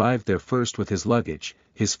had arrived there first with his luggage,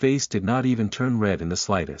 his face did not even turn red in the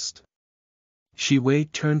slightest. Shi Wei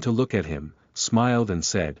turned to look at him, smiled and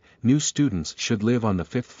said, "New students should live on the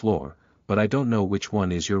 5th floor, but I don't know which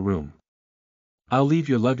one is your room. I'll leave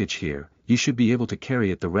your luggage here, you should be able to carry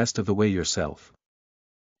it the rest of the way yourself.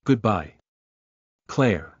 Goodbye.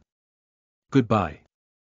 Claire." "Goodbye."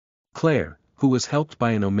 Claire, who was helped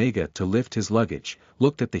by an Omega to lift his luggage,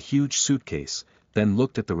 looked at the huge suitcase, then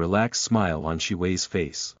looked at the relaxed smile on Shi Wei's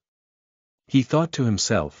face. He thought to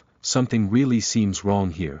himself, something really seems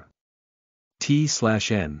wrong here.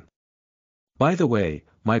 T/N. By the way,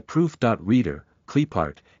 my proof.reader,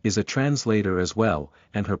 Cleapart, is a translator as well,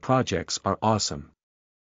 and her projects are awesome.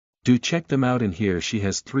 Do check them out, and here she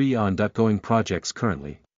has 3 ongoing projects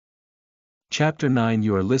currently. Chapter 9.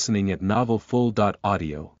 You are listening at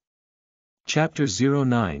novelfull.audio. Chapter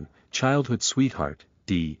 09, Childhood Sweetheart,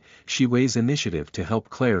 D. Shi Wei's initiative to help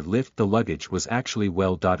Claire lift the luggage was actually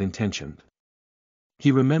well-intentioned.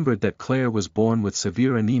 He remembered that Claire was born with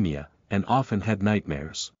severe anemia, and often had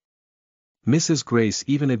nightmares. Mrs. Grace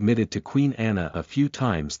even admitted to Queen Anna a few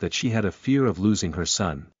times that she had a fear of losing her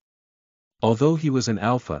son. Although he was an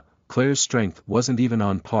alpha, Claire's strength wasn't even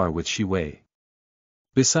on par with Shi Wei.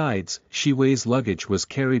 Besides, Shi Wei's luggage was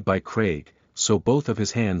carried by Craig, so both of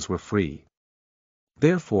his hands were free.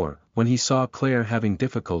 Therefore, when he saw Claire having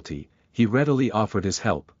difficulty, he readily offered his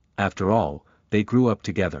help. After all, they grew up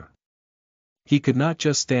together. He could not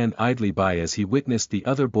just stand idly by as he witnessed the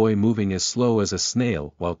other boy moving as slow as a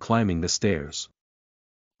snail while climbing the stairs.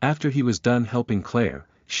 After he was done helping Claire,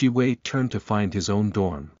 Shi Wei turned to find his own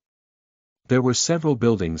dorm. There were several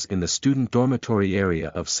buildings in the student dormitory area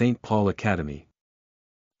of St. Paul Academy.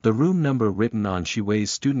 The room number written on Shi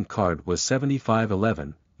Wei's student card was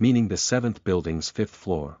 7511, meaning the 7th building's 5th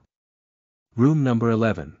floor. Room number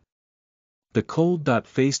 11. The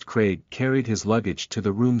cold-faced Craig carried his luggage to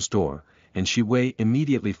the room's door, and Shi Wei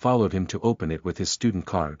immediately followed him to open it with his student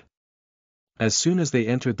card. As soon as they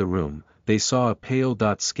entered the room, they saw a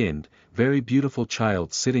pale-skinned, very beautiful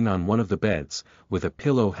child sitting on one of the beds, with a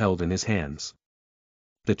pillow held in his hands.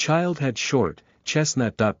 The child had short,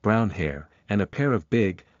 chestnut-brown hair, and a pair of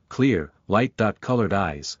big, clear, light-colored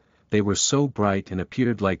eyes. They were so bright and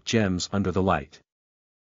appeared like gems under the light.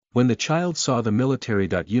 When the child saw the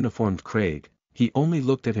military-uniformed Craig, he only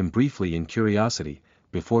looked at him briefly in curiosity,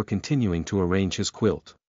 before continuing to arrange his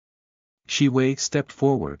quilt. Shi Wei stepped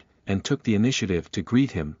forward, and took the initiative to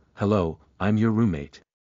greet him. "Hello, I'm your roommate.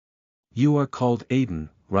 You are called Aiden,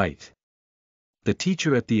 right?" The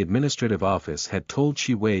teacher at the administrative office had told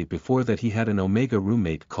Shi Wei before that he had an Omega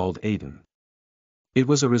roommate called Aiden. It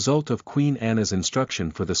was a result of Queen Anna's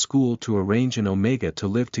instruction for the school to arrange an Omega to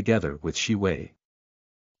live together with Shi Wei.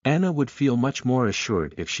 Anna would feel much more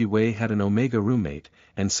assured if Shi Wei had an Omega roommate,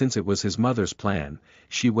 and since it was his mother's plan,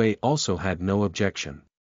 Shi Wei also had no objection.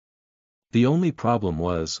 The only problem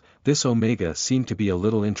was, this Omega seemed to be a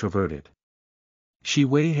little introverted. Shi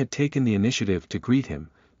Wei had taken the initiative to greet him,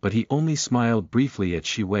 but he only smiled briefly at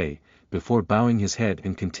Shi Wei, before bowing his head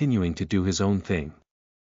and continuing to do his own thing.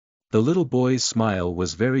 The little boy's smile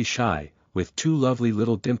was very shy, with 2 lovely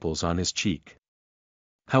little dimples on his cheek.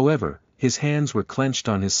 However, his hands were clenched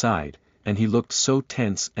on his side, and he looked so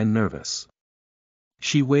tense and nervous.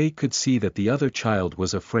 Shi Wei could see that the other child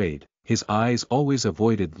was afraid, his eyes always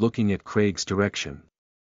avoided looking at Craig's direction.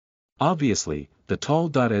 Obviously, the tall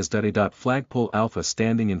flagpole alpha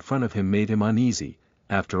standing in front of him made him uneasy.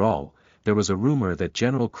 After all, there was a rumor that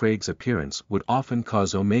General Craig's appearance would often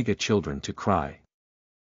cause Omega children to cry.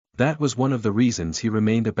 That was one of the reasons he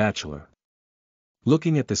remained a bachelor.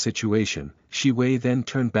 Looking at the situation, Shi Wei then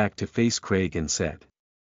turned back to face Craig and said,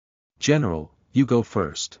 "General, you go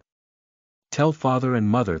first. Tell father and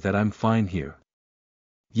mother that I'm fine here."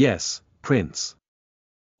 "Yes, Prince."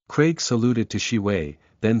 Craig saluted to Shi Wei,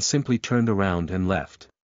 then simply turned around and left.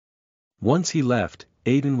 Once he left,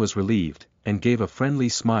 Aiden was relieved, and gave a friendly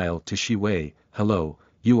smile to Shi-wei. "Hello,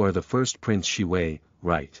 you are the first Prince Shi-wei,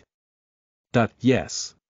 right?"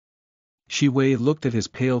 Yes. Shi-wei looked at his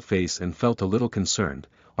pale face and felt a little concerned.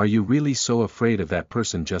 "Are you really so afraid of that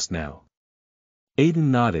person just now?"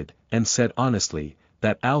 Aiden nodded, and said honestly,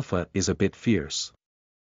 "That Alpha is a bit fierce."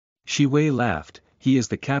 Shi-wei laughed. "He is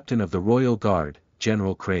the captain of the Royal Guard,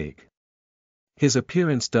 General Craig. His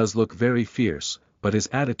appearance does look very fierce, but his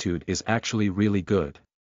attitude is actually really good."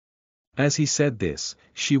 As he said this,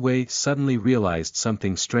 Shi-wei suddenly realized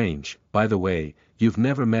something strange. "By the way, you've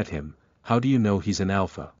never met him, how do you know he's an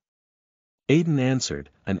alpha?" Aiden answered,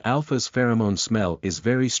 "An alpha's pheromone smell is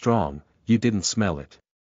very strong, you didn't smell it."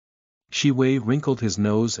 Shi-wei wrinkled his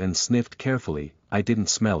nose and sniffed carefully. "I didn't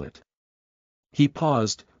smell it." He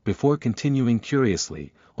paused, before continuing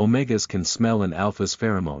curiously, "Omegas can smell an alpha's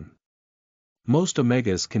pheromone. Most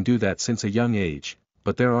Omegas can do that since a young age,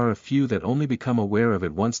 but there are a few that only become aware of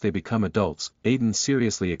it once they become adults." Aiden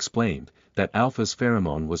seriously explained, "That alpha's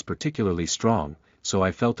pheromone was particularly strong, so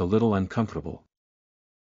I felt a little uncomfortable."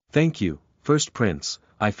 "Thank you, First Prince,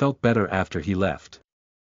 I felt better after he left."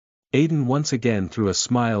 Aiden once again threw a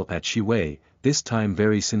smile at Shi-wei, this time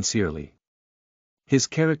very sincerely. "His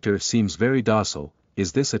character seems very docile,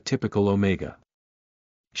 is this a typical Omega?"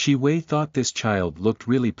 Shi-wei thought this child looked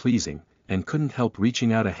really pleasing, and couldn't help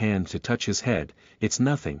reaching out a hand to touch his head. "It's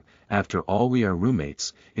nothing, after all we are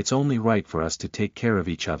roommates, it's only right for us to take care of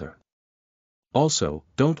each other. Also,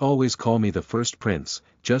 don't always call me the First Prince,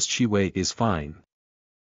 just Shi-wei is fine."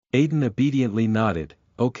 Aiden obediently nodded.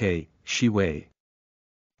 "Okay, Shi-wei."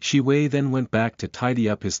 Shi-wei then went back to tidy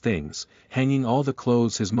up his things, hanging all the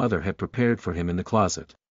clothes his mother had prepared for him in the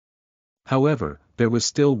closet. However, there was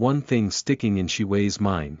still one thing sticking in Shi-wei's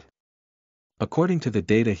mind. According to the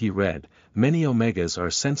data he read, many Omegas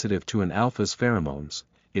are sensitive to an alpha's pheromones.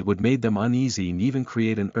 It would make them uneasy and even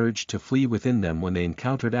create an urge to flee within them when they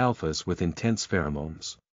encountered alphas with intense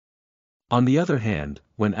pheromones. On the other hand,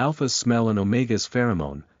 when alphas smell an Omega's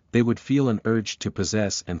pheromone, they would feel an urge to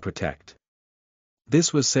possess and protect.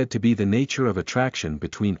 This was said to be the nature of attraction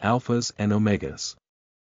between alphas and Omegas.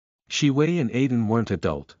 Shi-wei and Aiden weren't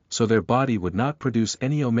adult, so their body would not produce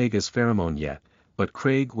any Omega's pheromone yet, but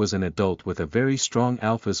Craig was an adult with a very strong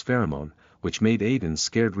alpha's pheromone, which made Aiden's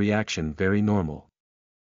scared reaction very normal.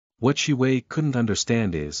 What Shi-wei couldn't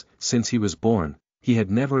understand is, since he was born, he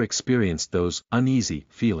had never experienced those uneasy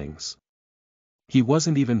feelings. He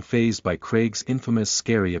wasn't even fazed by Craig's infamous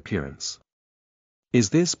scary appearance. Is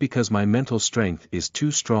this because my mental strength is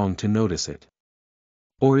too strong to notice it?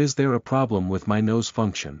 Or is there a problem with my nose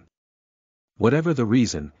function? Whatever the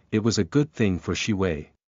reason, it was a good thing for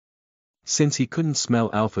Shi-wei. Since he couldn't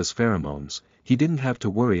smell alpha's pheromones, he didn't have to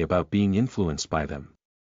worry about being influenced by them.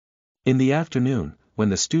 In the afternoon, when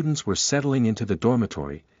the students were settling into the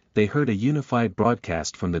dormitory, they heard a unified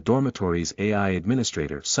broadcast from the dormitory's AI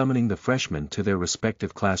administrator summoning the freshmen to their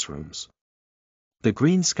respective classrooms. The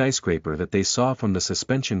green skyscraper that they saw from the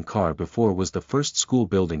suspension car before was the first school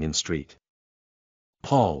building in Street.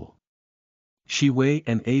 Paul. Shi-wei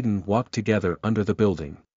and Aiden walked together under the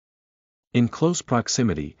building. In close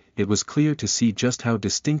proximity, it was clear to see just how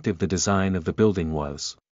distinctive the design of the building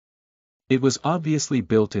was. It was obviously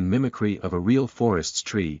built in mimicry of a real forest's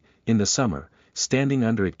tree. In the summer, standing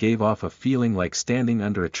under it gave off a feeling like standing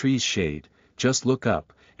under a tree's shade. Just look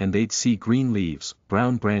up, and they'd see green leaves,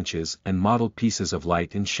 brown branches and mottled pieces of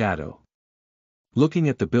light and shadow. Looking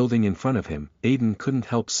at the building in front of him, Aiden couldn't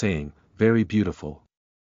help saying, "Very beautiful."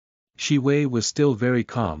 Shi-wei was still very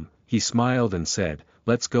calm. He smiled and said,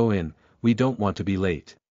 "Let's go in, we don't want to be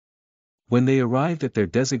late." When they arrived at their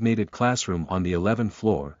designated classroom on the 11th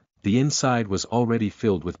floor, the inside was already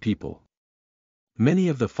filled with people. Many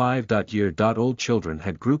of the 5-year-old children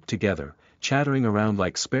had grouped together, chattering around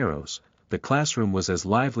like sparrows. The classroom was as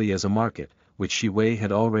lively as a market, which Shi-wei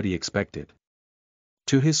had already expected.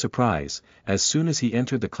 To his surprise, as soon as he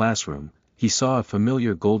entered the classroom, he saw a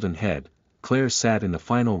familiar golden head. Claire sat in the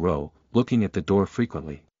final row, looking at the door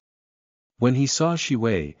frequently. When he saw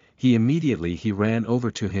Shi-wei, he ran over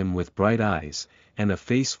to him with bright eyes, and a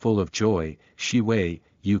face full of joy. "Shi-wei,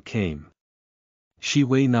 you came."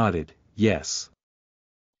 Shi-wei nodded, "Yes."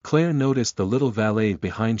 Claire noticed the little valet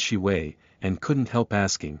behind Shi-wei, and couldn't help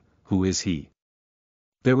asking, "Who is he?"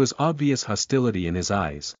 There was obvious hostility in his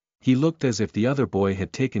eyes. He looked as if the other boy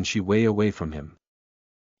had taken Shi-wei away from him.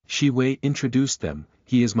 Shi-wei introduced them.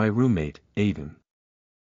 "He is my roommate, Aiden."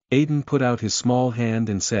 Aiden put out his small hand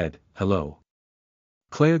and said, "Hello."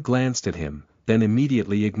 Claire glanced at him, then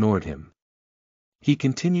immediately ignored him. He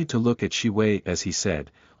continued to look at Shiwei as he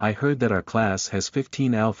said, I heard that our class has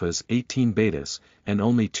 15 alphas, 18 betas, and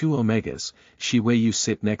only 2 omegas. Shiwei, you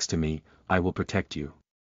sit next to me, I will protect you.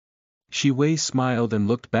 Shiwei smiled and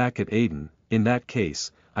looked back at Aiden. In that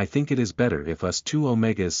case, I think it is better if us 2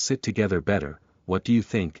 omegas sit together better. What do you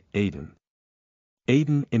think, Aiden?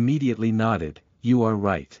 Aiden immediately nodded, you are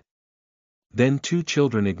right. Then 2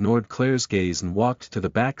 children ignored Claire's gaze and walked to the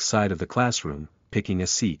back side of the classroom, picking a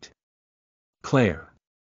seat. Claire.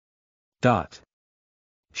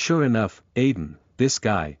 Sure enough, Aiden, this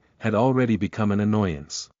guy, had already become an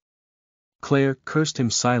annoyance. Claire cursed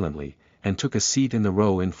him silently, and took a seat in the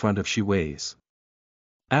row in front of Shiwei's.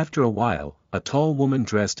 After a while, a tall woman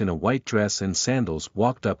dressed in a white dress and sandals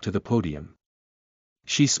walked up to the podium.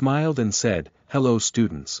 She smiled and said, hello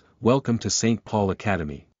students, welcome to St. Paul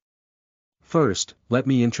Academy. First, let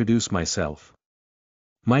me introduce myself.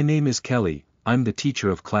 My name is Kelly, I'm the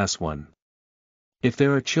teacher of Class 1. If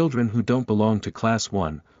there are children who don't belong to Class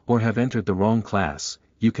 1, or have entered the wrong class,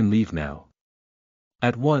 you can leave now.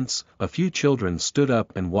 At once, a few children stood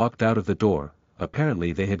up and walked out of the door,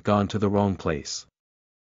 apparently they had gone to the wrong place.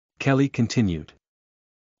 Kelly continued.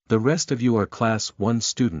 The rest of you are Class 1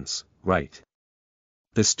 students, right?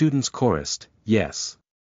 The students chorused, yes.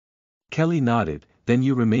 Kelly nodded, then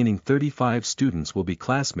you remaining 35 students will be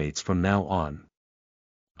classmates from now on.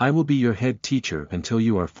 I will be your head teacher until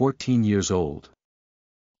you are 14 years old.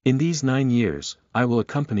 In these 9 years, I will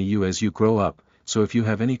accompany you as you grow up, so if you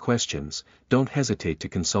have any questions, don't hesitate to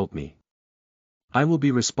consult me. I will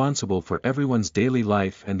be responsible for everyone's daily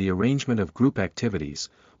life and the arrangement of group activities,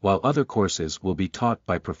 while other courses will be taught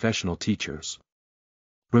by professional teachers.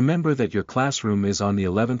 Remember that your classroom is on the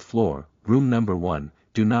 11th floor, room number 1,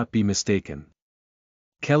 do not be mistaken.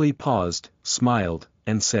 Kelly paused, smiled,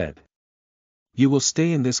 and said. You will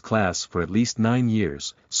stay in this class for at least 9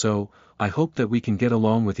 years, so, I hope that we can get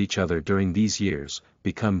along with each other during these years,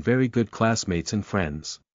 become very good classmates and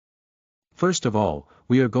friends. First of all,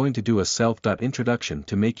 we are going to do a self-introduction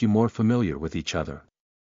to make you more familiar with each other.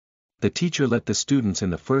 The teacher let the students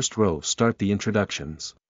in the first row start the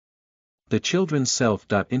introductions. The children's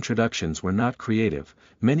self-introductions were not creative,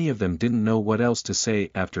 many of them didn't know what else to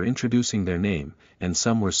say after introducing their name, and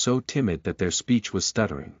some were so timid that their speech was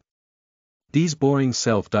stuttering. These boring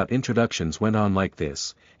self-introductions went on like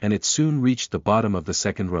this, and it soon reached the bottom of the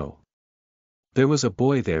second row. There was a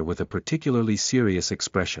boy there with a particularly serious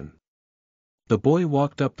expression. The boy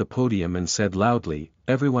walked up the podium and said loudly,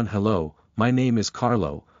 everyone hello, my name is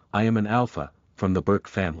Carlo, I am an alpha, from the Burke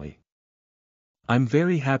family. I'm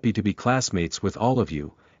very happy to be classmates with all of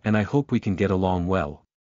you, and I hope we can get along well.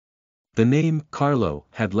 The name, Carlo,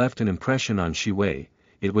 had left an impression on Shiwei.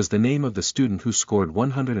 It was the name of the student who scored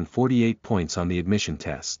 148 points on the admission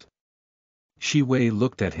test. Shiwei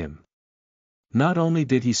looked at him. Not only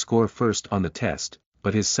did he score first on the test,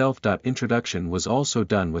 but his self-introduction was also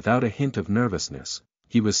done without a hint of nervousness.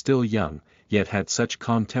 He was still young, yet had such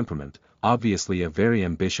calm temperament, obviously a very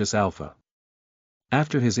ambitious alpha.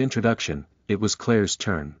 After his introduction, it was Claire's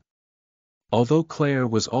turn. Although Claire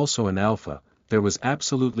was also an alpha, there was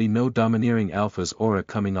absolutely no domineering alpha's aura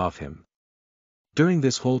coming off him. During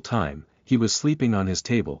this whole time, he was sleeping on his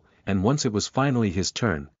table, and once it was finally his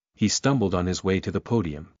turn, he stumbled on his way to the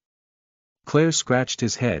podium. Claire scratched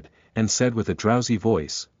his head, and said with a drowsy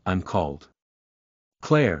voice, I'm called.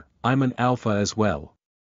 Claire, I'm an alpha as well.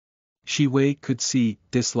 Shiwei could see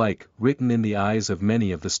dislike written in the eyes of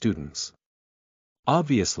many of the students.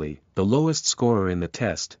 Obviously, the lowest scorer in the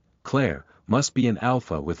test, Claire, must be an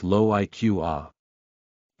alpha with low IQ.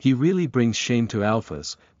 He really brings shame to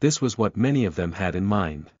alphas, this was what many of them had in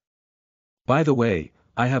mind. By the way,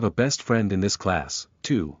 I have a best friend in this class,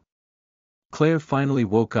 too. Claire finally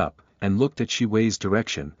woke up, and looked at Shiwei's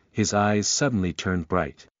direction, his eyes suddenly turned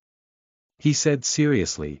bright. He said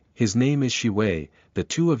seriously, his name is Shiwei, the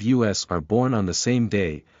two of us are born on the same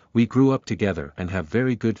day, we grew up together and have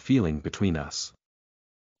very good feeling between us.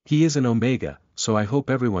 He is an omega, so I hope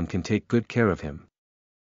everyone can take good care of him.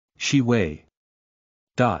 Shiwei.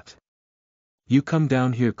 You come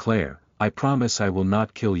down here, Claire, I promise I will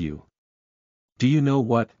not kill you. Do you know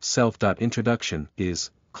what self-introduction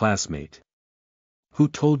is, classmate? Who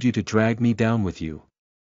told you to drag me down with you?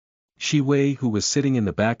 Shiwei, who was sitting in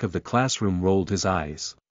the back of the classroom, rolled his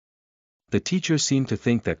eyes. The teacher seemed to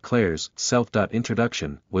think that Claire's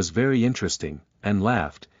self-introduction was very interesting, and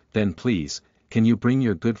laughed, then please, can you bring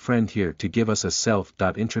your good friend here to give us a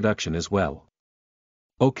self-introduction as well?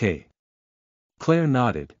 Okay. Claire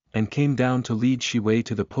nodded, and came down to lead Shiwei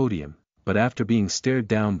to the podium, but after being stared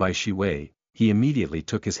down by Shiwei, he immediately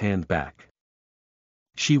took his hand back.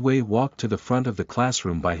 Shiwei walked to the front of the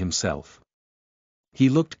classroom by himself. He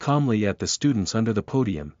looked calmly at the students under the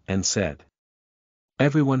podium, and said.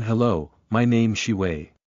 Everyone hello, my name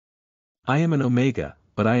Shi-Wei. I am an Omega,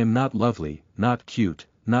 but I am not lovely, not cute,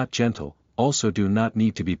 not gentle, also do not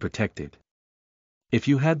need to be protected. If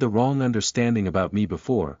you had the wrong understanding about me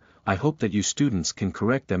before, I hope that you students can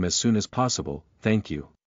correct them as soon as possible, thank you.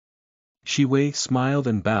 Shi-Wei smiled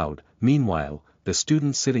and bowed. Meanwhile, the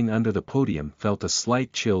students sitting under the podium felt a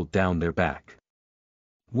slight chill down their back.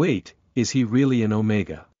 Wait, is he really an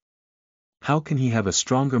Omega? How can he have a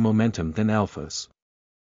stronger momentum than Alphas?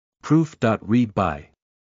 Proof. Read by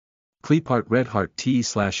Cleapart Redheart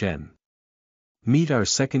T/N. Meet our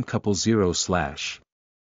second couple 0/.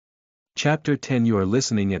 Chapter 10. You are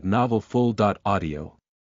listening at novelfull.audio.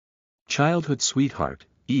 Childhood sweetheart,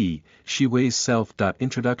 Shi-Wei's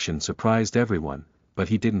self-introduction surprised everyone, but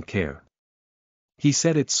he didn't care. He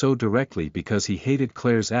said it so directly because he hated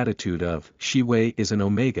Claire's attitude of, Shi-Wei is an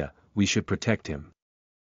Omega, we should protect him.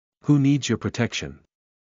 Who needs your protection?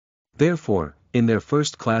 Therefore, in their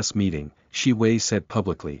first class meeting, Shi-Wei said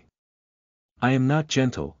publicly. I am not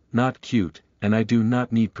gentle, not cute, and I do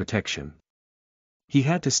not need protection. He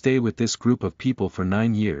had to stay with this group of people for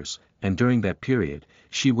 9 years, and during that period,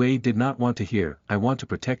 Shi-Wei did not want to hear, I want to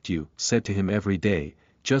protect you, said to him every day,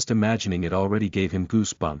 just imagining it already gave him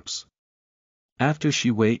goosebumps. After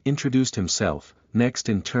Shi-Wei introduced himself, next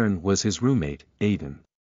in turn was his roommate, Aiden.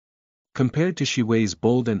 Compared to Shi-Wei's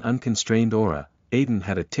bold and unconstrained aura, Aiden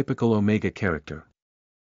had a typical Omega character.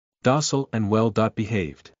 Docile and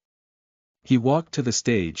well-behaved. He walked to the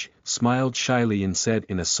stage, smiled shyly and said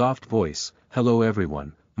in a soft voice, hello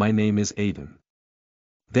everyone, my name is Aiden.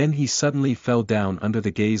 Then he suddenly fell down under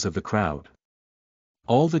the gaze of the crowd.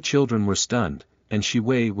 All the children were stunned, and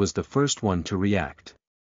Shi-Wei was the first one to react.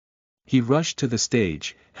 He rushed to the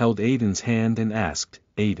stage, held Aiden's hand and asked,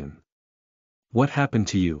 Aiden. What happened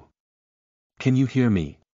to you? Can you hear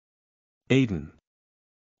me? Aiden.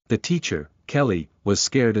 The teacher, Kelly, was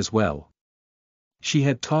scared as well. She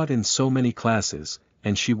had taught in so many classes,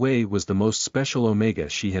 and Shi-Wei was the most special Omega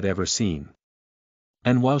she had ever seen.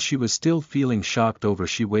 And while she was still feeling shocked over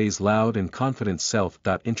Shi-Wei's loud and confident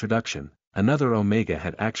self-introduction, another Omega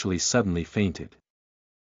had actually suddenly fainted.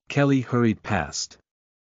 Kelly hurried past.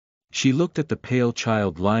 She looked at the pale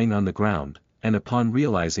child lying on the ground, and upon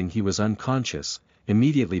realizing he was unconscious,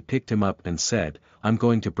 immediately picked him up and said, I'm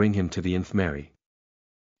going to bring him to the infirmary.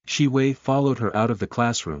 Shi-Wei followed her out of the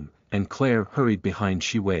classroom, and Claire hurried behind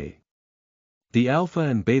Shi-Wei. The Alpha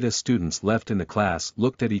and Beta students left in the class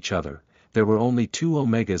looked at each other. There were only 2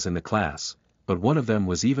 Omegas in the class, but one of them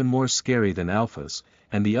was even more scary than Alphas,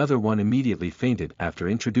 and the other one immediately fainted after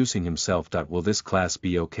introducing himself. Will this class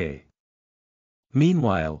be okay?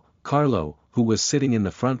 Meanwhile, Carlo, who was sitting in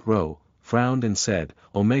the front row, frowned and said,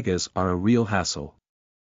 Omegas are a real hassle.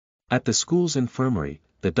 At the school's infirmary,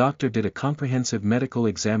 the doctor did a comprehensive medical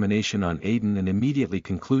examination on Aiden and immediately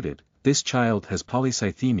concluded, this child has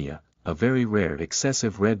polycythemia, a very rare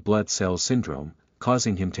excessive red blood cell syndrome,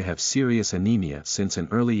 causing him to have serious anemia since an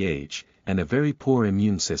early age, and a very poor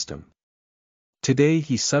immune system. Today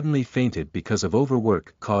he suddenly fainted because of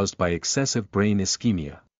overwork caused by excessive brain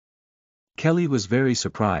ischemia. Kelly was very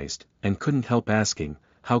surprised, and couldn't help asking,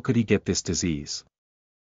 how could he get this disease?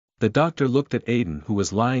 The doctor looked at Aiden who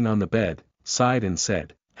was lying on the bed, sighed and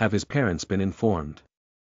said, have his parents been informed?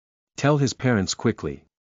 Tell his parents quickly.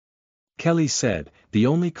 Kelly said, the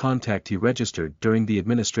only contact he registered during the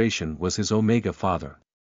administration was his Omega father.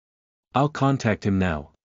 I'll contact him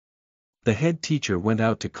now. The head teacher went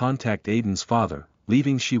out to contact Aiden's father,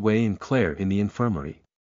 leaving Shi-Wei and Claire in the infirmary.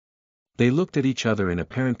 They looked at each other in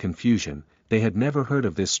apparent confusion. They had never heard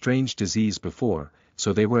of this strange disease before,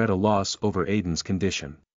 so they were at a loss over Aiden's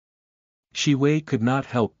condition. Shi-Wei could not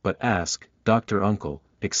help but ask, Dr. Uncle,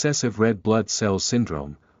 excessive red blood cell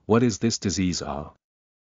syndrome, what is this disease?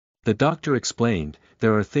 The doctor explained,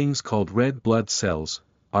 there are things called red blood cells,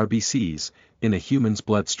 RBCs, in a human's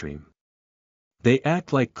bloodstream. They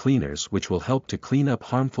act like cleaners which will help to clean up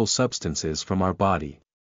harmful substances from our body.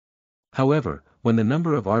 However, when the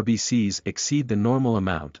number of RBCs exceed the normal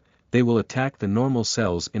amount, they will attack the normal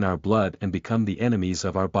cells in our blood and become the enemies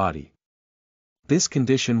of our body. This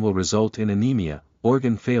condition will result in anemia,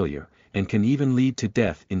 organ failure, and can even lead to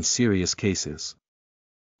death in serious cases.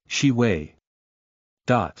 Shi-Wei.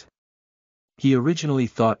 He originally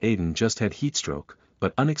thought Aiden just had heatstroke,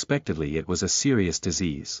 but unexpectedly it was a serious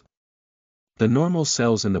disease. The normal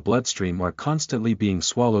cells in the bloodstream are constantly being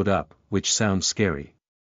swallowed up, which sounds scary.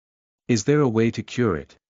 Is there a way to cure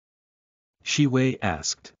it? Shi-Wei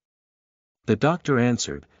asked. The doctor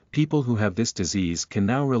answered, people who have this disease can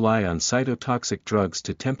now rely on cytotoxic drugs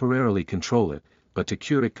to temporarily control it, but to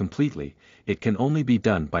cure it completely, it can only be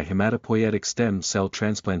done by hematopoietic stem cell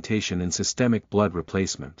transplantation and systemic blood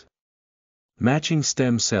replacement. Matching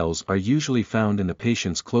stem cells are usually found in the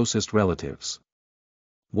patient's closest relatives.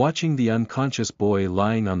 Watching the unconscious boy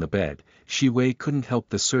lying on the bed, Shi-Wei couldn't help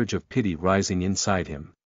the surge of pity rising inside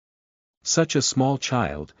him. Such a small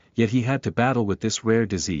child, yet he had to battle with this rare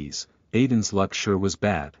disease. Aiden's luck sure was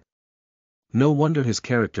bad. No wonder his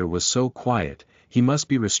character was so quiet, he must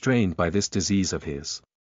be restrained by this disease of his.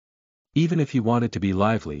 Even if he wanted to be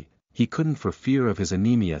lively, he couldn't for fear of his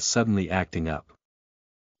anemia suddenly acting up.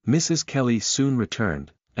 Mrs. Kelly soon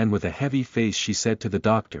returned, and with a heavy face she said to the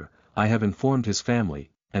doctor, "I have informed his family,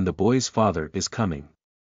 and the boy's father is coming."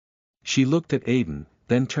 She looked at Aiden,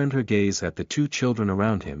 then turned her gaze at the two children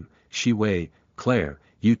around him. "Shi-Wei, Claire,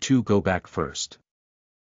 you two go back first.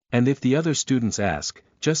 And if the other students ask,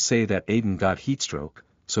 just say that Aiden got heatstroke,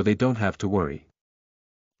 so they don't have to worry.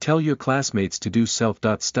 Tell your classmates to do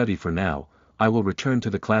self-study for now. I will return to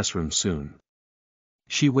the classroom soon."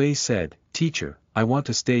 Shi-Wei said, "Teacher, I want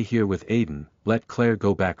to stay here with Aiden, let Claire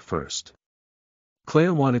go back first."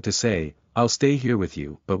 Claire wanted to say, "I'll stay here with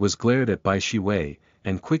you," but was glared at by Shi-Wei,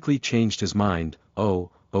 and quickly changed his mind.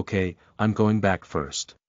 "Oh, okay, I'm going back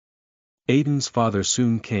first." Aiden's father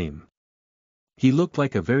soon came. He looked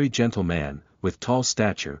like a very gentle man, with tall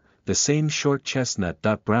stature, the same short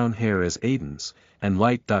chestnut-brown hair as Aiden's, and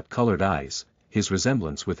light-colored eyes. His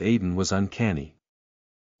resemblance with Aiden was uncanny.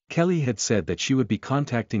 Kelly had said that she would be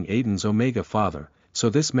contacting Aiden's Omega father, so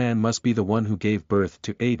this man must be the one who gave birth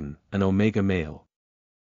to Aiden, an Omega male.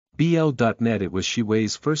 BL.net. It was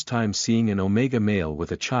Shi-Wei's first time seeing an Omega male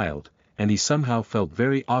with a child, and he somehow felt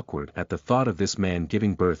very awkward at the thought of this man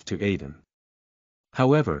giving birth to Aiden.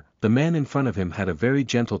 However, the man in front of him had a very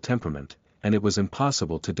gentle temperament, and it was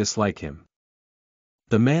impossible to dislike him.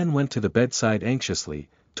 The man went to the bedside anxiously,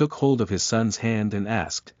 took hold of his son's hand and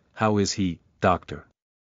asked, "How is he, doctor?"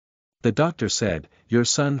 The doctor said, "Your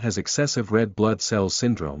son has excessive red blood cell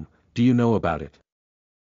syndrome, do you know about it?"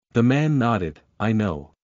 The man nodded, "I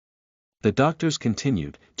know." The doctors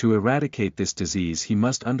continued, "To eradicate this disease he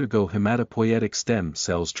must undergo hematopoietic stem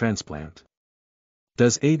cells transplant.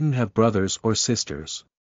 Does Aiden have brothers or sisters?"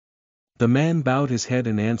 The man bowed his head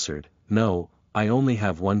and answered, "No, I only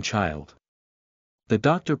have one child." The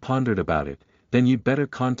doctor pondered about it, "Then you'd better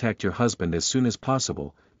contact your husband as soon as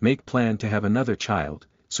possible, make plan to have another child,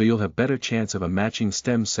 so you'll have better chance of a matching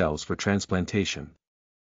stem cells for transplantation.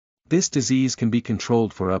 This disease can be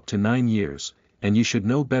controlled for up to 9 years, and you should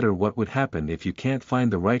know better what would happen if you can't find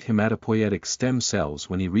the right hematopoietic stem cells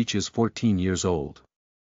when he reaches 14 years old."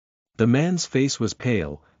 The man's face was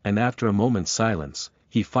pale, and after a moment's silence,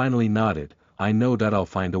 he finally nodded, "I know that I'll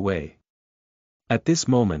find a way." At this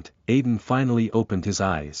moment, Aiden finally opened his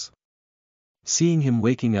eyes. Seeing him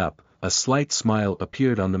waking up, a slight smile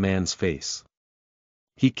appeared on the man's face.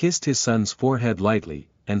 He kissed his son's forehead lightly,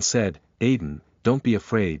 and said, "Aiden, don't be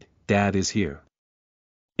afraid, Dad is here."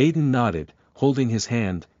 Aiden nodded, holding his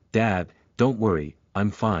hand, "Dad, don't worry,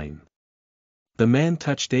 I'm fine." The man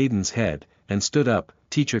touched Aiden's head, and stood up,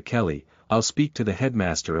 "Teacher Kelly, I'll speak to the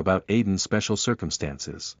headmaster about Aiden's special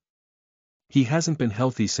circumstances. He hasn't been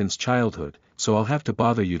healthy since childhood, so I'll have to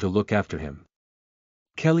bother you to look after him."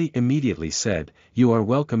 Kelly immediately said, "You are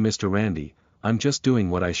welcome, Mr. Randy, I'm just doing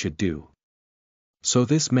what I should do." "So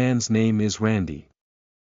this man's name is Randy."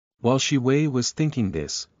 While Shi-Wei was thinking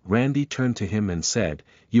this, Randy turned to him and said,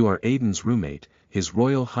 "You are Aiden's roommate, His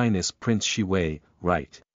Royal Highness Prince Shi-Wei,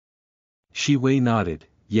 right?" Shi-Wei nodded,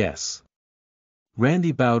 "Yes."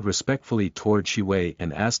 Randy bowed respectfully toward Shi-Wei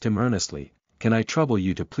and asked him earnestly, "Can I trouble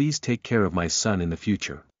you to please take care of my son in the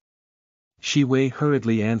future?" Shi-Wei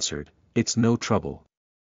hurriedly answered, "It's no trouble.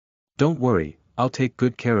 Don't worry, I'll take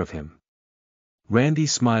good care of him." Randy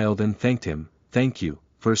smiled and thanked him, "Thank you,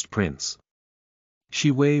 First Prince."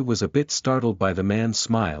 Shi-Wei was a bit startled by the man's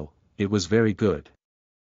smile, it was very good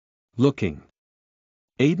looking.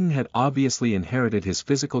 Aiden had obviously inherited his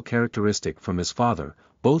physical characteristic from his father,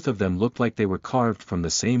 both of them looked like they were carved from the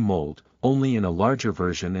same mold, only in a larger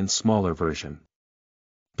version and smaller version.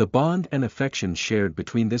 The bond and affection shared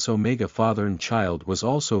between this Omega father and child was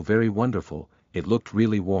also very wonderful, it looked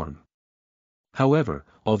really warm. However,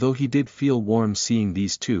 although he did feel warm seeing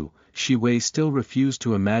these two, Shi-Wei still refused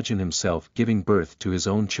to imagine himself giving birth to his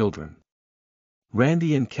own children.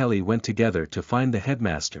 Randy and Kelly went together to find the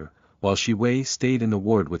headmaster, while Shi-Wei stayed in the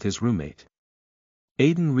ward with his roommate.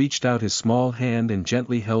 Aiden reached out his small hand and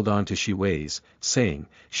gently held on to Shi-Wei's, saying,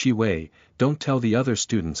 "Shi-Wei, don't tell the other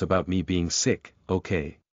students about me being sick,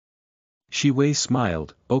 okay?" Shi-Wei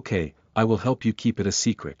smiled, "Okay, I will help you keep it a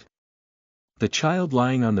secret." The child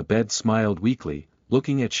lying on the bed smiled weakly,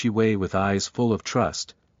 looking at Shiwei with eyes full of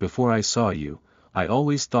trust. Before I saw you, I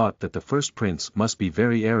always thought that the first prince must be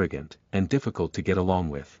very arrogant and difficult to get along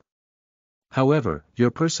with. However, your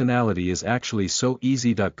personality is actually so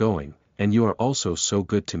easygoing, and you are also so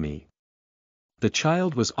good to me. The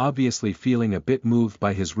child was obviously feeling a bit moved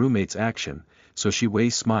by his roommate's action, so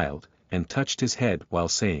Shiwei smiled, and touched his head while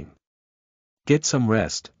saying, "Get some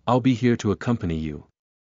rest, I'll be here to accompany you."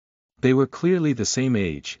 They were clearly the same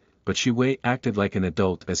age, but Shiwei acted like an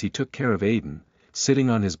adult as he took care of Aiden, sitting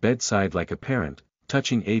on his bedside like a parent,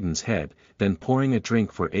 touching Aiden's head, then pouring a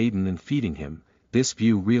drink for Aiden and feeding him. This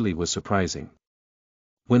view really was surprising.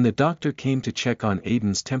 When the doctor came to check on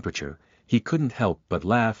Aiden's temperature, he couldn't help but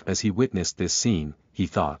laugh as he witnessed this scene. He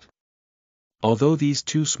thought, although these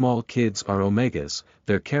two small kids are Omegas,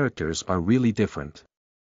 their characters are really different.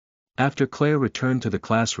 After Claire returned to the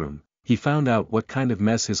classroom, he found out what kind of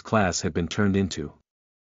mess his class had been turned into.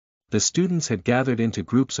 The students had gathered into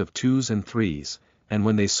groups of 2s and 3s, and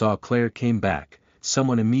when they saw Claire came back,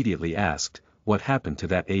 someone immediately asked, "What happened to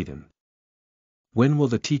that Aiden? When will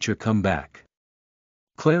the teacher come back?"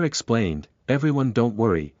 Claire explained, "Everyone don't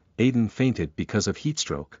worry, Aiden fainted because of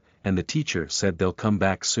heatstroke, and the teacher said they'll come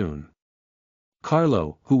back soon."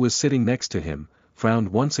 Carlo, who was sitting next to him, frowned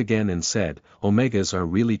once again and said, "Omegas are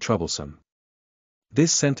really troublesome."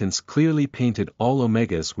 This sentence clearly painted all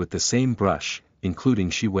Omegas with the same brush, including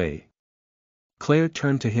Shiwei. Claire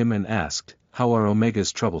turned to him and asked, "How are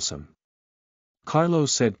Omegas troublesome?" Carlo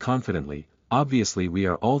said confidently, "Obviously we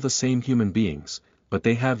are all the same human beings, but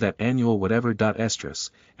they have that annual whatever estrus,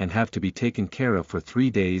 and have to be taken care of for 3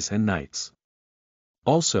 days and nights.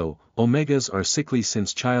 Also, Omegas are sickly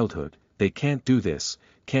since childhood, they can't do this,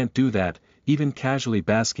 can't do that, even casually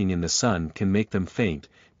basking in the sun can make them faint.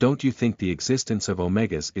 Don't you think the existence of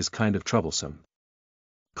Omegas is kind of troublesome?"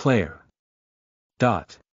 Claire.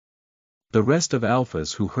 The rest of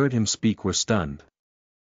alphas who heard him speak were stunned.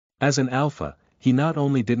 As an alpha, he not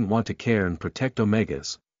only didn't want to care and protect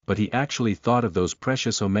Omegas, but he actually thought of those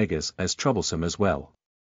precious Omegas as troublesome as well.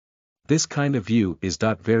 This kind of view is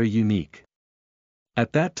very unique.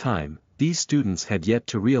 At that time, these students had yet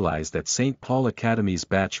to realize that St. Paul Academy's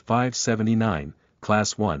Batch 579,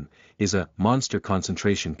 Class 1, is a monster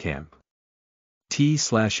concentration camp.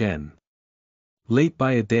 T/N. Late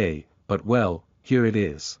by a day, but well, here it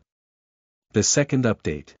is. The second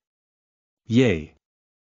update. Yay!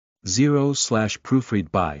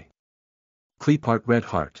 0/proofread by Cleapart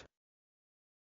Redheart.